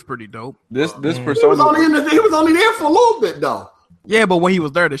Cry 3 was pretty dope. This He was persona. he was only there for a little bit though. Yeah, but when he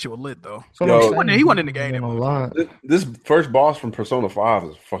was there, that shit was lit though. So Yo, He wasn't in the game. a lot. This first boss from Persona 5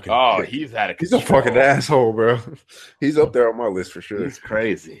 is fucking. Oh, he's a fucking asshole, bro. He's up there on my list for sure. He's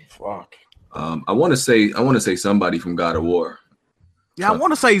crazy. Fuck. I want to say somebody from God of War. Yeah, I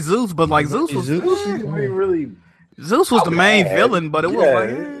want to say Zeus, but like Zeus was the main villain, but it was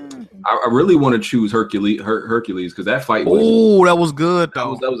like. I really want to choose Hercules because that fight was. Oh, that was good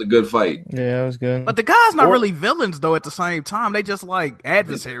though. That was a good fight. Yeah, that was good. But the guys not really villains though. At the same time, they just like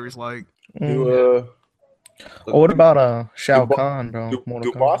adversaries. Like, what about Shao Kahn, bro?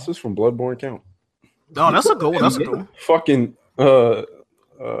 Do bosses from Bloodborne count? oh, that's a good one. That's a good one. Fucking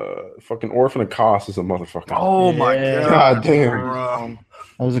fucking Orphan of Kos is a motherfucker. Oh my God damn. bro.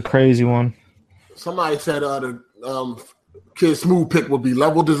 That was a crazy one. Somebody said the Kid Smooth pick would be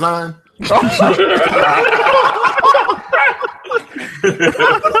level design.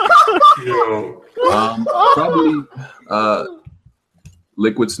 Probably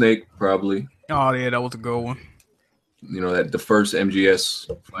Liquid Snake. Probably. Oh yeah, that was a good one. You know that the first MGS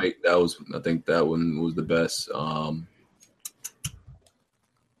fight. I think that one was the best.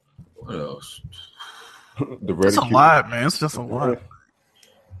 What else? It's a lot, man. It's just a lot.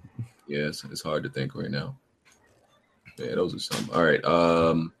 Yeah, it's hard to think right now. Yeah, those are some. All right.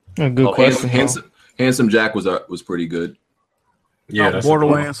 A good question. Handsome Jack was pretty good. Yeah,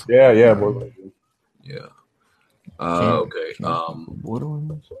 Borderlands. Yeah, Borderlands. Yeah. Okay.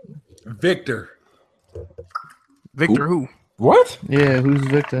 Borderlands. Victor. Victor who? What? Yeah, who's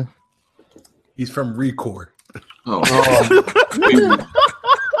Victor? He's from Record. Oh.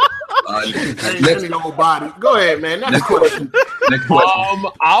 Next old body. Go ahead, man. Next question. Next question.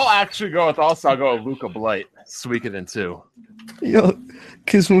 I'll actually go with I'll go with Luca Blight. Suikoden 2. Yo,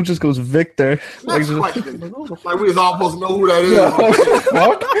 Kismu just goes Victor. Next question. Like we was all supposed to know who that is.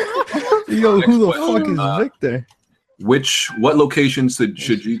 Yo, who the fuck is Victor? What location should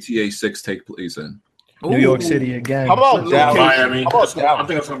GTA 6 take place in? New York City again. How about Dallas? Miami. I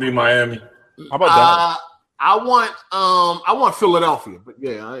think it's gonna be Miami. How about Dallas? I want Philadelphia, but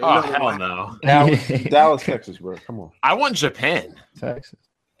yeah. Hell no. Dallas, Texas, bro. Come on. I want Japan. Texas.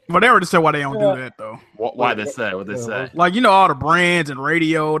 But they already said why they don't do that though. Why they say? What they say? Like you know, all the brands and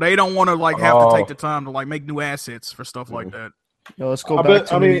radio, they don't want to like have to take the time to like make new assets for stuff like that. Yo, let's go back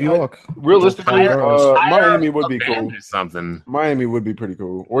to New York. Realistically, Miami would be a cool. band or something. Miami would be pretty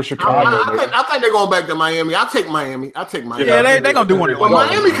cool, or Chicago. I think they're going back to Miami. I'll take Miami. Yeah, they're gonna do one. But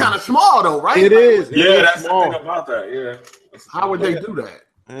Miami kind of small though, right? It is. Yeah, that's the thing about that. Yeah. How would they do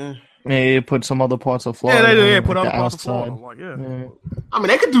that? Maybe put some other parts of Florida. Yeah, they like put the other parts of outside. Florida. Like, yeah. I mean,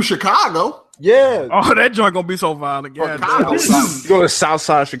 they could do Chicago. Yeah. Oh, that joint gonna be so violent. Yeah. Chicago. You go to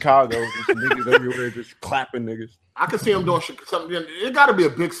Southside Chicago, just niggas everywhere just clapping niggas. I could see them doing something. It got to be a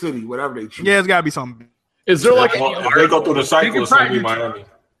big city, whatever they choose. Yeah, it's gotta be something. Is there like If they go through the cycle, it's going to be Miami.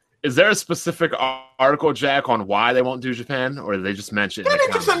 Is there a specific article, Jack, on why they won't do Japan, or did they just mention it?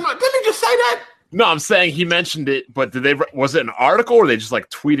 Didn't he just say that? No, I'm saying he mentioned it, but did they? Was it an article, or they just like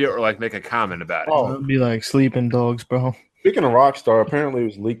tweet it or like make a comment about it? It'd be like sleeping dogs, bro. Speaking of Rockstar, apparently it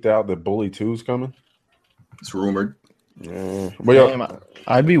was leaked out that Bully 2 is coming. It's rumored. Yeah, but yo, Damn,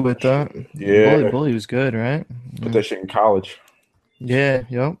 I'd be with that. Yeah. Bully was good, right? put that shit in college. Yeah,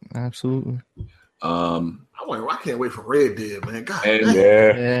 yep, absolutely. I can't wait for Red Dead, man. God, And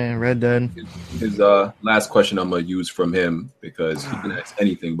Yeah, Red Dead. his last question I'm gonna use from him, because he can ask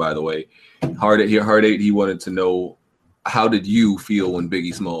anything, by the way. Hard Eight, he wanted to know, how did you feel when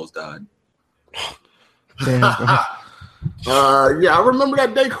Biggie Smalls died? Damn, bro. Yeah, I remember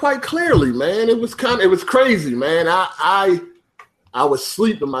that day quite clearly, man. It was crazy, man. I was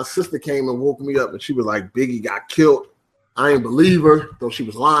sleeping. My sister came and woke me up, and she was like, "Biggie got killed." I ain't believe her, though she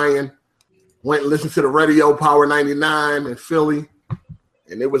was lying. Went and listened to the radio, Power 99 in Philly,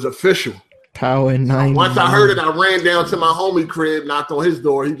 and it was official. Power 99. Once I heard it, I ran down to my homie crib, knocked on his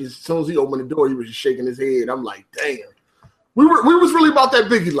door. As soon as he opened the door, he was just shaking his head. I'm like, damn. We was really about that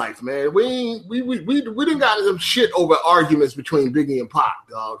Biggie life, man. We didn't got some shit over arguments between Biggie and Pac,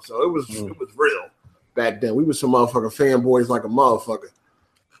 dog. So it was real back then. We was some motherfucking fanboys like a motherfucker.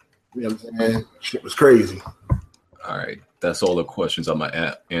 You know what I'm saying? Shit was crazy. All right, that's all the questions I'm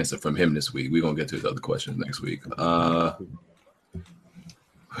gonna answer from him this week. We're gonna get to his other questions next week. What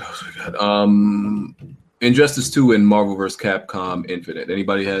else we got? Injustice 2 and Marvel vs. Capcom Infinite.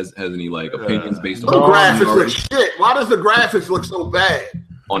 Anybody has any like opinions based on the graphics look shit? Why does the graphics look so bad?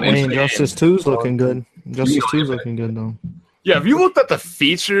 On Injustice 2's looking good. Injustice 2's looking good though. Yeah, have you looked at the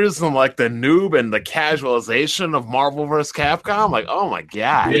features and like the noob and the casualization of Marvel vs. Capcom? Like, oh my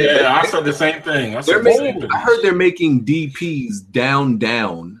god! Yeah, I said the same thing. I heard they're making DPs down.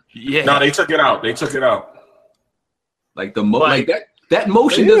 Yeah, no, they took it out. Like that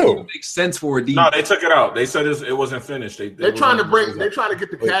motion doesn't even make sense for a DP. No, they took it out. They said it wasn't finished. They're trying to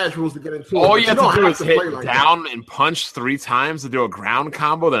get the casuals to get into it. All you have to do is hit down and punch 3 times to do a ground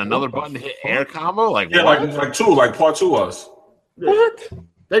combo, then another button to hit air combo. Like like part 2 was. What?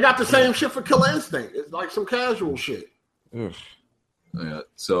 They got the same shit for Killer Instinct. It's like some casual shit. Yeah.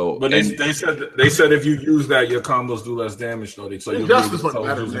 So, but they said if you use that, your combos do less damage though. So Injustice look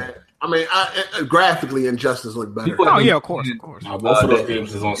better, man. I mean, graphically, Injustice look better. Oh yeah, of course. Both of those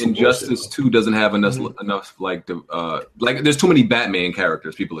games is on some Injustice 2 doesn't have enough like there's too many Batman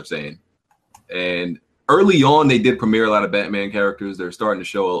characters. People are saying, and early on they did premiere a lot of Batman characters. They're starting to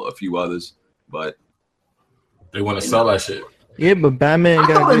show a few others, but they want to sell that shit. Yeah, but Batman I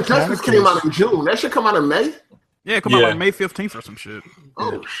got thought good Injustice characters. came out in June. That should come out in May. Yeah, come out like May 15th or some shit.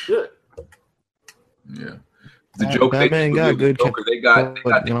 Oh shit. Yeah. The Joker, Batman got good Joker. They got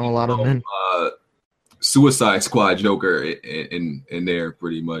a lot of men. Suicide Squad Joker in there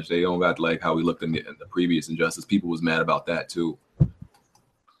pretty much. They don't got like how we looked in the previous Injustice. People was mad about that too.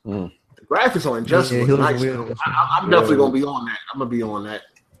 The graphics on Injustice look nice. I'm definitely gonna be on that. I'm gonna be on that.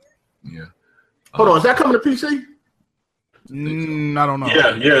 Yeah. Hold on, is that coming to PC? I don't know.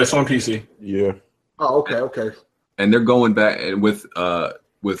 Yeah, it's on PC. Yeah. Oh, okay. And they're going back, and with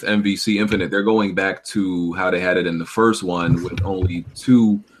MVC Infinite, they're going back to how they had it in the first one with only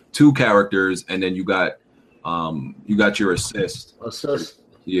two characters, and then you got your assist.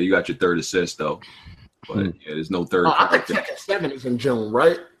 Yeah, you got your third assist though. But there's no third. I think Tekken 7 is in June,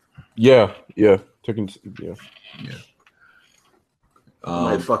 right? Yeah. Tekken. Yeah. I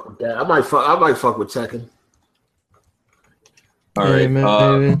might fuck with that. I might fuck with Tekken. All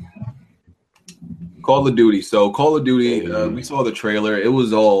right. Call of Duty. So Call of Duty, we saw the trailer. It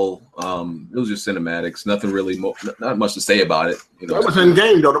was all it was just cinematics. Nothing really, not much to say about it. You know, that was in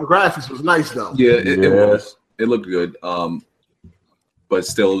game though. The graphics was nice though. Yeah, it was. It looked good. But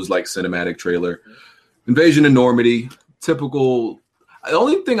still, it was like cinematic trailer. Invasion of Normandy, typical. The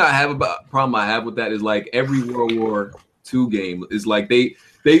only thing problem I have with that is like every World War II game is like they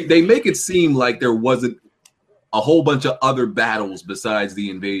make it seem like there wasn't a whole bunch of other battles besides the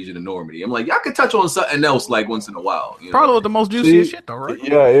invasion of Normandy. I'm like, y'all could touch on something else like once in a while. You know? Probably the most juiciest shit though, right?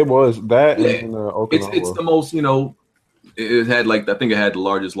 Yeah, it was that. Yeah. And, it's the most, it had I think it had the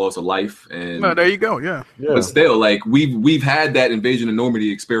largest loss of life, and there you go. Yeah. But still, we've had that Invasion of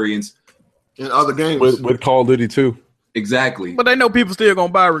Normandy experience in other games with Call of Duty 2. Exactly. But they know people still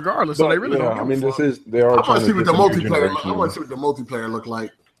gonna buy regardless, so they really don't. I mean, they are. I want to see what the multiplayer. I want to see what the multiplayer look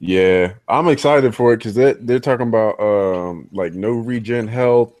like. Yeah, I'm excited for it because they're talking about no regen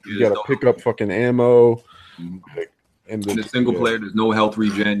health. You got to pick up fucking ammo. In the single player, there's no health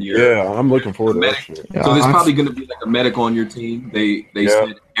regen. I'm looking forward to that shit. So there's probably going to be a medic on your team. They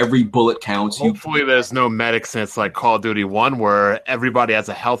said every bullet counts. Hopefully there's no medic since Call of Duty 1 where everybody has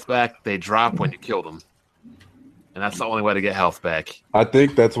a health back. They drop when you kill them. And that's the only way to get health back. I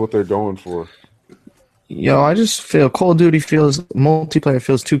think that's what they're going for. Yo, I just feel Call of Duty multiplayer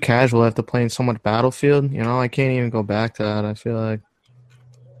feels too casual after playing so much Battlefield. I can't even go back to that. I feel like.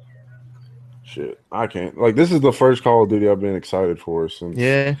 Shit, I can't. This is the first Call of Duty I've been excited for since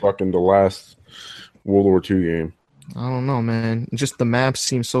fucking the last World War II game. I don't know, man. Just the maps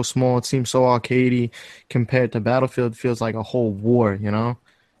seem so small. It seems so arcadey compared to Battlefield. It feels like a whole war, And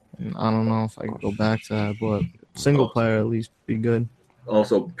I don't know if I can go back to that, but single player at least be good.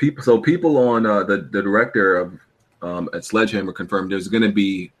 Also, people on the director of at Sledgehammer confirmed there's going to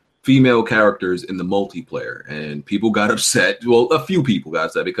be female characters in the multiplayer, and people got upset. Well, a few people got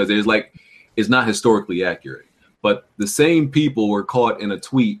upset because there's it's not historically accurate. But the same people were caught in a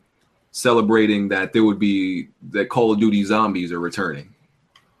tweet celebrating that that Call of Duty zombies are returning,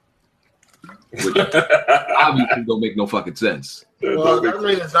 which obviously don't make no fucking sense. Well, that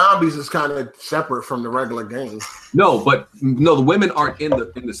means zombies is kind of separate from the regular game. No, the women aren't in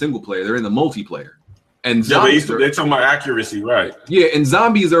the single player; they're in the multiplayer. And zombies they're talking about accuracy, right? Yeah, and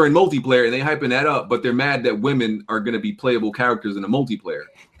zombies are in multiplayer, and they hyping that up, but they're mad that women are going to be playable characters in the multiplayer.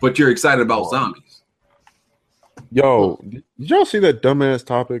 But you're excited about zombies. Yo, did y'all see that dumbass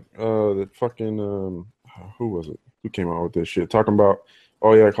topic? That fucking who was it? Who came out with this shit? Talking about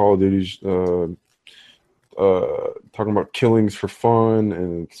Call of Duty's talking about killings for fun,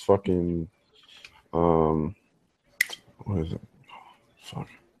 and it's fucking what is it? Fuck.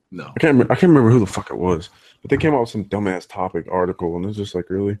 No, I can't remember who the fuck it was, but they came out with some dumbass topic article, and it's just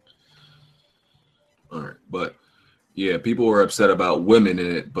really. All right, but yeah, people were upset about women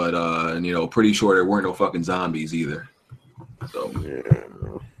in it, but pretty sure there weren't no fucking zombies either. So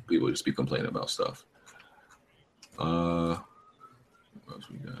people just be complaining about stuff. What else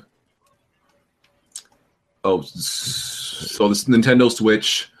we got? Oh, so this Nintendo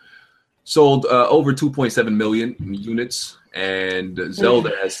Switch sold over 2.7 million units, and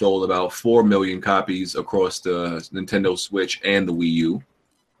Zelda has sold about 4 million copies across the Nintendo Switch and the Wii U.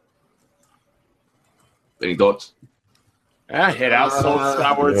 Any thoughts? Hit out sold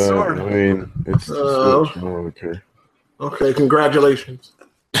Skyward Sword. I mean, it's the Switch. I don't really care. Okay, congratulations.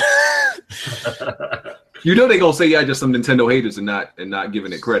 They're gonna say just some Nintendo haters and not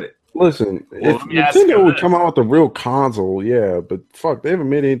giving it credit. Listen, if Nintendo would come out with a real console, but fuck, they haven't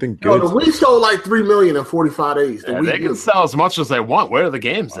made anything good. The Wii sold 3 million in 45 days. They can sell as much as they want. Where are the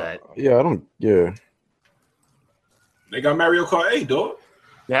games at? Yeah. They got Mario Kart 8, dog.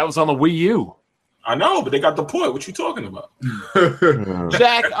 That was on the Wii U. I know, but they got the port. What you talking about?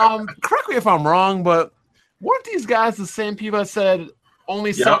 Jack, correct me if I'm wrong, but weren't these guys the same people that said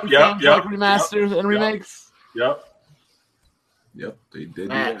only certain games remasters and remakes? Yep, they did.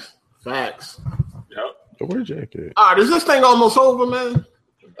 Facts. Yep. Where's Jack at? All right, is this thing almost over, man?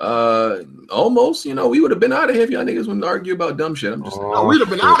 Almost. We would have been out of here if y'all niggas wouldn't argue about dumb shit. I'm just no, we'd have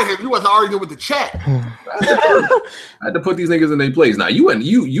been out of here if you wasn't arguing with the chat. I had to put these niggas in their place. Now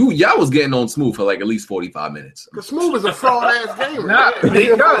y'all was getting on Smooth for at least 45 minutes. Because Smooth is a fraud ass gamer. Nah, he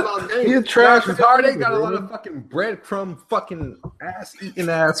a trash retarded. They got a lot of fucking breadcrumb fucking ass eating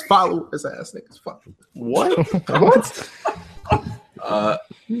ass followers ass niggas. Fuck. What?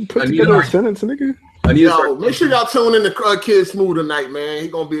 Put together a sentence, nigga. Make sure y'all tune in to Kid Smooth tonight, man. He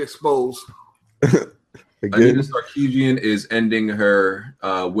gonna be exposed. Anita Sarkeesian is ending her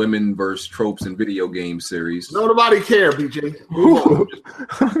women versus tropes in video game series. Nobody care, BJ. Just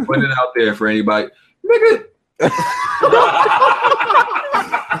putting it out there for anybody. Nigga.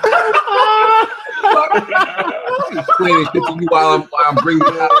 Explaining shit to you while I'm bringing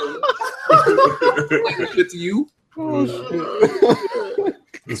it out. Explaining shit to you. Oh shit.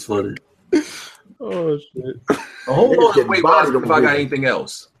 That's funny. Oh shit. Hold on, wait, if I got anything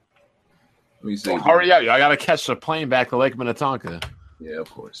else. Let me see. Hurry up, I gotta catch the plane back to Lake Minnetonka. Yeah,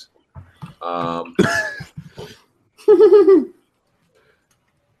 of course. The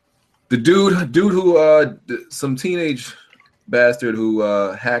dude who some teenage bastard who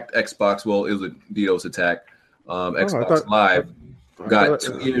hacked Xbox. Well, it was a DDoS attack. Xbox Live got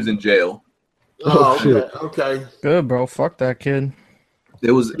 2 years in jail. Oh, shit. Okay. Good, bro. Fuck that kid.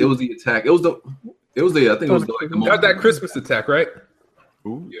 It was the attack. It was the I think it was the Got that Christmas attack, right?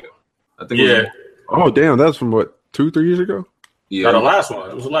 Ooh. Yeah. I think it was, Oh damn, that's from what 2-3 years ago. yeah. The last one.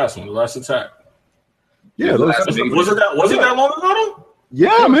 It was the last one. The last attack. Yeah, the those- last game. Was it that long ago though?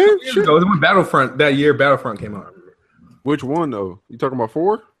 yeah, man. Years Shit. ago, it was when Battlefront that year. Battlefront came out. Which one though? You talking about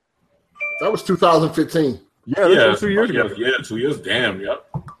 4? That was 2015. Yeah, that was 2 years ago. Yeah, 2 years. Damn.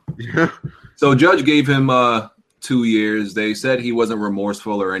 Yep. So judge gave him 2 years. They said he wasn't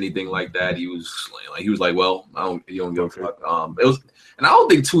remorseful or anything like that. He was like, well, you don't give a fuck. It was, and I don't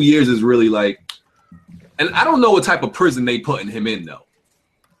think 2 years is really like, and I don't know what type of prison they putting him in though.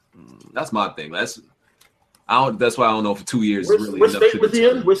 That's my thing. That's why I don't know if 2 years is really Which enough state to was he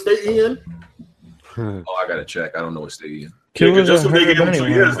in? Which state he in? Oh, I gotta check. I don't know what state he in. Yeah, just if they give him Killers 2 are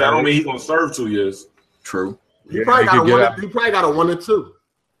years, that hurt don't mean he's gonna serve 2 years. True. He probably got a 1 and 2.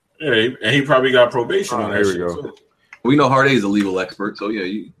 Yeah, and he probably got probation on that here we shit go. too. We know Hard A is a legal expert, so yeah.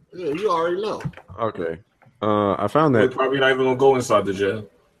 Yeah, you already know. Okay. I found They're that. probably not even gonna go inside the jail.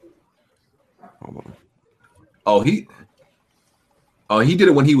 Hold on. Oh, he did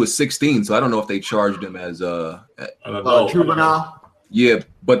it when he was 16, so I don't know if they charged him as An adult. Juvenile. yeah,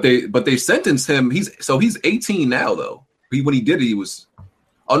 but they sentenced him. He's 18 now though. When he did it, he was.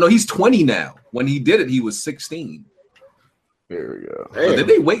 Oh no, he's 20 now. When he did it, he was 16. There we go. So did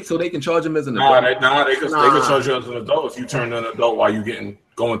they wait so they can charge him as an Nah, adult? they could charge you as an adult if you turn an adult while you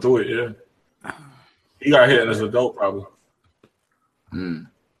going through it. Yeah, he got hit as an adult probably.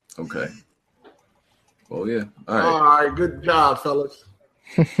 Okay. Well, yeah. All All right. right, good job, fellas.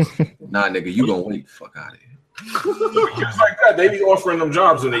 Nah, nigga, you gonna wait? Fuck out of here. It's like that. They be offering them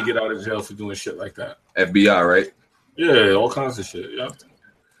jobs when they get out of jail for doing shit like that. FBI, right? Yeah, all kinds of shit. Yeah.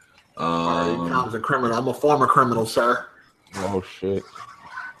 Tom's a criminal. I'm a former criminal, sir. Oh shit.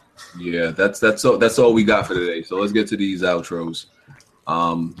 Yeah, that's all we got for today. So let's get to these outros.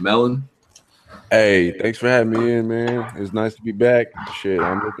 Melon. Hey, thanks for having me in, man. It's nice to be back. Shit,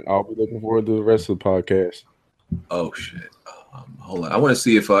 I'll be looking forward to the rest of the podcast. Oh shit. Hold on. I want to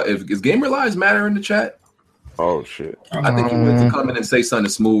see if is Gamer Lives matter in the chat. Oh shit. I think he wants to come in and say something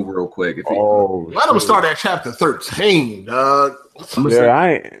smooth real quick. If he, Let him start at chapter 13, dog. I'm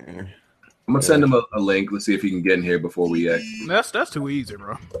gonna send him a link. Let's see if he can get in here before we act. That's too easy,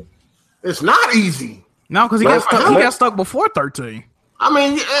 bro. It's not easy. No, because he got stuck before 13. I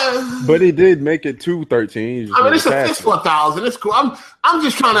mean, but he did make it to 13. I mean, it's 4,000. It's cool. I'm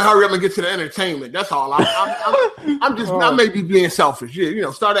just trying to hurry up and get to the entertainment. That's all. I may be being selfish.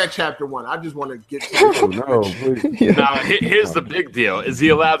 Yeah, start at chapter 1. I just want to get to it. Now, here's the big deal: is he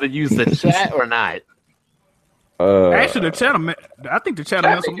allowed to use the chat or not? Actually, the chat, I think the chat will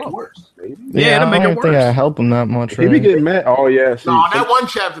mess him up. Yeah, it'll make I it don't think worse. I help him that much. He be Right? getting mad. Oh yeah. See, No, that one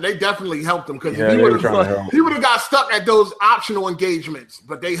chapter, they definitely helped him because Yeah, he they would were trying to help. have got stuck at those optional engagements,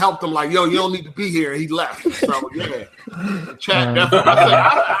 but they helped him like, yo, you don't need to be here. He left. So yeah, the chat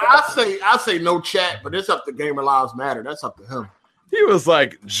definitely. I say no chat, but it's up to Gamer Lives Matter. That's up to him. He was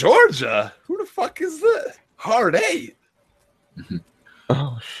like, Georgia? Who the fuck is this? Hard 8.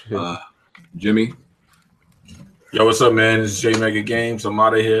 Oh shit. Jimmy. Yo, what's up, man? It's J Mega Games. I'm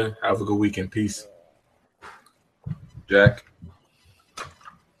out of here. Have a good weekend. Peace. Jack.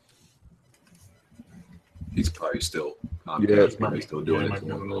 He's probably still. He's probably still doing it.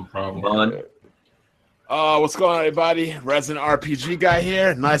 No problem. Ron. What's going on, everybody? Resident RPG guy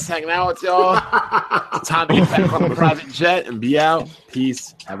here. Nice hanging out with y'all. It's time to get back on the private jet and be out.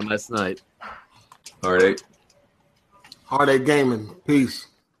 Peace. Have a nice night. Heartache. Heartache Gaming. Peace.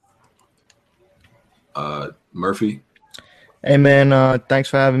 Murphy. Hey man, thanks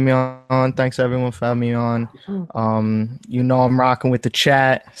for having me on. Thanks everyone for having me on. I'm rocking with the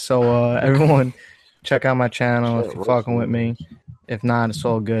chat, so everyone check out my channel if you're fucking with me. If not, it's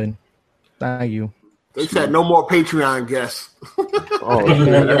all good. Thank you. They said no more Patreon guests.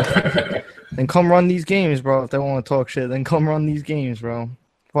 Then come run these games, bro. If they want to talk shit, then come run these games, bro.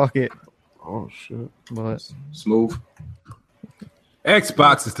 Fuck it. Oh shit. But Smooth.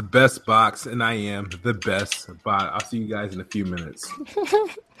 Xbox is the best box, and I am the best bot. I'll see you guys in a few minutes.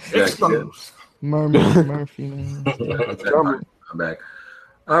 Murphy, man. I'm back.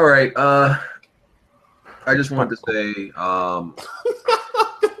 All right. I just wanted to say,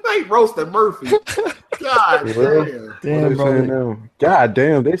 They roasted Murphy. God damn. Damn, bro. God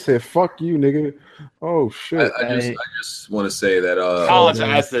damn, they said fuck you, nigga. Oh shit. I just want to say that.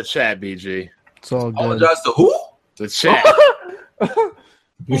 Apologize to the chat, BG. It's all good. Apologize to who? The chat.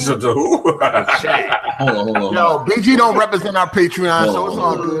 You said the who? Hold on. Yo, BG don't represent our Patreon, so it's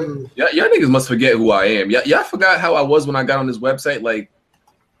all good. Y'all niggas must forget who I am. Y'all forgot how I was when I got on this website. Like,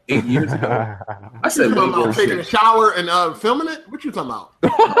 8 years ago. I said You talking about worse taking a shit. shower and filming it? What you talking about?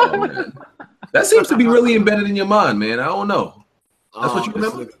 Oh, man. That seems to be really embedded in your mind, man. I don't know. That's what you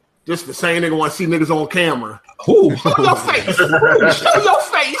remember? Just the same nigga want to see niggas on camera. Who? Show your face. Show your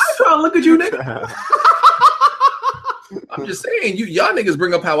face. I'm trying to look at you, nigga. I'm just saying, y'all niggas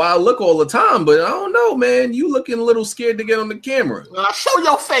bring up how I look all the time, but I don't know, man. You looking a little scared to get on the camera. Show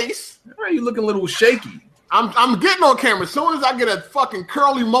your face. All right, you looking a little shaky. I'm getting on camera as soon as I get a fucking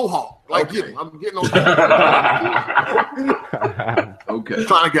curly mohawk like you. I'm getting on camera. Okay.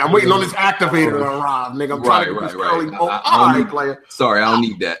 I'm waiting on this activator to arrive, nigga. I'm trying to get this curly mohawk. All right, player. Sorry, I don't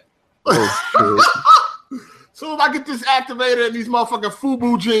need that. Soon as I get this activator and these motherfucking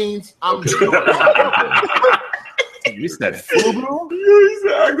FUBU jeans, I'm getting You said FUBU? You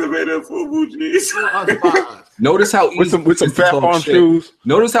said activated FUBU jeans. Notice how easy with some fat farm shoes.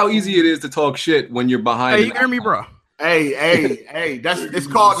 Notice how easy it is to talk shit when you're behind. Hey, you hear me, bro? Hey, it's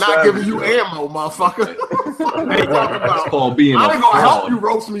called not giving you ammo, motherfucker. It's called being I a ain't gonna help fraud. you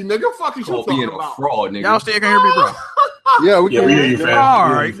roast me, nigga. Fuck you Called talking being about. a fraud, nigga. Y'all still can hear me, bro? Yeah, we can hear you, fam.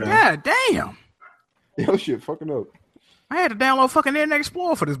 All right. God damn. Yo, shit, fucking up. I had to download fucking Internet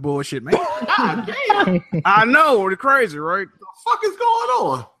Explorer for this bullshit, man. God damn. I know, it's crazy, right? What the fuck is going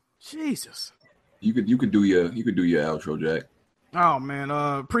on? Jesus. You could do your outro, Jack. Oh man,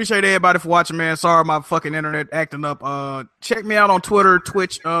 appreciate everybody for watching, man. Sorry my fucking internet acting up. Check me out on Twitter,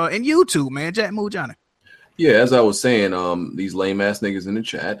 Twitch, and YouTube, man. Jack Moo Johnny. Yeah, as I was saying, these lame ass niggas in the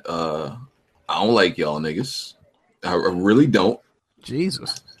chat, I don't like y'all niggas. I really don't.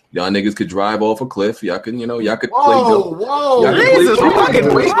 Jesus. Y'all niggas could drive off a cliff. Y'all can, y'all could Whoa,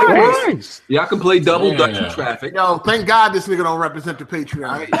 y'all can play double Dutch in traffic. Yo, thank God this nigga don't represent the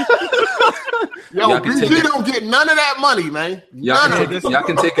Patreon. Yo, Y'all can BG don't get none of that money, man. Y'all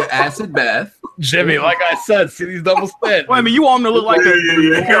can take an acid bath. Jimmy, like I said, see these double spins. Wait a minute, you want him to look like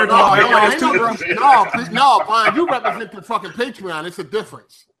No, Brian, you represent the fucking Patreon. It's a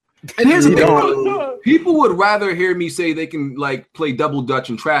difference. And here's the thing: people would rather hear me say they can like play double Dutch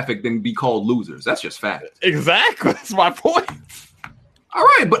in traffic than be called losers. That's just fact. Exactly, that's my point. All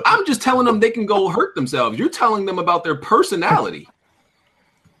right, but I'm just telling them they can go hurt themselves. You're telling them about their personality.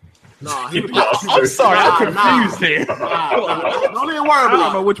 No, I'm sorry, I'm confused here. Don't even worry I don't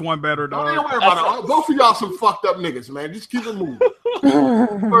about know it. which one better, Don't dog. even worry about it. Both of y'all some fucked up niggas, man. Just keep it moving.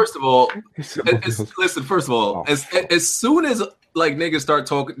 First of all, listen. First of all, as soon as like niggas start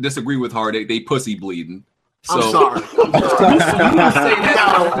talking, disagree with Hard, they pussy bleeding. So, I'm sorry.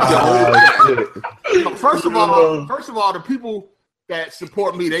 First of all, the people that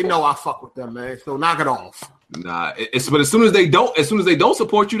support me, they know I fuck with them, man. So knock it off. Nah, but as soon as they don't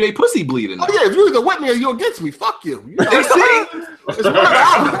support you, they pussy bleeding. Oh yeah, if you're either with me or you're against me, fuck you. You know what I'm saying? It's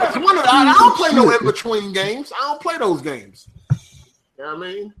one of the options. I don't play no in between games. I don't play those games. You know what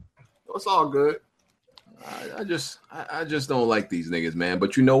I mean? It's all good. I just don't like these niggas, man.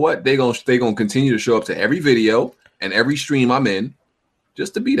 But you know what? They gonna continue to show up to every video and every stream I'm in,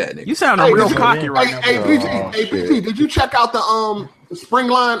 just to be that nigga. You sound real cocky right now. Hey, PG, did you check out the spring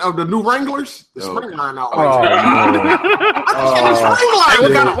line of the new Wranglers? The spring line out right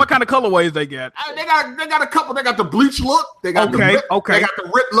What kind of colorways they got? They got a couple. They got the bleach look. They got the rip. They got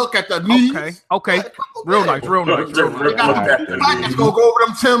the rip look at the knees. Okay. Real nice. They got the black that's gonna go over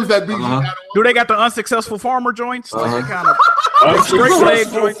them Timbs that BG got on. Do they got the unsuccessful farmer joints? Like kind of straight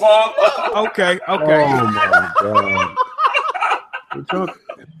leg joints. Okay. Oh my god.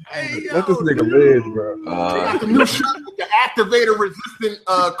 Let this nigga live, bro. They got the new shirt with the activator resistant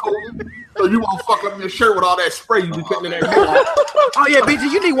coating, so you won't fuck up your shirt with all that spray you be putting in there. Oh yeah, BG,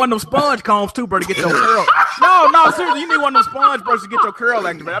 you need one of them sponge combs too, bro, to get your curl. No, seriously, you need one of them sponge brushes to get your curl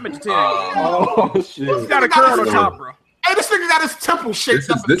activated. I meant to tell you. Oh shit. You got a curl on top, bro. Hey, this nigga got his temple shaped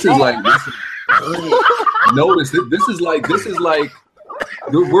up. This is like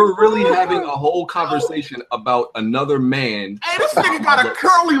we're really having a whole conversation about another man. Hey, this nigga got a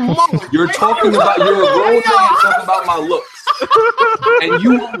curly mullet. You're a grown man talking about my looks, and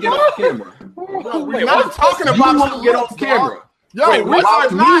you won't get on camera. We're not talking about you won't get on camera. Yo,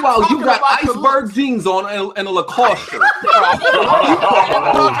 meanwhile, you got iceberg jeans on and a Lacoste shirt.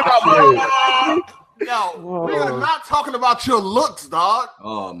 Yo, we are not talking about your looks, dog.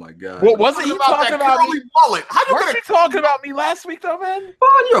 Oh my god. What wasn't he talking about me? Mullet. How you Weren't you talking about me last week, though, man?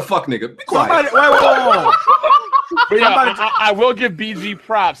 Oh, you're a fuck nigga. Be quiet. Whoa. But yeah, I will give BG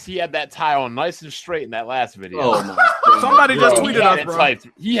props. He had that tie on nice and straight in that last video. Oh my god. Somebody just tweeted us, bro.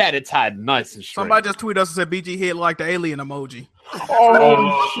 He had it tied nice and straight. Somebody just tweeted us and said BG hit like the alien emoji.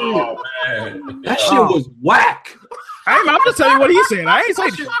 Oh shit. Man. That shit was whack. Hey man, I'm just telling you what he said. I ain't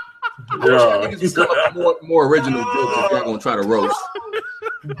saying shit. Niggas come up with more original jokes if y'all gonna try to roast.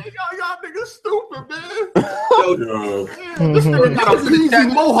 Y'all niggas stupid, man. This nigga got a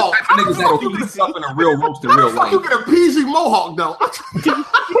peasy mohawk. Niggas that'll do stuff in a real roast in real How the fuck life. you get a peasy mohawk though?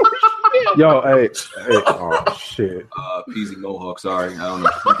 Yo, hey, oh shit. Peasy mohawk. Sorry, I don't know.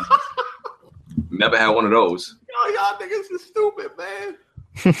 Never had one of those. Y'all niggas is stupid, man.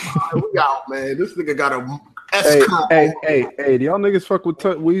 All right, we out, man. This nigga got a Hey, do y'all niggas fuck with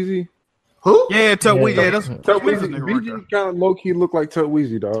Tut Weezy? Who? Yeah, Tut Weezy. Yeah, that's Tut Weezy. BG kind of low key look like Tut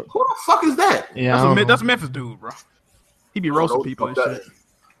Weezy, dog. Who the fuck is that? Yeah, that's a Memphis dude, bro. He be roasting people and shit.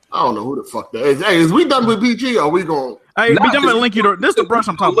 I don't know who the fuck that is. Hey, is we done with BG or we going? Hey, I'm gonna link you. This is the brush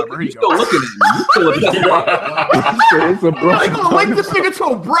I'm talking about. Here you go. Still looking at me. You still It's a brush. They gonna link this nigga to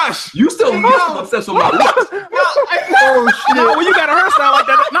a brush. You still obsessed with my lips. Oh shit. No, when you got a hairstyle like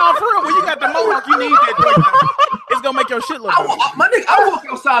that, no, for real, when you got the mohawk, you need that. It's gonna make your shit look better. My nigga, I walk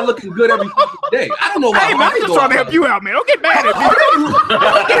outside looking good every fucking day. I don't know why. Hey, man, I'm just trying to help you out, man. Don't get mad at me.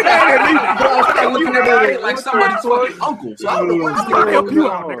 Don't get mad at me. I'm looking at me like somebody's fucking uncle. So I don't know why I'm trying to help you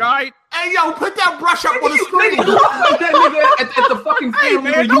out, nigga. All right. Hey, yo, put that brush up on the screen. You look like that nigga at the fucking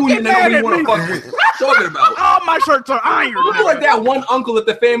family reunion that nobody want to fuck with. What you talking about? All my shirts are iron. You look like that one uncle at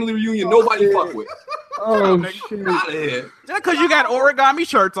the family reunion nobody fuck with. Oh shit. Out of here. Just because you got origami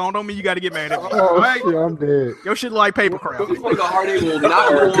shirts on don't mean you got to get mad at me. Oh Right? shit, I'm dead. Your shit like paper craft. This nigga Hardy will not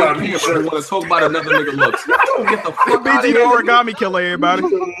go on camera and want to talk about another nigga looks. Don't get the fuck out of BG the here. origami killer, everybody.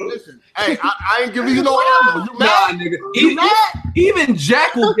 Listen, hey, I ain't giving you no ammo. You Nah, mad? nigga. You mad? Even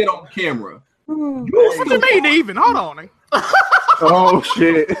Jack will get on camera. What you mean even? Hold on, nigga. Oh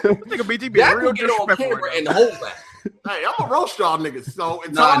shit. Nigga BG be Jack real will get on disrespectful camera right and hold that. Hey, I'm gonna roast y'all niggas. So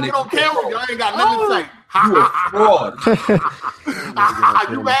until Nah, I get nigga. on camera, y'all ain't got nothing to say. You a fraud.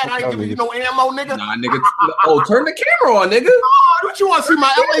 You mad? I ain't giving you no ammo, nigga. Nah, nigga. Oh, turn the camera on, nigga. Oh, what you want to see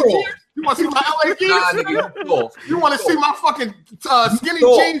my LA gears? You want to see my LA gears? Nah, nigga. You off. You want to see my fucking skinny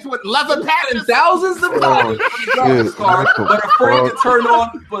Yo. jeans with leather And patches? thousands of dollars Oh, on the graphics shit. card, but afraid to turn on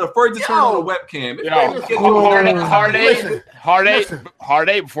the webcam. Hard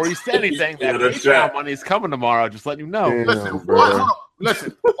eight. Before you say anything, that Patreon money is coming tomorrow. Just letting you know. Damn, Listen, bro. hold on.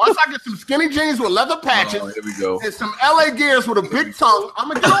 Listen, once I get some skinny jeans with leather patches Oh, here we go. and some LA gears with a big tongue, I'm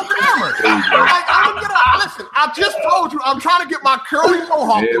gonna get on camera. There you go. Like, I'm gonna get on. Listen, I just told you I'm trying to get my curly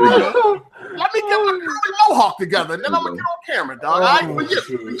mohawk There we together. go. Let me get my curly mohawk together, and then I'm gonna get on camera, dog. All right, for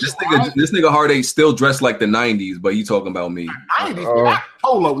you. This nigga Hard Eight still dressed like the '90s, but you talking about me? 90s, nigga.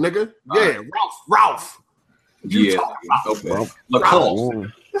 Polo, nigga. Yeah, Ralph. Yeah. Okay. Lacoste.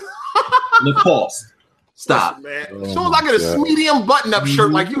 Lacoste. Stop. Man, as soon as I get a medium button-up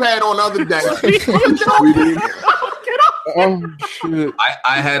shirt like you had on the other day, Oh shit.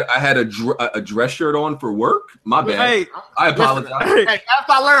 I had a dress shirt on for work. My bad. Hey, I apologize. hey,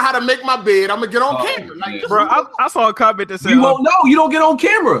 after I learn how to make my bed, I'm gonna get on camera. Like, yeah. this bro, is- I saw a comment that said, You won't know. You don't get on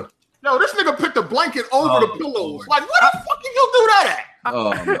camera. Yo, this nigga picked a blanket over the pillows. Like, what the fuck did you do that at?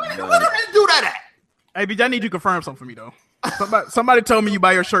 Oh my Where god. did they do that at? hey, BG, I need you to confirm something for me, though. Somebody told me you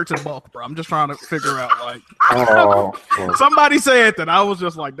buy your shirts in bulk, bro. I'm just trying to figure out, like, Oh fuck. somebody said that. I was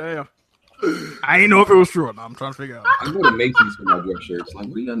just like, damn. I ain't know if it was true or not. I'm trying to figure out. I go to Macy's for my dress shirts. Like,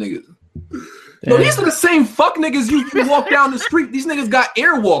 what are y'all niggas? No, these are the same fuck niggas you walk down the street. These niggas got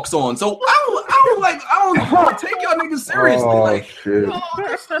airwalks on, so I don't take y'all niggas seriously. Oh Like, shit.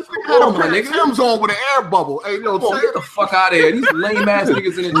 This nigga Hold had on, a pair nigga. of Tim's on with an air bubble. Hey, yo, come on, get the fuck out of here. These lame ass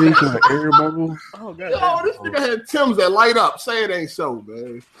niggas in the You got an air bubble? Oh, God. yo, this nigga had Tim's that light up. Say it ain't so,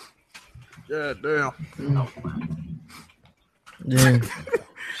 man. God damn. Yeah.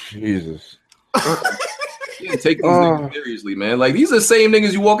 Jesus. Yeah, take these niggas seriously, man. Like, these are the same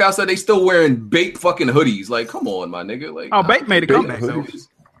niggas you walk outside, they still wearing Bait fucking hoodies. Like, come on, my nigga. Like, Oh, Bait made a comeback, though.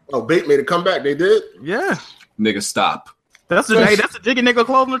 Oh, Bait made a comeback. They did. Yeah. nigga, stop. That's the jiggy nigga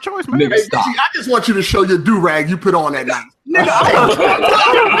clothing of choice, man. Nigga, Hey, stop. BG, I just want you to show your do-rag you put on that night. Nigga,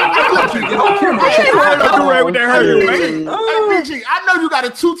 I let you get on camera. Hey, wearing a do-rag with that hair, you man. Hey, BG, I know you got a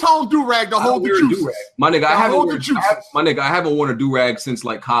two-tone do-rag to hold the juices. My nigga, I hold the haven't. juices. My nigga, I haven't worn a do rag since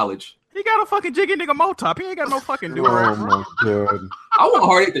like college. He got a fucking jiggy nigga mo-top. He ain't got no fucking Oh do-rag, bro. my god. I want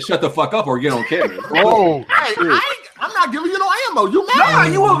Hardy to shut the fuck up or get on camera. Oh, Hey, I'm not giving you no ammo. You mad? Nah,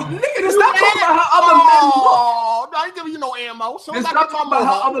 you a nigga. It's not talking about how other men look. Oh, no, I ain't giving you no ammo. So It's not talking about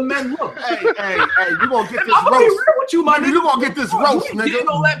how other men look. Hey, you gonna get this I'm gonna be roast. real with you, my nigga. You gonna get this roast, You ain't getting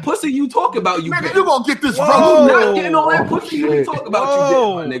nigga. all that pussy you talk about, you Nigga, bitch. you gonna get this You roast. not getting all that pussy you talk about, you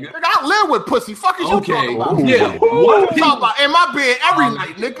bitch, my nigga. Nigga, I live with pussy. Fuck is you Okay, talking about? yeah. What you talking about? In my bed every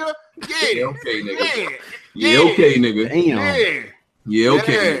night, nigga. Yeah, okay, nigga. Yeah. Yeah, okay, nigga. damn. Yeah. Yeah,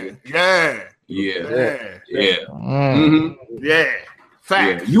 okay, nigga. Yeah. Yeah, Yeah. yeah. Yeah. Mm-hmm. Yeah.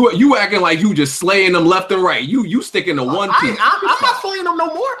 Facts. Yeah. You acting like you just slaying them left and right. You sticking to one piece. I'm not slaying them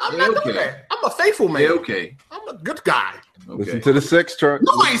no more. I'm not doing that. I'm a faithful man. Yeah, okay. I'm a good guy. Okay. Listen to the sex truck.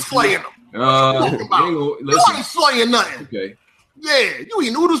 You ain't slaying them. You ain't slaying nothing. Okay. Yeah, you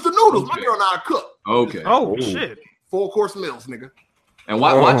eat noodles to noodles. My girl know how to cook. Okay. Oh shit. 4-course meals, nigga. And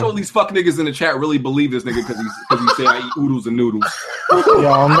watch all these fuck niggas in the chat really believe this nigga because he say I eat oodles and noodles.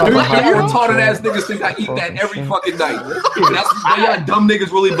 Yeah, You retarded ass niggas think I eat that every fucking night. Y'all dumb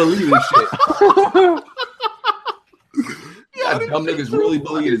niggas really believe this shit. Y'all dumb niggas really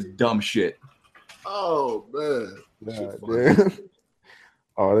believe this dumb shit. Oh man. Damn.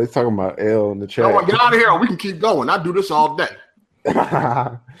 Oh, they talking about L in the chat. Get out of here. We can keep going. I do this all day.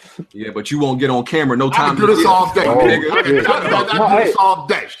 Yeah, but you won't get on camera. No time. I can do this all day. Nigga. I do this all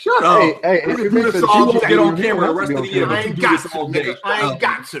day. Shut up. Hey, I can do this all day. Get on camera the rest of the year. I ain't got to, nigga. I ain't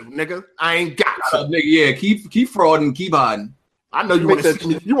got to, nigga. I ain't got to. Nigga, yeah, keep frauding, keep hiding. I know you want to see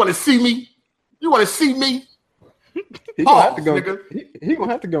me. You want to see me? You want to see me? He gonna have to go. He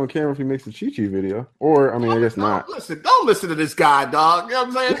gonna have to go on camera if he makes a Chi-Chi video. Or I mean, I guess not. Don't listen to this guy, dog. You know what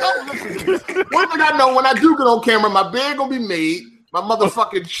I'm saying? Don't listen to this. One thing I know, when I do get on camera, my bed gonna be made, my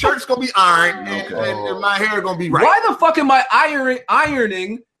motherfucking shirt's gonna be ironed, and my hair gonna be right. Why the fuck am I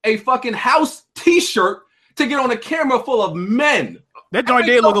ironing a fucking house T-shirt to get on a camera full of men? That joint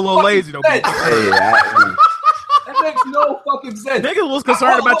did look a little lazy though. That makes no fucking sense. Niggas was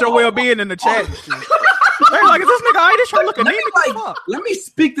concerned about your well-being in the chat and shit. They're like, is this nigga Irish? Trying to look anemic as fuck. Let me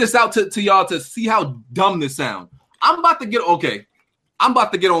speak this out to y'all to see how dumb this sounds. I'm about to get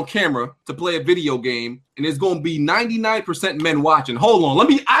on camera to play a video game, and there's going to be 99% men watching. Hold on, let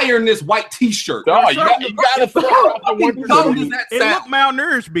me iron this white T-shirt. Oh, you gotta throw out the one. Dumb does that It sound? looked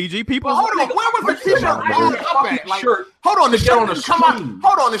malnourished, BG. People. Hold on, where was the T-shirt folded up at? Like, hold on, the Get on shirt the didn't come out. screen.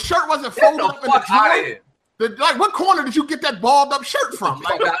 Hold on, the shirt wasn't Get folded the up in the fuck out of drawer. here. Like, what corner did you get that balled up shirt from?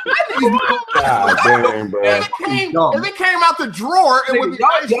 Like, God damn, bro. if it came out the drawer, it would be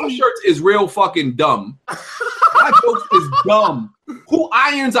Y'all shirts is real fucking dumb. My jokes is dumb. Who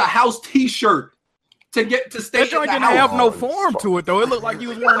irons a house T-shirt to stay That in joint the didn't house? have no form to it though. It looked like you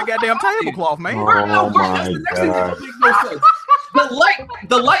was wearing a goddamn tablecloth, man. Oh That's my the next thing that god. don't make no sense.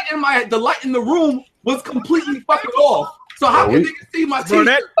 The light in the room was completely fucking off. So how can niggas see my Bro,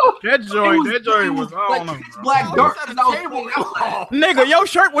 T-shirt? that joint was, I don't know. Black dark as I was pulling out. Nigga, your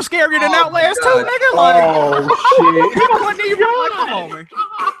shirt was scarier than Outlast too, nigga. Like, Oh shit. you couldn't even like, come on, man.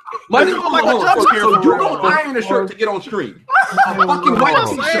 My Nigga nigga, look like a jump scare so for you real. don't iron a shirt to get on stream. A fucking white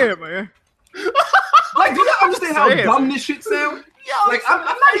I'm T-shirt. saying, man. Like, do y'all understand how Saying, dumb this shit sounds? Like,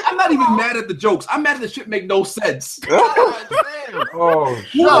 I'm not even mad at the jokes. I'm mad at the shit make no sense. Oh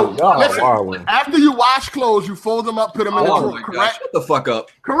shit. No, Y'all listen, wildin'. after you wash clothes, you fold them up, put them in the Oh drawer, my God, correct? shut the fuck up.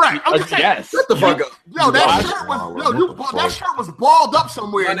 Correct. I'm just saying. Yes. Shut the fuck up. Yo, that shirt was that shirt was balled up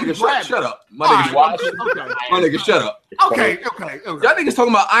somewhere. My and you nigga, grabbed shut it. up. My nigga, All right, shut up. okay. My nigga, shut up. Okay. Y'all niggas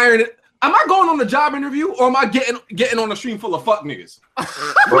talking about ironing. Am I going on the job interview or am I getting on a stream full of fuck niggas?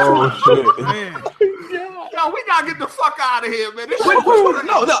 Oh shit. Man. Yo, we gotta get the fuck out of here, man. This Wait, shit-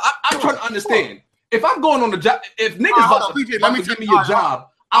 no, I'm trying to understand. If I'm going on the job, if niggas hold about on, BJ, to let me give me tell- a job,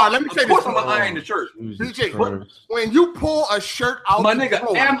 all right, let me of say course this. I'm gonna iron the shirt. BJ, when you pull a shirt out, My the nigga,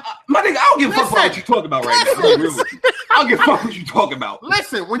 drawer- my nigga, I don't give a fuck about Listen. what you talking about right now. I'm being real with you. I don't give a fuck what you talking about.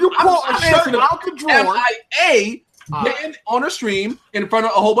 Listen, when you pull a shirt answering out the drawer, MIA getting on a stream in front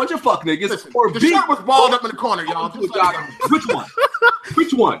of a whole bunch of fuck niggas, listen, or the B, shirt was balled up in the corner, y'all. to a Just job. like- Which one?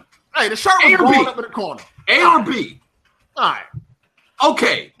 Which one? Hey, the shirt A was or B? balled up in the corner. A or B? All right.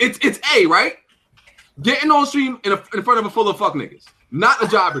 Okay, it's A, right? Getting on stream in front of a full of fuck niggas, not a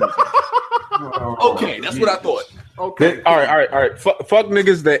job interview. Okay, that's what I thought. Okay. All right. Fuck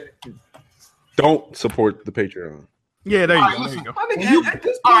niggas that don't support the Patreon. Yeah, there you All go. right, There you go. My nigga, You- at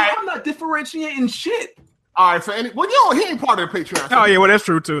this all point, right. I'm not differentiating shit. All right, for any, well, you know, he ain't part of the Patreon. Oh yeah, well that's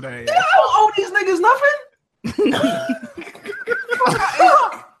true too. Then. I don't owe these niggas nothing.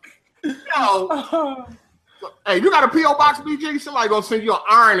 Yo. Hey, you got a P.O. box, BJ? Somebody gonna send you an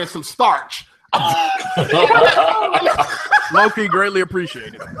iron and some starch. Low key, greatly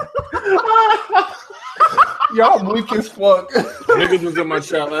appreciated. Y'all weak as fuck. Niggas was in my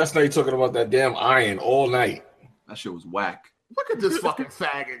chat last night talking about that damn iron all night. That shit was whack. Look at this fucking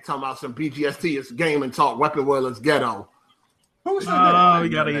faggot talking about some BGST is game and talk, weapon wheelers ghetto. We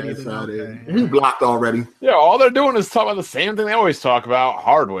gotta eat it. Okay. He blocked already. Yeah, all they're doing is talking about the same thing they always talk about: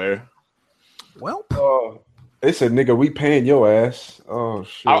 hardware. Well, They said, "Nigga, we paying your ass." Oh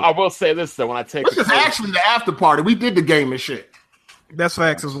shit. I will say this though: when I take This is actually the after party. We did the game and shit. that's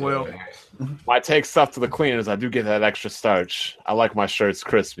facts as well. when I take stuff to the cleaners, I do get that extra starch. I like my shirts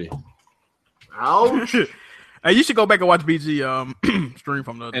crispy. Ouch. Hey, you should go back and watch BG stream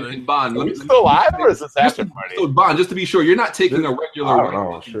from the other day. And Bond, Are we still live or is this after party? So Bond, just to be sure, you're not taking a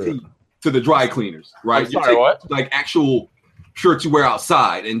regular tee to the dry cleaners, right? I'm sorry, what? Like actual shirts you wear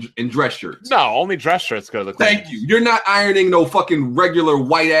outside and dress shirts. No, only dress shirts go to the cleaners. Thank you. You're not ironing no fucking regular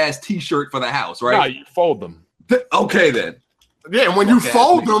white ass T-shirt for the house, right? No, you fold them. Okay then. Yeah, and when you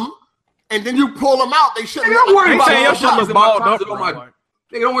fold them and then you pull them out, they shouldn't. Don't worry about your shit look balled up.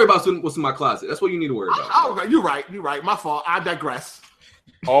 Nigga, don't worry about what's in my closet. That's what you need to worry about. Okay, you're right. My fault. I digress.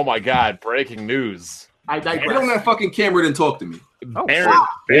 Oh my God! Breaking news. I digress. Get on that fucking camera and talk to me. Baron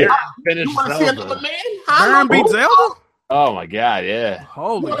finished You want to see Zelda. another man? Baron beat Zelda? Oh my God! Yeah.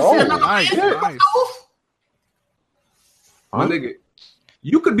 Holy Oh, nice. My nigga,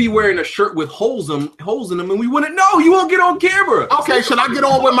 you could be wearing a shirt with holes in them, and we wouldn't know. You won't get on camera. Okay, should I get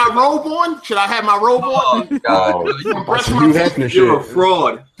on with my robe on? Should I have my robe on? You're a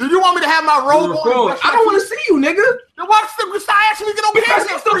fraud. Do you want me to have my robe on? I don't want to see you, nigga. Then why stop asking me to get on Because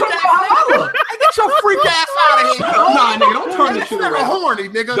camera? you still talking about how I look. Hey, get your freak ass out of here. Nah, nigga, don't turn this shit nigga around. horny,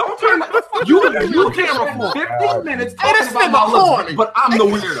 nigga. Don't turn my you camera for 15 minutes Hey, this talking nigga about my horny. look, but I'm the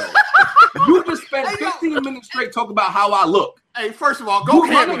weirdo. You just spent 15 minutes straight talking about how I look. Hey, first of all, go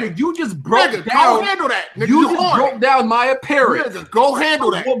handle nigga, that. you just broke Nigga, down. go handle that. Nigga, You you just horny. broke down my appearance. Nigga, go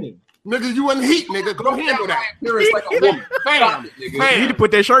handle that. Woman. Nigga, you in heat, nigga. Go handle that. Appearance like a woman. Fam, You need to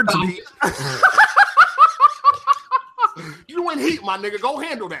put that shirt to me. You in heat, my nigga. Go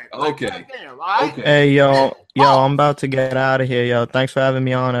handle that. Okay. Goddamn, all right? Okay. Hey, yo, I'm about to get out of here, yo. Thanks for having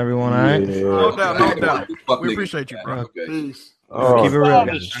me on, everyone. All right. No doubt, no doubt. Fuck We nigga. appreciate you, bro. Okay. Peace. Keep it real.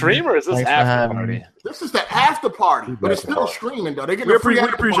 The streamer is this Thanks for after having party? me. This is the after party, but it's still streaming though. They getting We a free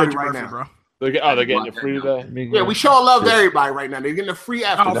after appreciate party you, right Murphy, now. bro. They're getting it free today. Yeah, we showing love to everybody right now. They're getting a free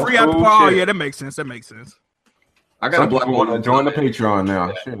after Oh, party. free after cool party. shit. Yeah, that makes sense. That makes sense. I got a Some black people want to woman. join the Patreon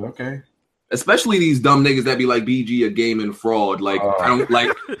now. Shit, okay. Especially these dumb niggas that be like BG a gaming fraud. Like I don't like.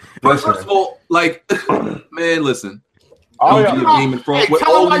 Listen. First of all, like man, listen. Oh, BG yeah. a gaming fraud. Hey, With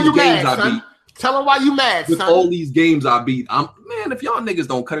tell all them why these you games mad, I son. beat. Tell them why you mad, With son. all these games I beat, man. If y'all niggas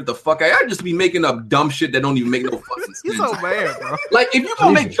don't cut it the fuck out, I just be making up dumb shit that don't even make no fucking sense. You so bad, bro. Like if you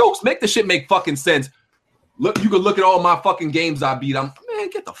gonna make jokes, make the shit make fucking sense. Look, you can look at all my fucking games I beat. Man,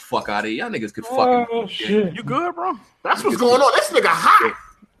 get the fuck out of here. Y'all niggas could fucking. Oh, shit. You good, bro? That's what's going on. This nigga hot.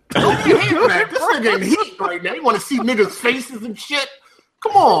 Don't get hit, man. This nigga in heat right now. You want to see niggas' faces and shit?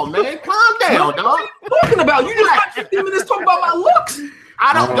 Come on, man. Calm down, dog. Talking about you just got 15 minutes talking about my looks.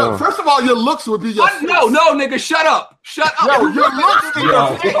 I don't know. First of all, your looks would be your No, nigga, shut up. Shut up. Yo, your looks in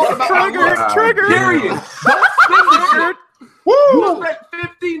your face. Trigger. Period. Don't spend the shit. You spent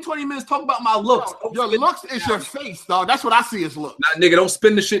 15, 20 minutes talking about my looks. Your looks is your face, dog. That's what I see as looks. Nah, nigga, don't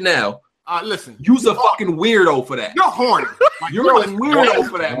spin the shit now. Listen. You's a fucking weirdo for that. You're horny. Like, You're a weirdo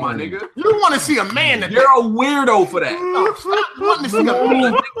for that, my nigga. You want to see a man that You're a weirdo for that. No, stop wanting to see a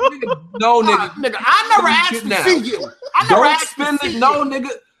man. No, nigga. Nigga, I never asked to see you. I never Don't asked spin to see it. No, nigga.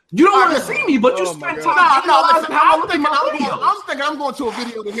 You don't want to see me, but you Oh, spend my time God. No, analyzing listen, how I I'm look in my thinking videos. I'm going to a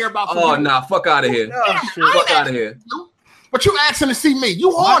video to hear about some Oh, people. nah, fuck out of here. Fuck out of here. But you asking to see me.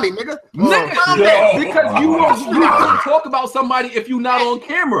 You horny, nigga. Nigga, because you don't talk about somebody if you're not on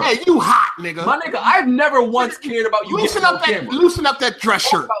camera. Hey, you hot, nigga. My nigga, I've never once cared about you Loosen getting on up that camera. loosen up that dress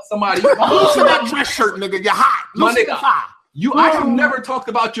Talk shirt. about somebody. Loosen that dress shirt, nigga. You're hot. My Loosen nigga, the tie. I have never talked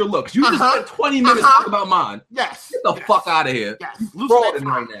about your looks. You just spent 20 minutes talking about mine. Yes. Get the fuck out of here. Yes. Loosen Frauding that tie.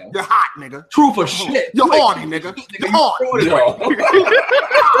 right now. You're hot, nigga. Truth or shit. You're You ain't- horny, nigga. Nigga, You're you horny. frauding right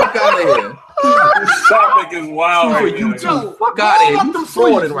now. Fuck out of here. This topic is wild Truth right or you now. too. Fuck out of here. roll up You them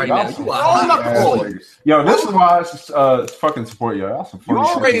frauding sleeves. right now. You are Roll up hot. the sleeves. Yo, this is why I fucking support y'all. Y'all some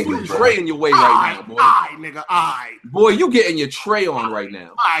funny shit. You trading your way right now, boy. Aight, nigga. Aight. Boy, you getting your tray on right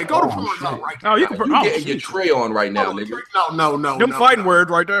now. Aight, go to Oh, Pornhub right now. Oh, you can. You Oh, getting your tray on right now, nigga. No. them fighting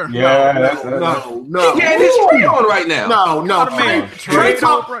words right there. Yeah, that's No. You getting his tray on right now. No. Trey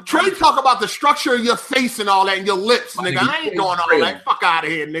Trey talk about the structure of your face and all that and your lips, My nigga. nigga, I ain't Trey doing all Trey. that. Fuck out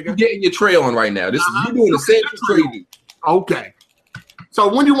of here, You nigga. getting your tray on right now. This is you doing the same shit Trey do. Okay. So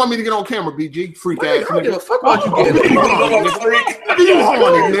when do you want me to get on camera, BG? Freak ass I don't give nigga. a fuck about you getting. Nigga, you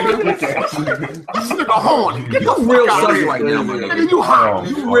horny, nigga. This nigga horny. Get the You fuck real out of sus here. right now, my Nigga, nigga. you hot.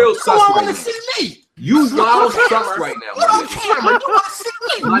 You real sus You right want now. to see me? You wild sus right now, Get on my nigga. camera. You want to see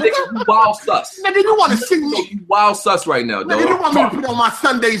me, My nigga? nigga, you wild sus. Nigga, you want to see me? You wild sus right now, Nigga, you dog. want me to put on my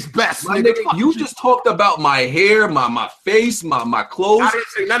Sunday's best, My nigga? nigga, Fuck you just talked about my hair, my face, my clothes. I didn't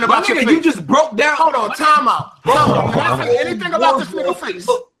say nothing My about your nigga, face. you just broke down. Hold on, time out. Did I say anything about this nigga face?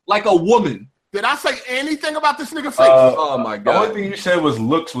 Look like a woman. Did I say anything about this nigga face? Oh my The only god. thing you said was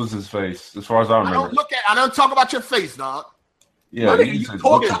looks was his face, as far as I I remember. don't talk about your face, dog. Yeah, My nigga, you said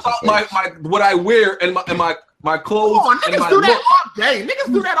talking looks was about his face. my what I wear and my my clothes, Come on, and niggas my do that look. all day.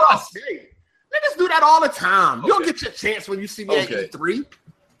 Niggas do that all day. Niggas do that all the time. You don't Okay. get your chance when you see me Okay. at E3.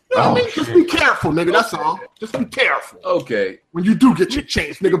 You know what I mean? Just be careful, nigga. That's all. Just be careful. Okay. When you do get your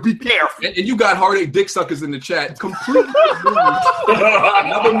chance, nigga, be careful. And you got heartache dick suckers in the chat completely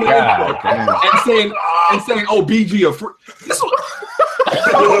another man and saying, oh, BG a free. This was...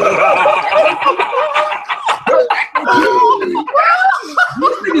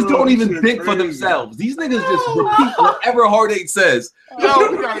 These niggas don't even think for themselves. These niggas just repeat whatever Heartache says.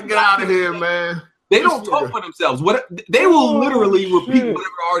 Yo, we gotta get out of here, man. They don't talk for themselves. They will literally repeat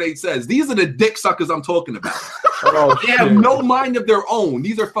whatever Heartache says. These are the dick suckers I'm talking about. They have no mind of their own.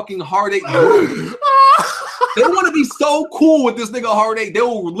 These are fucking Heartache. They want to be so cool with this nigga Heartache. They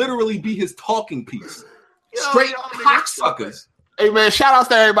will literally be his talking piece. Straight cocksuckers. Hey man, shout outs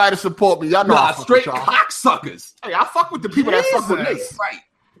to everybody to support me. Y'all know I fuck straight with y'all. cocksuckers. Hey, I fuck with the people that fuck with me. Right.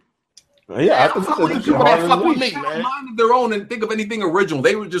 Yeah, I fuck with the people that fuck with me, man. Mind of their own and think of anything original.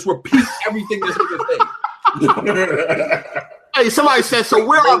 They would just repeat everything this nigga say. Hey, somebody said, so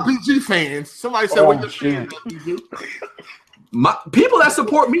where are BG fans? Somebody said, where your fans at, BG? People that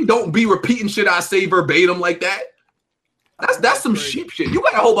support me don't be repeating shit I say verbatim like that. That's some sheep shit. You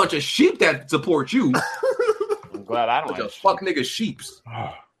got a whole bunch of sheep that support you. I'm glad I don't. Like fuck nigga sheeps.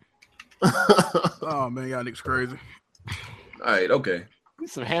 Oh man, y'all niggas crazy. All right, okay.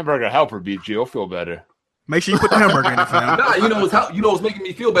 Some hamburger helper, BG. You'll feel better. Make sure you put the hamburger in it, fam. Nah, you know what's making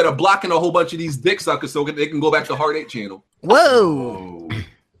me feel better? Blocking a whole bunch of these dick suckers so they can go back to Heartache channel. Whoa.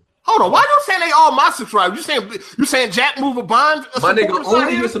 Hold on, why you saying they all my subscribers? You saying Jack Move a Bond? My nigga,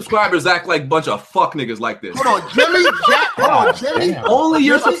 only your subscribers act like a bunch of fuck niggas like this. Hold on, Jimmy, Jack. Hold on, Jimmy. Only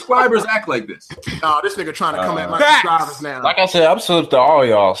your subscribers act like this. No, this nigga trying to come at my subscribers now. Like I said, I'm subbed to all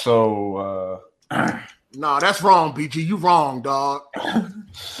y'all, so No, that's wrong, BG. You wrong, dog.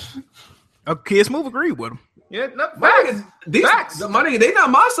 Kids Move agreed with him. Yeah, no, My nigga, they not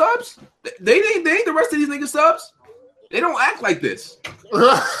my subs. They ain't the rest of these niggas subs. They don't act like this.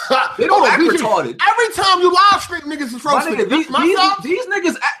 They don't act retarded. Every time you live stream, niggas is roasting. These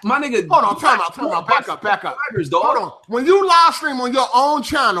niggas, my nigga. Hold on, time out. Back up. Hold on. When you live stream on your own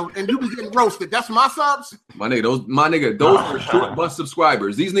channel and you be getting roasted, that's my subs? My nigga, those are short bus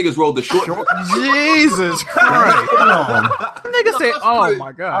subscribers. These niggas rolled the short. Jesus Christ. Nigga said, oh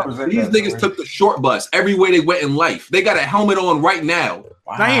my God. These niggas took the short bus every way they went in life. They got a helmet on right now.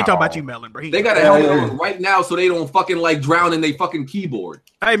 Wow. Now, I ain't talking about you, Melon, bro. They got a helmet on right now so they don't fucking like drown in their fucking keyboard.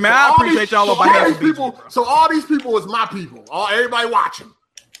 Hey man, I appreciate y'all on behalf of people. So all these people is my people. Everybody watching.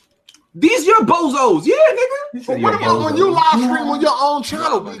 These your bozos, yeah, nigga. But what about when you live stream on your own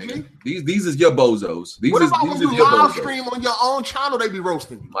channel, BG? These is your bozos. What about when you live stream on your own channel? They be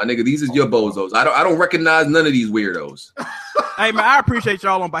roasting you. My nigga, these is your bozos. I don't recognize none of these weirdos. Hey man, I appreciate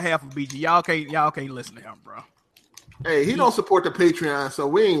y'all on behalf of BG. Y'all can't listen to him, bro. Hey, he don't support the Patreon, so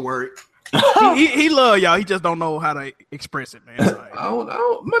we ain't worried. he love y'all. He just don't know how to express it, man. Like, I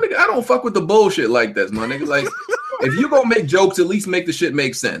don't fuck with the bullshit like this, my nigga. Like, if you gonna make jokes, at least make the shit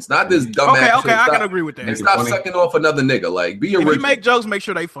make sense. Not this dumbass. Okay, I can agree with that. And stop sucking off another nigga. Like, be original. If you make jokes, make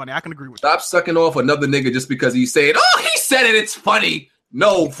sure they funny. I can agree with that. Stop sucking off another nigga just because he's saying, "Oh, he said it. It's funny."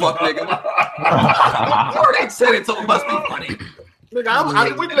 No, fuck nigga. Or they said it, so it must be funny.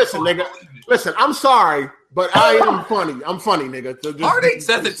 Nigga, listen, nigga. Listen, I'm sorry, but I am funny. I'm funny, nigga. So Heartache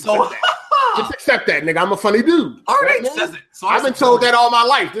says it so. Just accept that, nigga. I'm a funny dude. Heartache says it. So I've been told that all my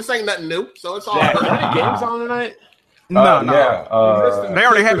life. This ain't nothing new, so it's all good. Games on tonight? No. Yeah, they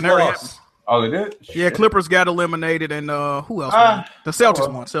already happened. Oh, they did? Yeah, Clippers got eliminated, and who else? The Celtics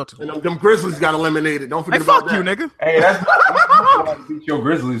won. And them Grizzlies got eliminated. Don't forget about that. You, nigga. Hey, that's beat your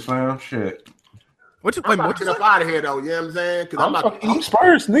Grizzlies, fam. Shit. What you get up out of here, though. You know what I'm saying? Because I'm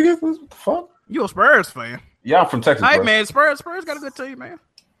Spurs, nigga. What the fuck? You a Spurs fan? Yeah, I'm from Texas. Hey, bro. man, Spurs got a good team, man.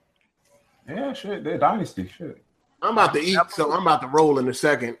 Yeah, shit. They're dynasty. Shit. I'm about to eat, so I'm about to roll in a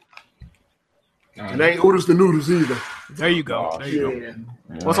second. It ain't Oodles the Noodles either. There you go. Yeah.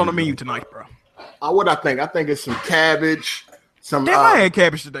 What's on the menu tonight, bro? What I think? I think it's some cabbage. Damn, I had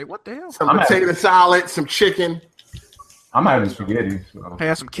cabbage today. What the hell? Some potato salad, some chicken. I'm having spaghetti. So.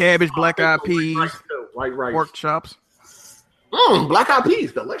 Had some cabbage, black eyed peas, white rice, pork chops. Black eyed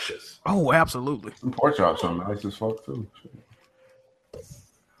peas, delicious. Oh, absolutely. Some pork chops are nice as fuck too.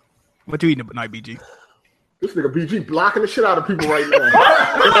 What you eating tonight, BG? This nigga BG blocking the shit out of people right now.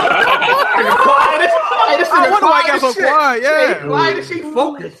 I wonder why I got so quiet. Yeah, quiet as she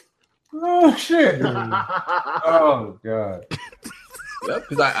focused. Oh shit! Oh god. Yep,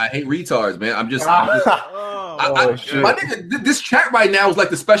 because I hate retards, man. I'm just my nigga. This chat right now is like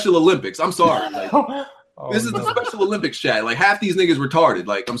the Special Olympics. I'm sorry. Like, this is the Special Olympics chat. Like half these niggas retarded.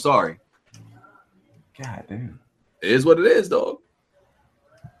 Like I'm sorry. God damn. It is what it is, dog.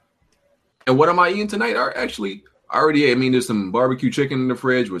 And what am I eating tonight? I already ate. I mean, there's some barbecue chicken in the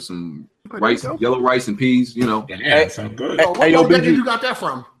fridge with some rice, yellow rice and peas. You know. Yeah, sounds good. Where did you got that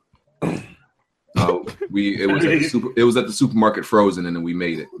from? It was at the supermarket frozen, and then we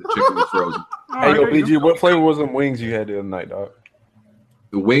made it. The chicken was frozen. Hey, yo, BG, what flavor was them wings you had the other night, dog?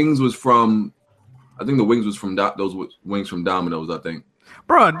 The wings was from, I think the wings was from those wings from Domino's, I think.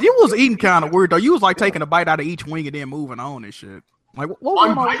 Bro, you was eating kind of weird though. You was like taking a bite out of each wing and then moving on and shit. Like what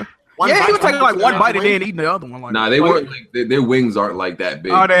was my? Yeah, he was taking like one bite and then eating the other one. Like, nah, they weren't. Like, their wings aren't like that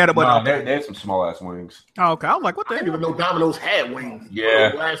big. Oh, they had they had some small ass wings. Oh, okay, I was like, what the? I didn't even know Domino's had wings.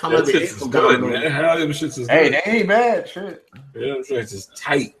 Yeah, last time I ate some Domino's. Hey, they ain't bad. Shit. Yeah, them shits is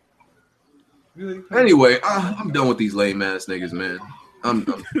tight. Anyway, I'm done with these lame ass niggas, man. I'm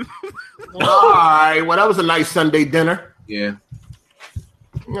All right. Well, that was a nice Sunday dinner. Yeah.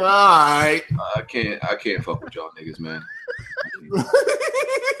 All right. I can't fuck with y'all niggas, man.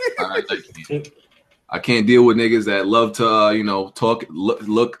 I can't deal with niggas that love to talk,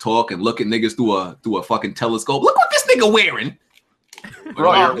 talk, and look at niggas through a fucking telescope. Look what this nigga wearing.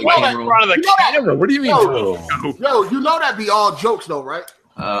 Bro, in front of the camera. What do you mean? Yo, you know that be all jokes though, right?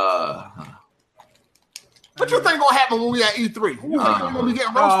 What you think gonna happen when we at E3? You think we're gonna be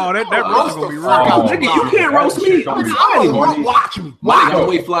getting roasted? Oh, that roast gonna be real. You can't roast me. Watch me. I'm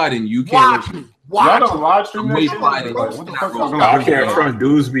way fly than you. Watch me. Y'all don't live stream I'm way that fly shit? than What the fuck? I can't front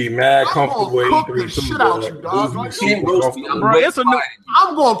dudes be mad comfortable with cook E3 the too, shit out you, dog. You can't roast me. Bro, it's a new.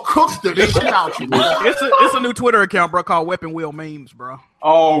 I'm gonna cook the shit out you, bro. It's a new Twitter account, bro, called Weapon Wheel Memes, bro.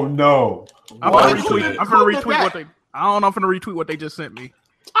 Oh no! I'm gonna retweet what they. I don't know. I'm gonna retweet what they just sent me.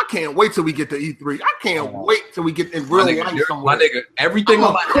 I can't wait till we get to E3. I can't wait till we get in real life somewhere. My nigga, everything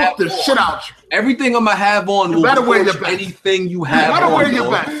I'm gonna have the shit out you. Everything I'm gonna have on. You better wear your best. Anything you have. You better on, wear your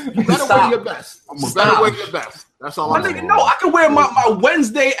best. You better wear your best. You better wear your best. That's all I'm saying. Nigga, no, I can wear my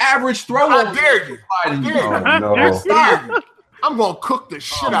Wednesday average throw. I dare you. I dare you. I'm gonna cook the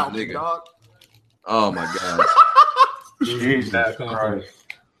shit out you, dog. Oh my god. Jesus Christ.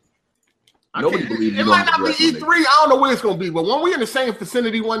 Nobody believes you. It might not be E3. I don't know where it's gonna be, but when we're in the same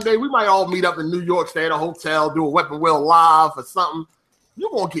vicinity one day, we might all meet up in New York, stay at a hotel, do a Weapon Wheel live or something.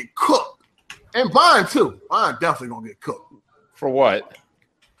 You're gonna get cooked, and Bond too. Bond definitely gonna get cooked. For what?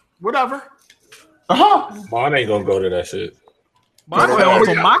 Whatever. Bond ain't gonna go to that shit. Bond went on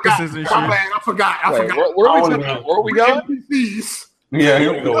some moccasins and shit. I forgot. Where are we going? Yeah,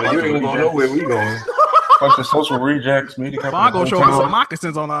 you ain't gonna know where we going. Bunch of social rejects. Bond gonna show us some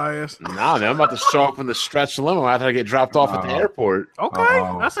moccasins on our ass. Nah, man, I'm about to show up in the stretch limo after I get dropped off at the airport. Okay,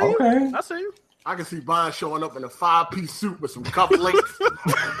 I see you. I see you. I can see Bond showing up in a 5-piece suit with some cufflinks,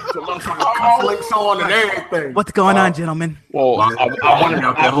 some cufflinks on and everything. What's going on, gentlemen? Well,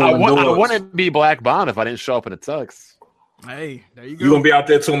 I wouldn't be Black Bond if I didn't show up in a tux. Hey, there you go. You gonna be out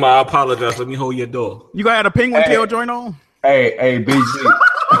there too, I apologize. Let me hold your door. You gonna have a penguin tail joint on? Hey, BG.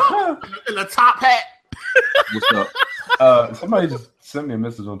 In a top hat. What's up? Somebody just sent me a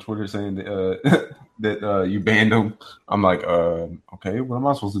message on Twitter saying that you banned him. I'm like, okay, what am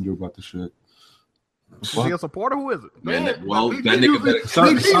I supposed to do about this shit? Is he a supporter? Who is it? Man, that nigga better.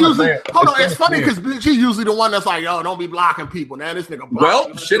 Hold on, it's funny because BG usually the one that's like, yo, don't be blocking people. Now this nigga.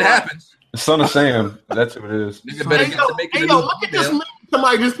 Well, shit happens. Son of Sam. That's who it is. Nigga better get to making look at this.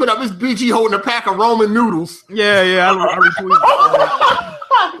 Somebody just put up this BG holding a pack of Roman noodles. Yeah, I retweeted.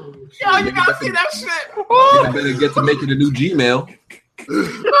 Yo, you gotta see that shit. Nigga better get to making a new Gmail.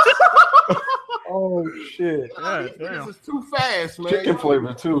 Oh shit! This is too fast, man. Chicken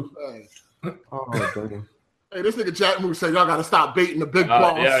flavor too. Oh damn. Hey, this nigga Jack Moose said y'all gotta stop baiting the big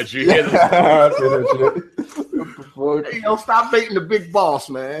boss. Yeah, did you hear that? Hey, yo, stop baiting the big boss,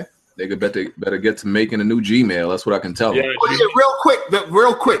 man. Nigga better get to making a new Gmail. That's what I can tell them.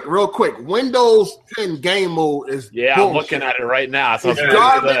 Real quick. Windows 10 game mode is bullshit. I'm looking at it right now. It's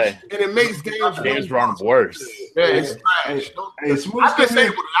garbage, and it makes games run worse. Yeah, it's trash. I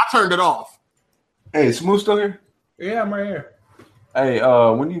disabled it. I turned it off. Hey, Smooth still here? Yeah, I'm right here. Hey,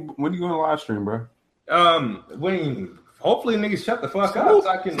 when you going to live stream, bro? When hopefully niggas shut the fuck up so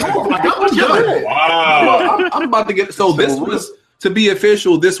I can. Wow. I'm about to get. So this was. To be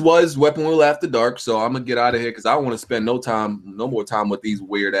official, this was Weapon Wheel After Dark, so I'm gonna get out of here because I don't want to spend no more time with these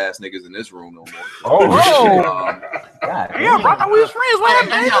weird ass niggas in this room no more. Damn, bro, we was friends last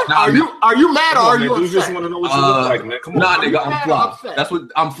night. Are you mad or are you upset? You just want to know what you look like, man. Come on. Nah, nigga, I'm fly. That's what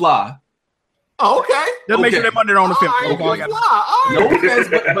I'm fly. Oh, okay. Just make sure that money on the fifth. No offense,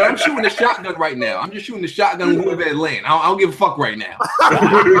 but I'm shooting the shotgun right now. I'm just shooting the shotgun with whoever land. I don't give a fuck right now.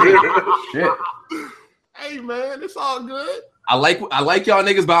 Hey man, it's all good. I like y'all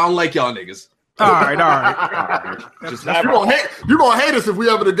niggas, but I don't like y'all niggas. All right. Just You're gonna hate us if we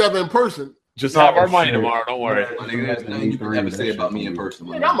ever together in person. Just have our money tomorrow. Don't worry. There's nothing you can ever say about me in person.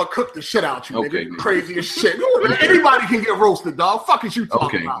 Nigga, I'm gonna cook the shit out you, Okay, nigga. nigga. Crazy as shit. Anybody can get roasted, dog. Fuck is you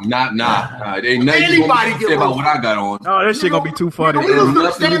talking about? Nah. Ain't nothing you Anybody gonna get say about roasted. what I got on. Oh, that shit gonna be too funny. We Bro. used to be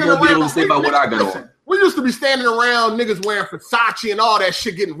Nothing you standing gonna be able to around. say about what I got Listen, on. we used to be standing around niggas wearing Versace and all that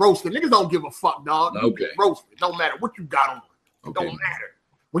shit getting roasted. Niggas don't give a fuck, dog. You Okay. get roasted. Don't matter what you got on. It Okay. don't matter.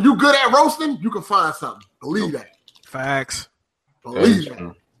 When you good at roasting, you can find something. Believe that. Facts. Believe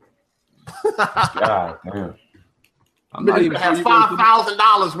that. God damn. I'm not Niggas even that has sure you guys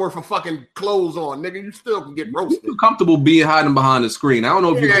 $5,000 worth of fucking clothes on, nigga. You still can get roasted. feel comfortable being hiding behind the screen. I don't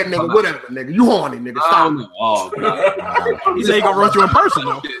know if Yeah, you nigga, whatever, nigga. You horny, nigga. I Stop. don't know. Oh, God. He said he gonna roast you in person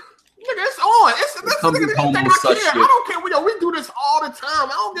though. Nigga, it's on. It's comes nigga, with you think homo I such care. shit. I don't care. We do this all the time.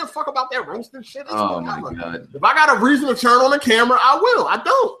 I don't give a fuck about that roasting shit. It's Oh, my whatever. God. If I got a reason to turn on the camera, I will. I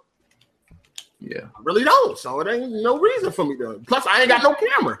don't. Yeah. I really don't. So it ain't no reason for me to. Plus, I ain't got no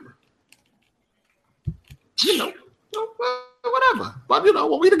camera. You know, whatever. But you know,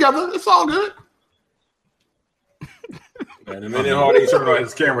 when we together, it's all good. And the minute Hardy turn on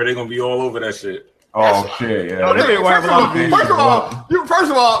his camera, they're gonna be all over that shit. Oh shit, yeah. Oh, they have a lot of views. First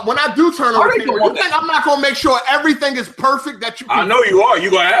of all, when I do turn on the camera, you think I'm not gonna make sure everything is perfect that you can. I know you are.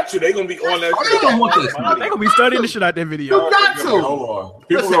 You gonna have to. They're gonna be on that. They don't want this. They gonna be studying the shit out that video. You got to. Hold on.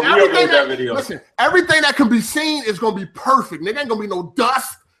 People Listen, gonna re-upload that video. listen, everything that can be seen is gonna be perfect. Nigga ain't gonna be no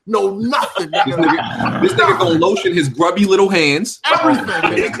dust, no nothing. Nigga. This nigga gonna lotion his grubby little hands. Everything.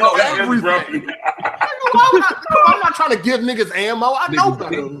 No, that is Everything. grumpy. I'm not trying to give niggas ammo. I know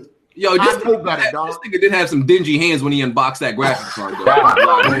better. Yo, I this know better, dog. nigga did have some dingy hands when he unboxed that graphics card. Though. Never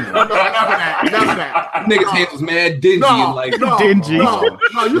that. Nigga's hands was mad dingy and like Dingy. No,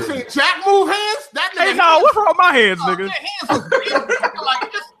 you seen Jack move hands? That nigga. Hey, no, what's wrong with my hands, Oh, nigga? their hands was big,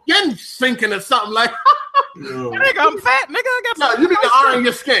 like just skin sinking or something like. Nigga, I'm fat, nigga. I got No, some. you need to iron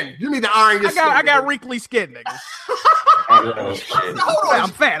your skin. You need to iron your skin. I got wrinkly skin, nigga. Hold on.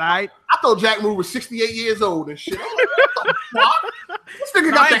 I'm fat, all right. I thought Jack Moore was 68 years old and shit. I'm like, what the fuck? This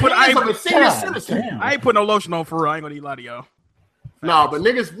nigga got the hands of a senior citizen. I ain't putting no lotion on for real. I ain't gonna eat a lot of y'all. No, but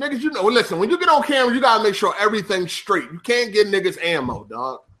niggas, you know, listen, when you get on camera, you gotta make sure everything's straight. You can't get niggas ammo,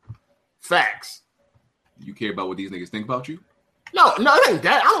 dog. Facts. you care about what these niggas think about you? No, it ain't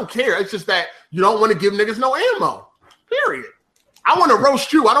that. I don't care. It's just that you don't want to give niggas no ammo. Period. I want to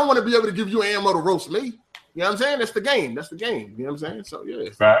roast you. I don't want to be able to give you ammo to roast me. You know what I'm saying? That's the game. You know what I'm saying? So yeah.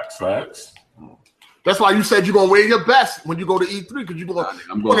 Facts. That's why you said you're gonna wear your best when you go to E3 because you're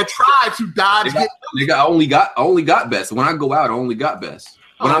gonna try to dodge. Nigga, I only got best. When I go out, I only got best.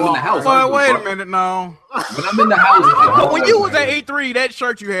 When I'm in the house. Wait a minute, no. When I'm in the house. But when you was at E3, that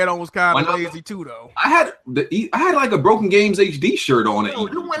shirt you had on was kind of lazy too, though. I had like a Broken Games HD shirt on it.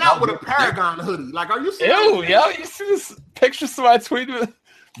 You went out with a Paragon hoodie. Like, are you serious? Ew, yeah, you see this picture somebody tweeted with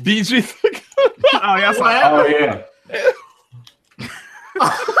BG? Oh, yeah, Oh yeah.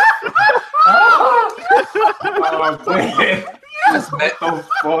 Oh man. Yes, man.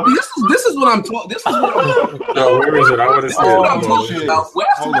 This is what I'm talking. This is what I'm. No, where is it? I want to see This is what it. I'm talking about.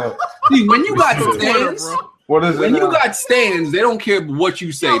 Hold up. See, when you got stands, What is it? when you now? got stands, they don't care what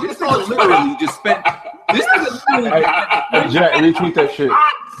you say. This nigga literally just spent. This nigga literally. Hey, Jack, retweet that shit.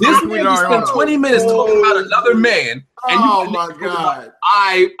 This nigga spent 20 minutes talking about another man, and Oh you my god!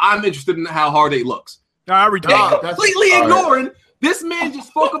 I'm interested in how hard it looks. I read Dog, that. Completely ignoring. This man just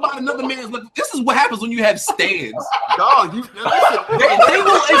spoke about another man's look. This is what happens when you have stands. Dog, you listen. They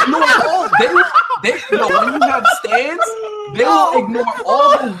will ignore all. When you have stands, they will ignore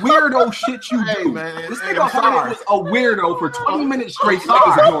all the weirdo shit you Hey, do. man, This hey, nigga I'm sorry. was a weirdo for 20 minutes straight. I'm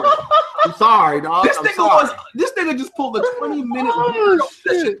sorry. Niggas ignored it. I'm sorry, dog. This I'm nigga sorry. this nigga just pulled a 20-minute weirdo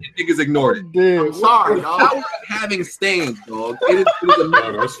session and niggas ignored it. I'm sorry, dog. Power of having stands, dog. It is Oh,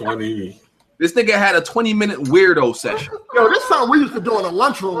 amazing. that's funny. This nigga had a 20-minute weirdo session. Yo, this is something we used to do in the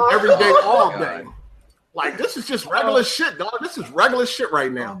lunchroom every day, all day. Like, this is just regular shit, dog. This is regular shit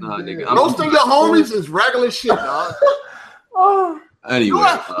right now. Nah, nigga. Roasting your homies is regular shit, dog. Anyway,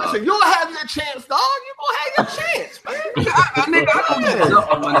 Listen, you'll have your chance, dog. You're gonna have your chance, man.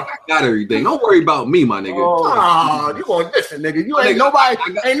 I got everything. Don't worry about me, my nigga. Oh, you gonna listen, nigga. You ain't Nigga, nobody.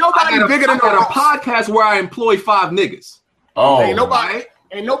 Ain't nobody bigger than the a roast. podcast where I employ 5 niggas. Oh, Ain't nobody.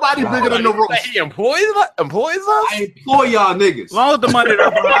 Ain't nobody bigger than the roast. He employs us? I employ y'all niggas. As long as the money there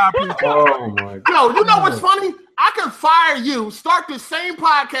for our people. Oh my god. Yo, you know what's funny? I can fire you, start this same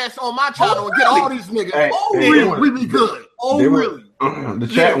podcast on my channel, and get all these niggas. Hey, And we be good. Oh, They really? The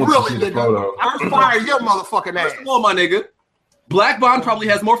chat wants to see the nigga. photo. I can fire your motherfucking ass. Come on, my nigga. Black Bond probably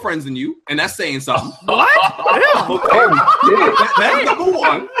has more friends than you, and that's saying something. What? That's number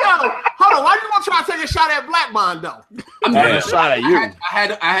one. Yo, hold on. Why you gonna try to take a shot at Black Bond though? I'm taking a shot at you.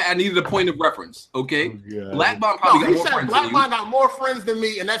 I needed a point of reference. Okay, Black Bond No, probably he got more said friends Black than you. Bond got more friends than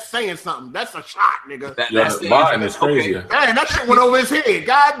me, and that's saying something. That's a shot, nigga. That's saying Biden is something. crazy. Okay. Dang, that shit went over his head.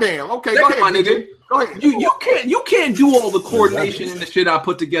 Goddamn. Okay, go Second, ahead, my nigga. Go ahead. You can't do all the coordination and the shit I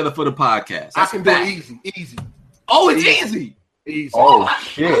put together for the podcast. I can do it easy. Oh, it's easy. Easy. Oh I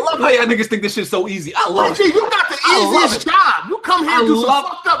shit! love how y'all niggas think this shit's so easy. I love Gee, it. you got the easiest job. You come here and do some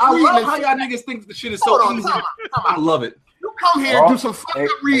fucked up I reading. love and how sit- y'all niggas think the shit is so Hold on, easy. time out. I love it. You come here and do some fucked up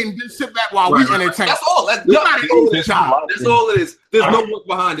reading, then sit back while we entertain. That's all. You got an easy job. That's all it is. There's no work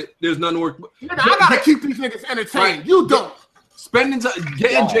behind it. There's none work. Nigga, I gotta keep these niggas entertained. Right. You don't. Spending time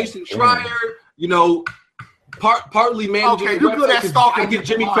getting Jason Schreier, you know, partly managing. Okay, the you good website, at 'cause stalking I give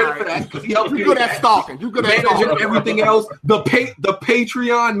Jimmy people. credit All for right. that because he helped You me good with at that. stalking. You good at Managing stalking. everything else. The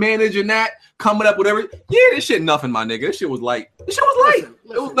Patreon, managing that, coming up with everything. Yeah, this shit nothing, my nigga. This shit was light. This shit was light.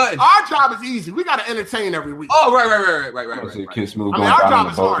 It was nothing. Our job is easy. We gotta entertain every week. Oh, right. Kid Smooth I going mean, our down job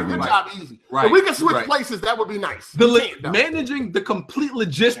the is boat hard. Your again. job easy. Right. If we can switch Right. places, that would be nice. We can't, though. Managing the complete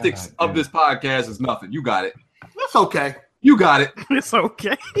logistics of this podcast is nothing. You got it. That's okay. You got it. It's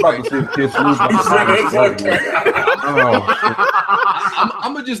okay. About to see if Kid Smooth going down the boat again.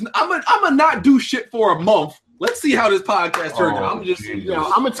 I'm gonna not do shit for a month. Let's see how this podcast turns out. I'm just, You know,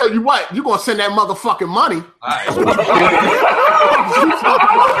 I'm gonna tell you what. You gonna send that motherfucking money?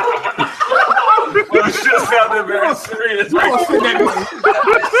 It's just sounded very serious. You gonna send that money?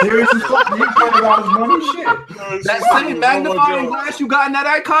 Serious as fuck. You talking about his money? Shit. that same magnifying glass you got in that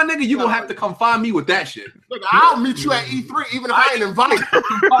icon, nigga. You gonna have to come find me with that shit. Nigga, I'll meet you at E3 even if I ain't invited.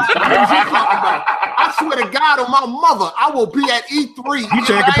 What you talking about? I swear to God on my mother, I will be at E3. You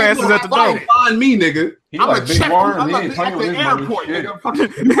checking passes at the door. Find me, nigga. He I'm like gonna Big check you. Warren. I'm He gonna ain't be playing at with the his money. airport. Shit.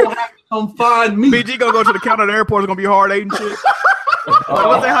 Nigga. You gonna have to come find me. BG gonna go to the counter at the airport. It's gonna be hard eating shit.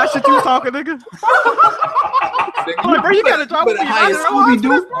 What's that hot shit you was talking, nigga? Bro, you gotta drop better me. hire Scooby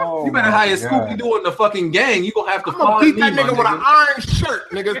Doo. Oh You better my hire God. Scooby Doo in the fucking gang. You gonna have to I'm gonna find beat me, that my nigga with an nigga. iron shirt,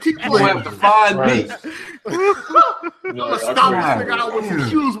 nigga. Keep You gonna playing. have to find me. I'm gonna stop this nigga out with some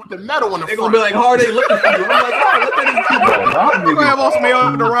shoes with the metal on the They're front. gonna be like, hard they looking for you. I'm like, oh, let that nigga You gonna have on some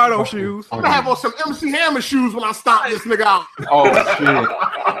El Dorado shoes. I'm gonna have on some MC Hammer shoes when I stomp this nigga out. Oh shit.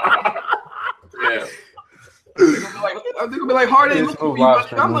 Yeah. They're gonna be like, hard they It's looking for move you.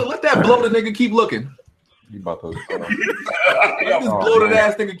 live I'm like, let that bloated nigga keep looking. You about to? Let this bloated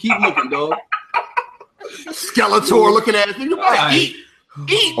ass nigga keep looking, dog. Skeletor looking at nigga. You better eat.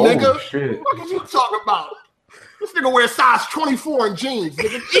 Eat, Oh nigga. shit. What the fuck is you talking about? This nigga wears size 24 in jeans,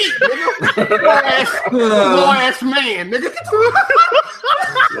 nigga. Eat, nigga. Low ass man, nigga.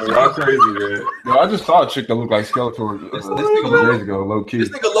 Y'all crazy, man. Yo, I just saw a chick that looked like Skeletor This a nigga couple days ago, low key. This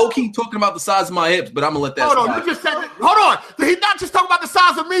nigga low key talking about the size of my hips, but I'm gonna let that Hold on, slide. you just said that. Hold on. Did he not just talk about the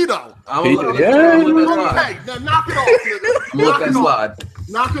size of me, though? I'm gonna let Okay, then knock it off, nigga. I'm gonna let that slide.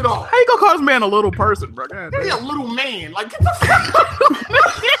 Knock it off. How you gonna call this man a little person, bro? God He a damn. little man. Like, get the fuck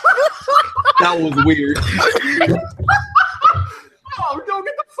That was weird. Oh, yo,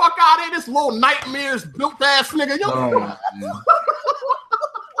 get the fuck out of here. This little nightmares built ass nigga. Yo,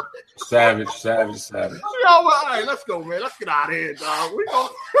 Savage. yo, all right, let's go, man. Let's get out of here, dog. We go.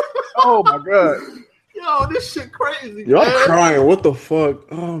 Oh my god. Yo, this shit crazy. Yo, I'm man. crying. What the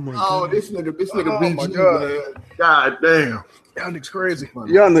fuck? Oh my Oh, god. this nigga Oh, BG, my God. man. God damn. Y'all niggas crazy.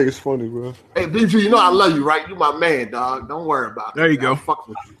 Y'all niggas funny, bro. Hey, BG, you know I love you, right? You my man, dog. Don't worry about it. There you go. I'll fuck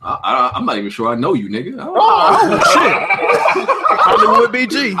with you. I'm not even sure I know you, nigga. I don't, Hollywood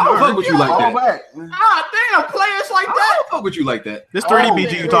BG. I don't fuck with you like that. God damn, players like I that. don't fuck with you like that. This 3D Oh,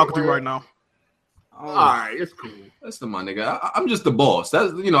 BG you talking to right now. All right, it's cool. That's the my nigga. I'm just the boss.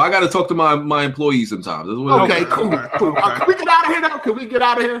 That's I got to talk to my employees sometimes. That's what Okay, cool. Can we get out of here now? Can we get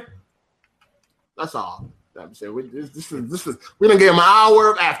out of here? That's all. I'm saying this is we done gave them an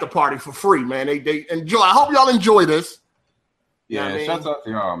hour of after party for free, man. They enjoy. I hope y'all enjoy this. Yeah, You know what I shouts out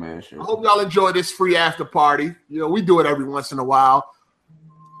to y'all, man. Shit. I hope y'all enjoy this free after party. You know, we do it every once in a while.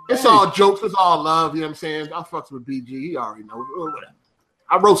 It's all jokes. It's all love. You know what I'm saying? I fucks with BG. He already know. Whatever.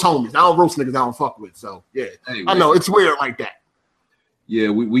 I roast homies. I don't roast niggas I don't fuck with. So, yeah. Anyway. I know. It's weird like that. Yeah,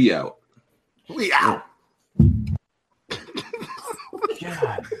 we out. We out.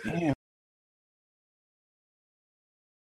 God damn.